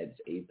dominant as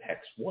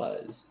Apex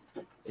was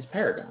is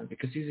Paragon,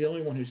 because he's the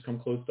only one who's come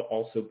close to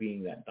also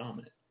being that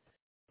dominant.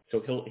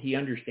 So he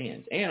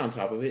understands. And on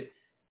top of it,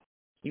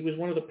 he was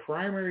one of the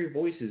primary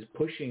voices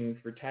pushing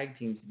for tag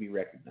teams to be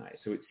recognized.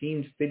 So it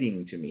seemed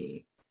fitting to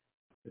me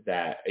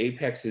that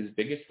Apex's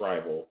biggest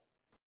rival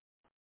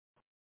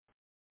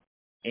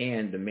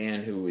and the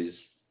man who is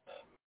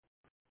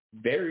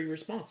very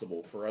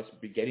responsible for us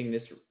getting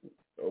this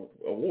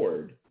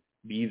award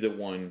be the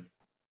one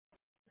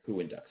who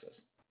inducts us.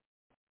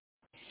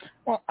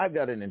 Well, I've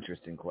got an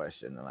interesting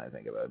question that I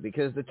think about,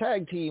 because the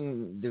tag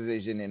team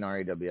division in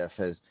RAWF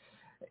has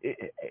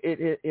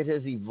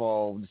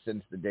evolved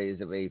since the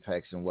days of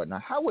Apex and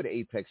whatnot. How would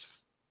Apex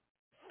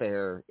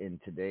fare in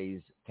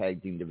today's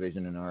tag team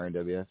division in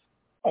RAWF?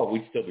 Oh,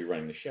 we'd still be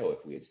running the show if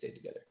we had stayed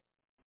together.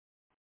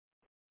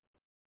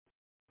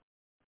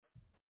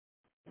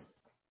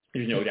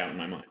 There's no doubt in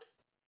my mind.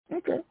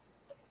 Okay.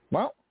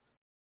 Well,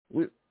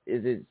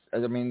 there's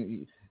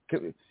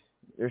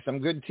some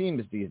good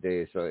teams these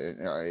days, so it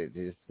would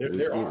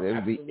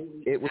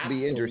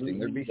be interesting.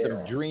 There'd be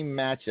some dream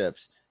matchups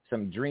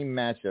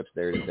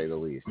there, to say the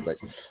least. But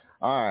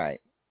all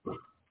right.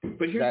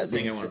 But here's the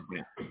thing I want to point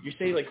out. You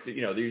say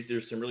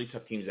there's some really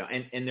tough teams out,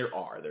 and there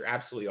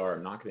absolutely are.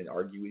 I'm not going to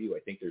argue with you.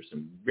 I think there's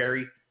some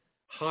very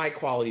high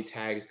quality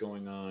tags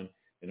going on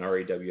in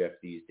RAWF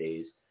these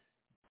days.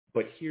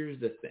 But here's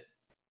the thing.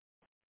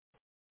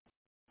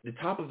 The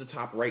top of the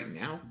top right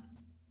now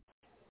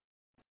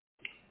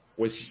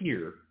was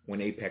here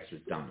when Apex was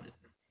dominant.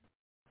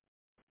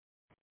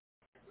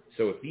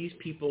 So if these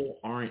people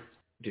aren't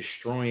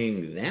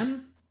destroying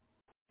them,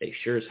 they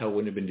sure as hell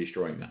wouldn't have been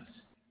destroying us.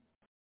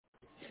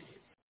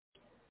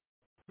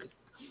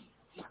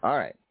 All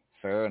right.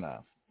 Fair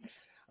enough.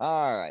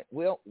 All right.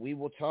 Well, we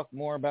will talk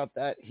more about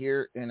that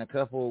here in a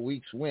couple of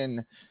weeks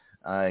when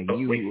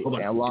wait,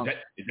 hold on.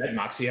 Is that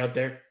Moxie out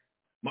there?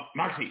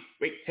 Moxie,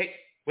 wait, hey,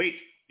 wait,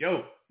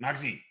 yo,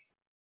 Moxie,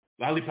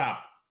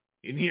 Lollipop,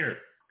 in here,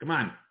 come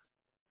on,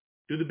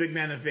 do the big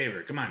man a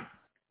favor, come on.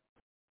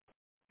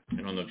 I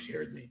don't know if she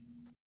heard me.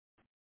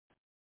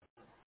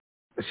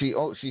 She's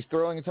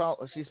throwing it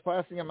all. She's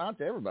passing them out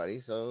to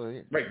everybody.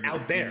 So right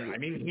out there. I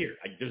mean, here.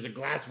 There's a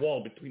glass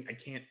wall between. I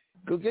can't.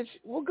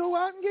 We'll go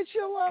out and get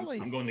you a lolly.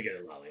 I'm going to get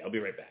a lolly. I'll be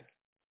right back.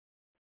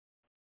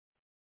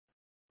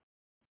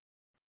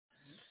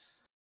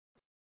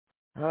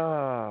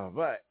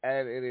 But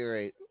at any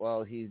rate,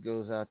 while he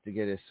goes out to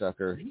get his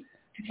sucker, did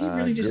he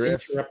really just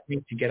interrupt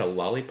me to get a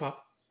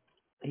lollipop?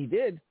 He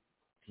did.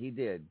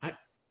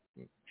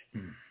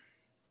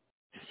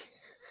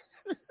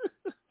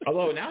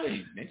 Although now that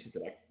you mentioned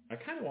it, I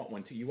kind of want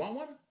one too. You want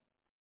one?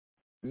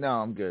 No,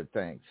 I'm good,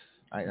 thanks.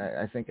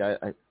 I think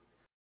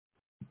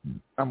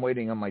I'm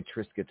waiting on my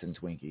Triscuits and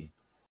Twinkie.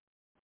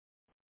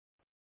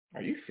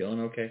 Are you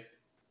feeling okay?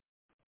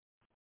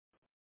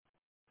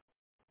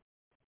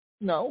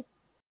 No.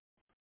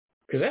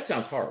 Because that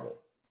sounds horrible.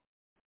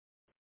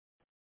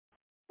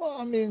 Well,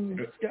 I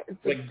mean,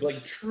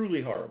 like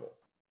truly horrible.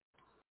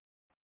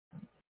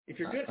 If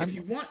you're good, if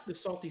you want the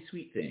salty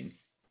sweet thing,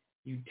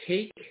 you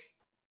take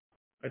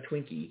a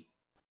Twinkie,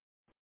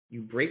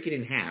 you break it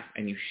in half,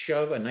 and you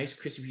shove a nice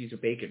crispy piece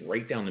of bacon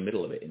right down the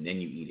middle of it, and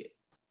then you eat it.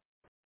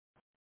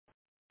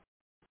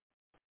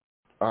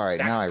 All right,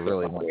 now I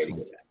really want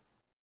to.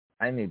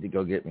 I need to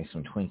go get me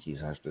some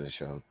Twinkies after the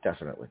show,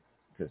 definitely.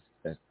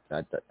 because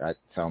that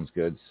sounds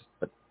good.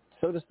 But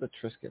so does the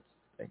Triscuits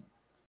thing.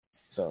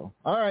 So,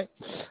 all right.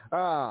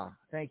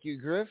 Thank you,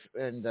 Griff,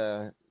 and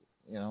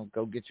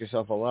go get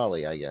yourself a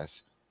lolly, I guess.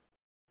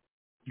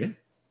 Yeah,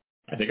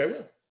 I think I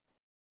will.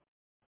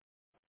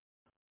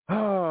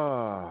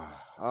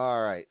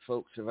 All right,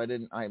 folks. If I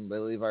didn't, I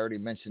believe I already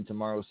mentioned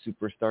tomorrow's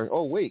Superstar.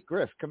 Oh wait,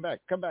 Griff, come back.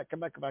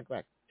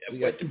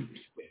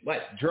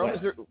 What? Drums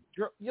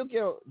you'll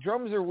get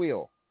drums or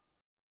wheel.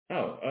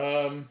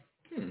 Oh,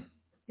 what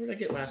did I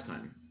get last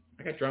time?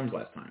 I got drums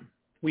last time.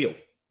 Wheel.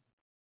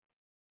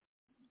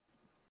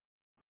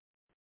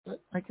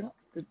 But I can.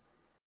 At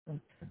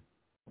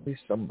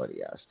least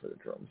somebody asked for the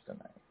drums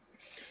tonight.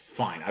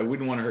 Fine. I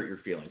wouldn't want to hurt your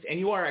feelings, and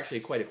you are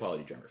actually quite a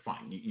quality drummer.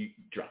 Fine. You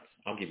drums.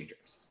 I'll give you drums.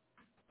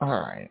 All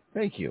right.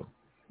 Thank you.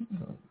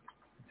 Let's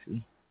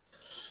see.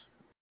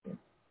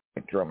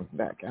 Get drums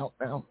back out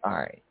now. All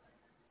right.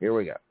 Here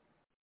we go.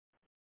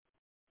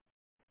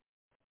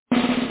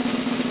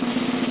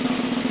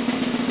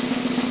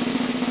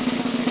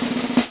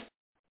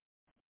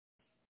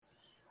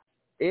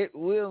 It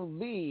will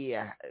be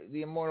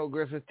the Immortal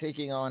Griffith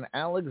taking on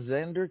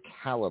Alexander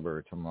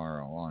Caliber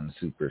tomorrow on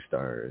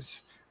Superstars.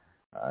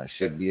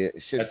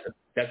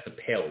 That's the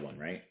pale one,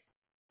 right?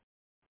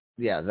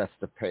 Yeah, that's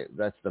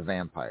the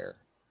vampire.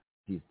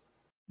 He's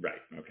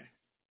right. Okay.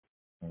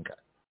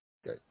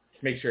 Good.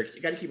 Just make sure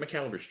you got to keep my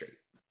caliber straight.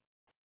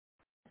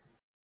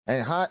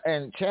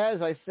 And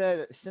Chaz, I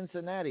said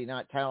Cincinnati,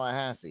 not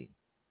Tallahassee.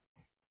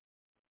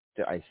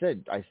 I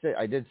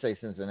did say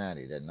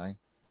Cincinnati, didn't I?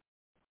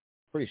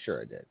 Pretty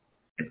sure I did.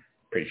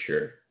 Pretty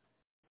sure.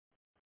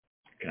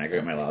 Can I go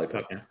get my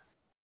lollipop now?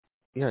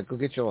 Yeah, go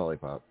get your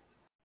lollipop.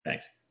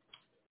 Thanks.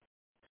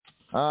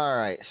 All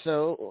right,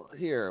 so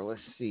here,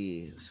 let's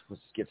see.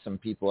 Let's get some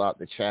people out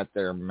to chat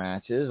their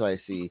matches. I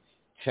see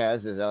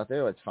Chaz is out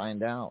there. Let's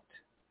find out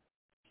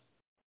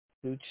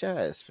who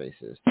Chaz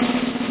faces.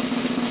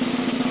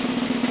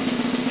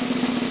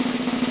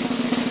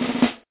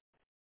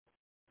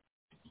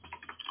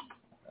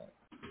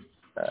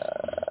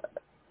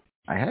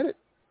 I had it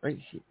right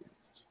here.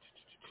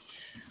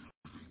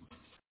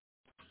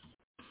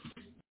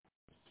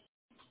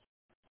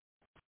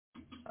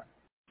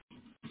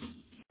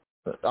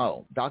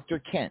 Dr.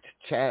 Kent.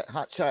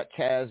 Hotshot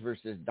Chaz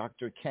versus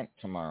Dr. Kent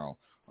tomorrow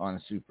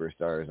on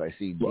Superstars. I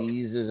see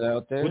Deez is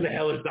out there. Who the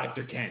hell is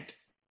Dr. Kent?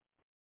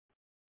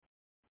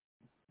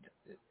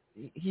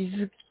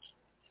 He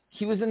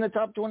was in the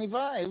top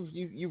 25.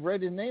 You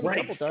read his name a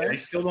couple times.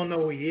 I still don't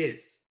know who he is.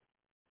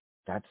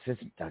 That's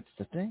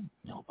the thing.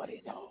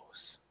 Nobody knows.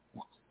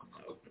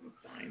 Oh,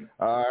 fine.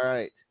 All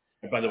right.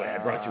 By the way, I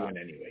brought you one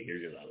anyway.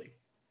 Here's your lolly.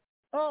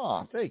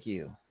 Oh, thank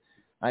you.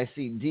 I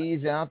see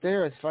Deez out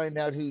there. Let's find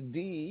out who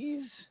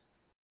Deez.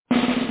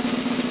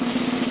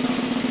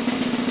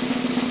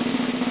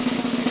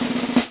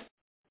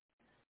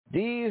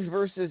 Deez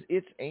versus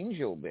It's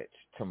Angel Bitch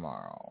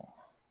tomorrow.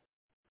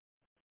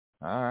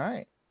 All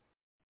right.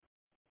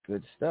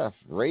 Good stuff.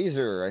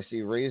 Razor. I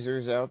see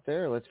Razor's out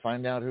there. Let's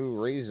find out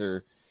who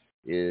Razor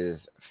is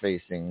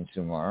facing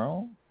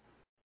tomorrow.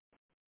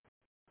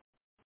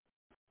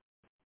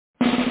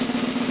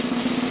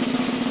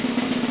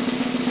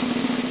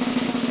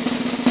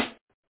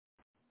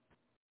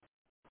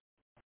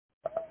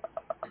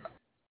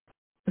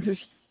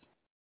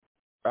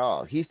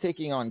 He's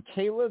taking on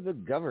Kayla the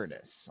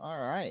Governess. All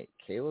right,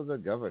 Kayla the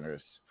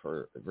Governess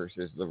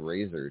versus the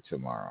Razor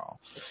tomorrow.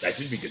 That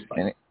should be good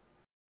fun.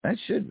 That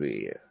should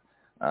be.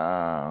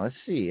 Let's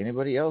see.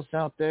 Anybody else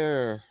out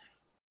there?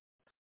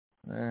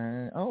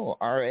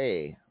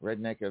 RA,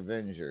 Redneck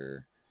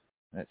Avenger.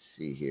 Let's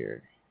see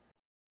here.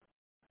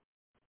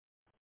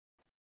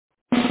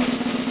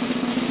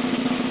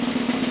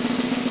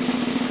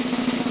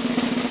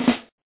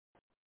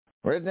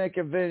 Redneck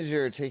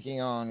Avenger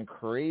taking on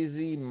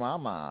Crazy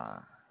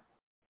Mama.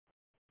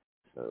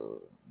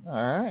 So,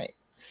 all right.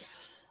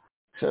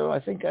 So I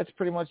think that's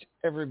pretty much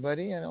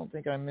everybody. I don't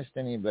think I missed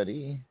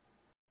anybody.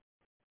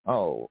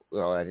 Oh,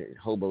 well,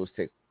 Hobo's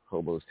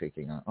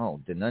taking on.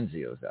 Oh,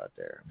 D'Annunzio's out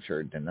there. I'm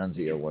sure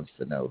D'Annunzio wants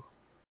to know.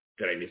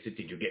 Did I miss it?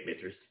 Did you get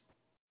Mithras?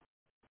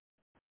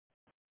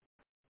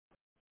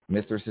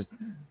 Mithras is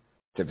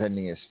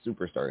defending his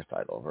Superstars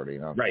title. I've already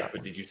known. Right,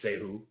 but did you say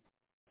who?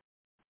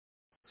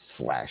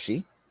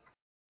 Flashy.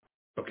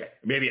 Okay,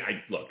 maybe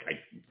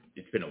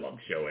it's been a long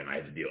show and I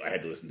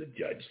had to listen to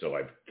Judge, so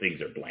things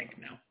are blank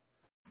now.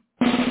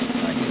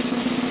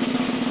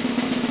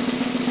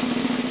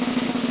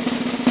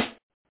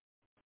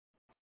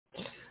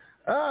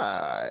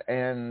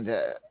 And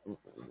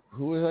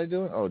who was I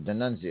doing? Oh,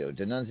 D'Annunzio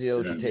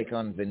to take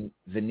on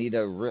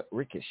Venita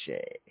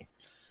Ricochet.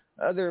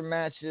 Other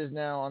matches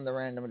now on the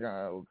random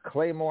draw.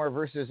 Claymore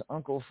versus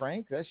Uncle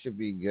Frank. That should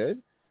be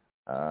good.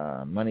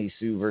 Money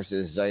Sue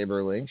versus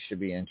Zyberlink should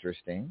be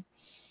interesting.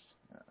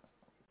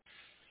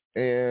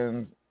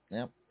 And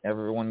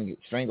everyone,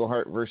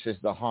 Strangleheart versus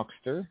the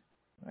Hawkster.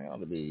 That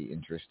ought to be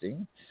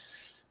interesting.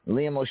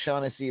 Liam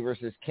O'Shaughnessy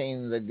versus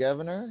Kane the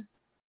Governor.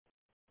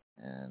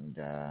 And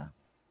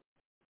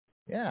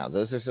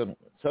those are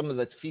some of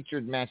the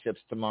featured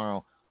matchups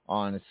tomorrow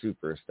on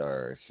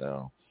Superstar.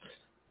 So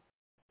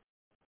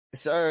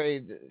sorry,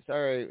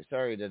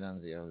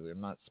 D'Annunzio. I'm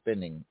not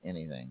spinning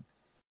anything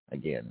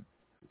again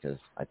because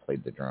I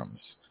played the drums.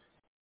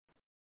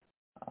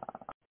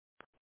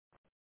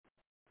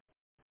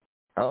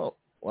 Oh,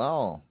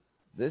 well,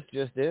 this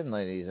just in,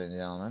 ladies and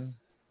gentlemen.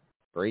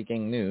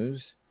 Breaking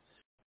news.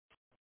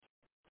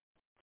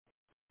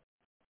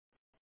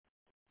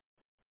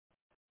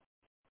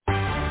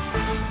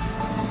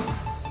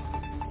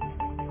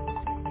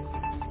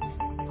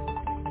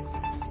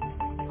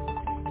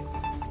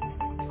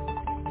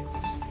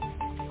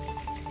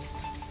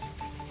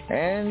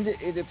 And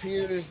it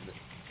appears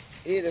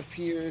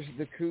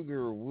the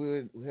Cougar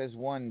has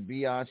won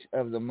Biatch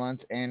of the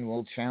Month and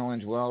will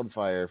challenge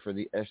Wildfire for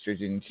the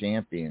Estrogen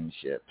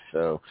Championship.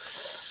 So,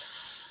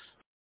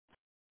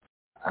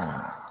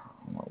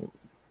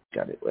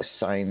 got it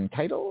assigned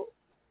title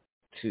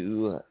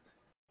to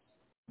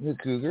the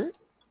Cougar,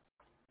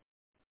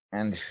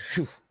 and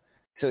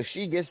so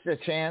she gets the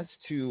chance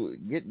to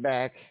get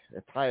back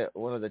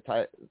one of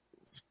the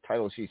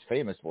titles she's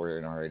famous for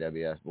in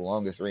RAWF, the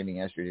longest reigning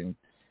estrogen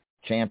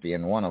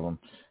champion, one of them,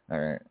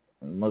 or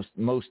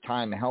most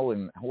time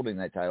holding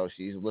that title.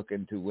 She's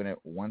looking to win it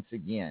once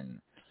again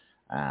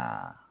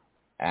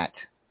at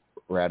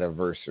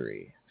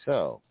Radiversary.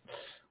 So,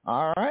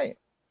 all right.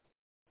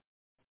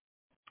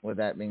 With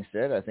that being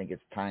said, I think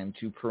it's time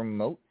to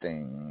promote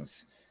things.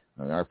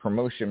 Our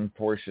promotion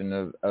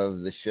portion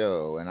of the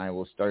show, and I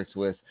will start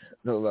with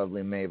the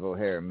lovely Maeve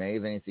O'Hare.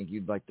 Maeve, anything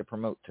you'd like to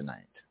promote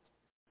tonight?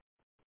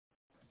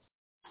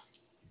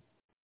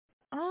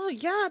 Oh,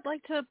 yeah, I'd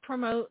like to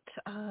promote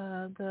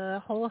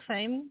the Hall of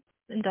Fame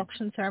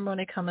induction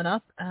ceremony coming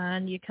up,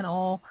 and you can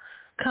all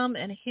come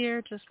and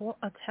hear just what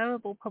a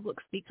terrible public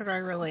speaker I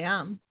really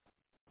am.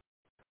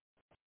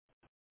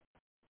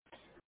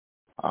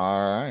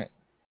 All right.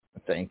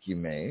 Thank you,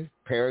 Maeve.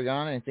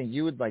 Paragon, anything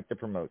you would like to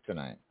promote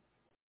tonight?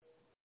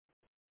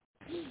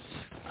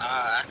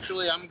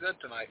 Actually, I'm good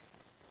tonight.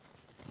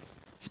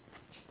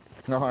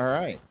 All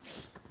right.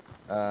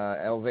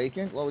 L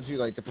Vacant, what would you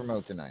like to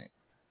promote tonight?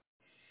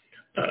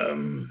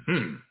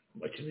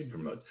 What should we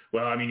promote?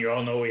 Well, I mean, you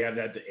all know we have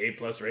that A+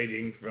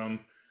 rating from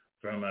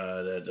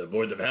the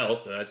Board of Health.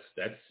 So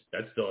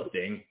that's still a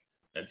thing.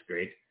 That's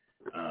great.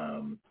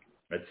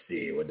 Let's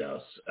see what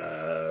else.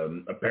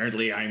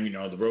 Apparently, I'm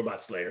the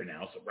Robot Slayer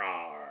now. So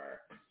rawr.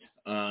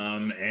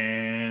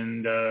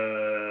 And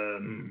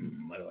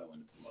what do I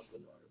want to promote?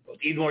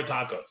 Eat more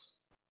tacos.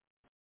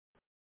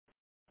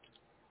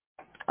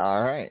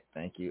 All right.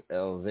 Thank you,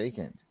 L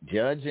Vacant.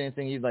 Judge,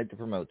 anything you'd like to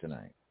promote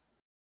tonight?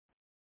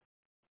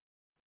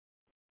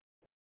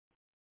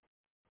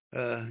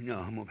 No,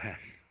 I'm going to pass.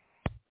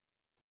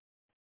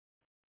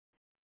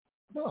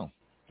 Well,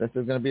 this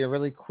is going to be a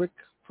really quick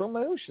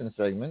promotion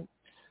segment.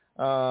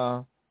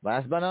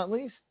 Last but not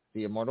least,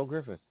 the Immortal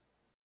Griffith.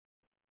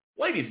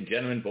 Ladies and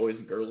gentlemen, boys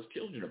and girls,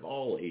 children of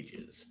all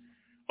ages,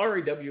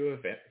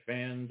 RAWF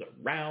fans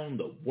around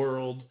the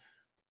world,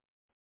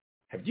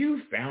 have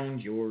you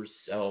found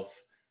yourself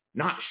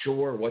not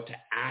sure what to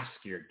ask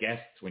your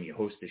guests when you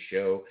host a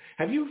show?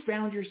 Have you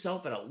found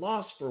yourself at a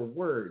loss for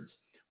words?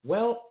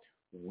 Well,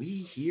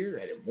 we here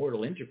at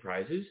Immortal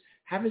Enterprises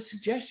have a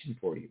suggestion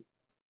for you.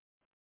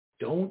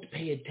 Don't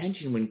pay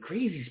attention when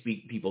crazy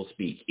people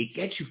speak. It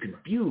gets you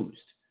confused.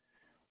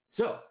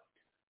 So,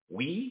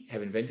 we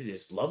have invented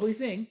this lovely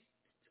thing.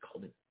 It's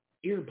called an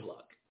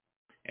earplug.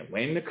 And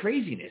when the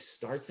craziness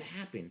starts to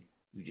happen,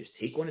 you just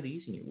take one of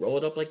these and you roll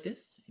it up like this,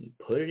 and you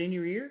put it in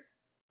your ear,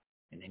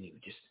 and then you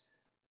just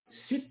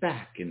sit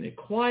back in the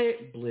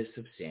quiet bliss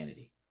of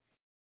sanity.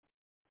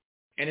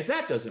 And if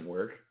that doesn't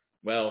work,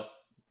 well,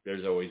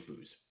 there's always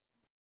booze.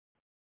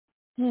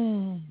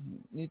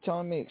 You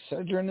telling me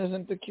Excedrin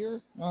isn't the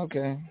cure?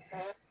 Okay.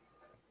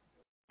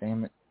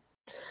 Damn it.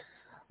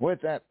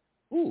 With that,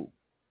 my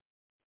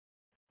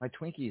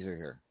Twinkies are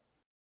here.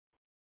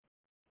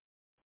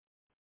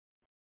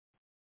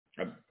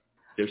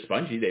 They're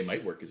spongy. They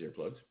might work as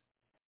earplugs.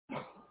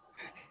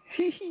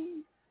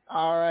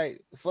 All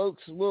right,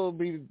 folks,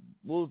 we're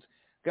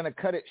gonna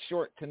cut it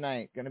short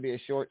tonight. Gonna be a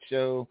short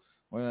show.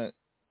 We're gonna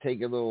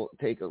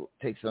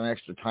take some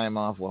extra time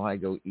off while I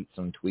go eat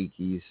some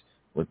Twinkies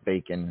with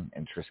bacon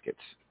and Triscuits.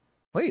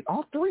 Wait,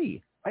 all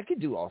three? I could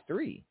do all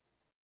three.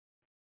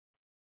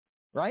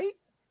 Right?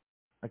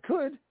 I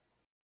could.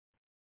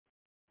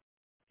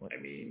 I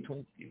mean,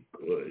 you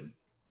could.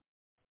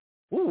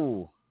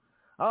 Ooh.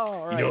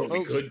 All right, what folks.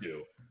 we could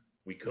do?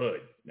 We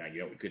could. Now,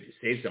 we could just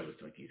save some of the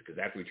Twinkies, because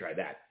after we try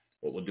that,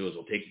 what we'll do is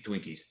we'll take the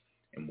Twinkies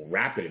and we'll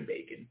wrap it in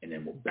bacon, and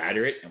then we'll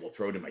batter it and we'll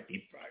throw it in my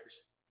deep fryers.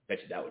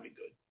 Bet you that would be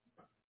good.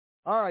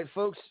 All right,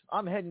 folks.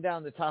 I'm heading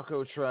down the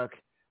taco truck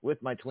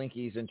with my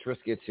Twinkies and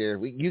Triscuits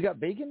here. You got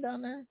bacon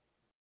down there?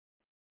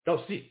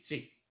 Oh, see.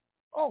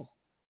 Oh,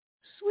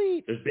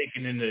 sweet. There's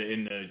bacon in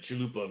the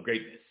chalupa of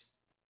greatness.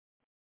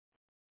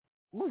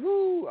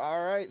 Woohoo!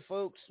 All right,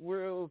 folks.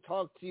 We'll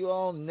talk to you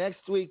all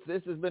next week.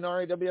 This has been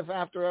RAWF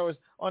After Hours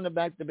on the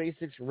Back to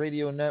Basics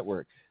Radio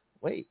Network.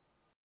 Wait.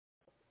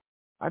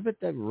 I bet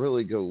that'd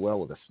really go well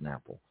with a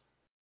Snapple.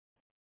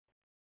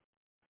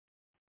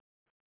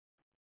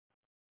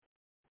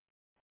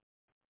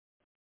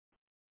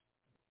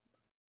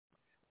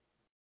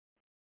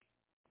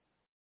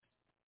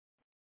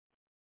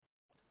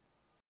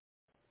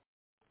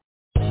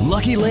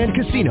 Lucky Land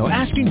Casino,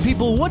 asking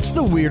people, what's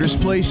the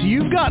weirdest place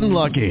you've gotten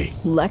lucky?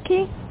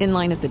 Lucky? In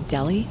line at the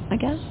deli, I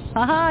guess?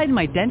 Aha, in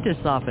my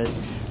dentist's office.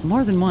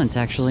 More than once,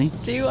 actually.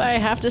 Do I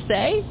have to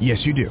say? Yes,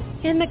 you do.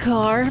 In the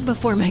car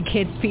before my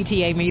kids'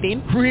 PTA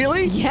meeting.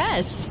 Really?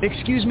 Yes.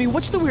 Excuse me,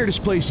 what's the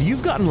weirdest place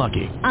you've gotten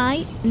lucky?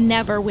 I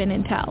never win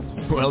and tell.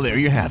 Well, there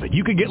you have it.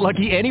 You can get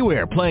lucky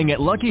anywhere, playing at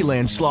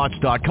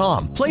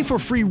LuckyLandSlots.com. Play for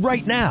free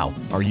right now.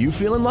 Are you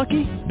feeling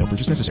lucky? No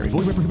purchase necessary.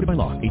 Void where prohibited by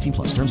law.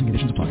 18+. Terms and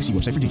conditions apply. See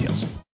website for details.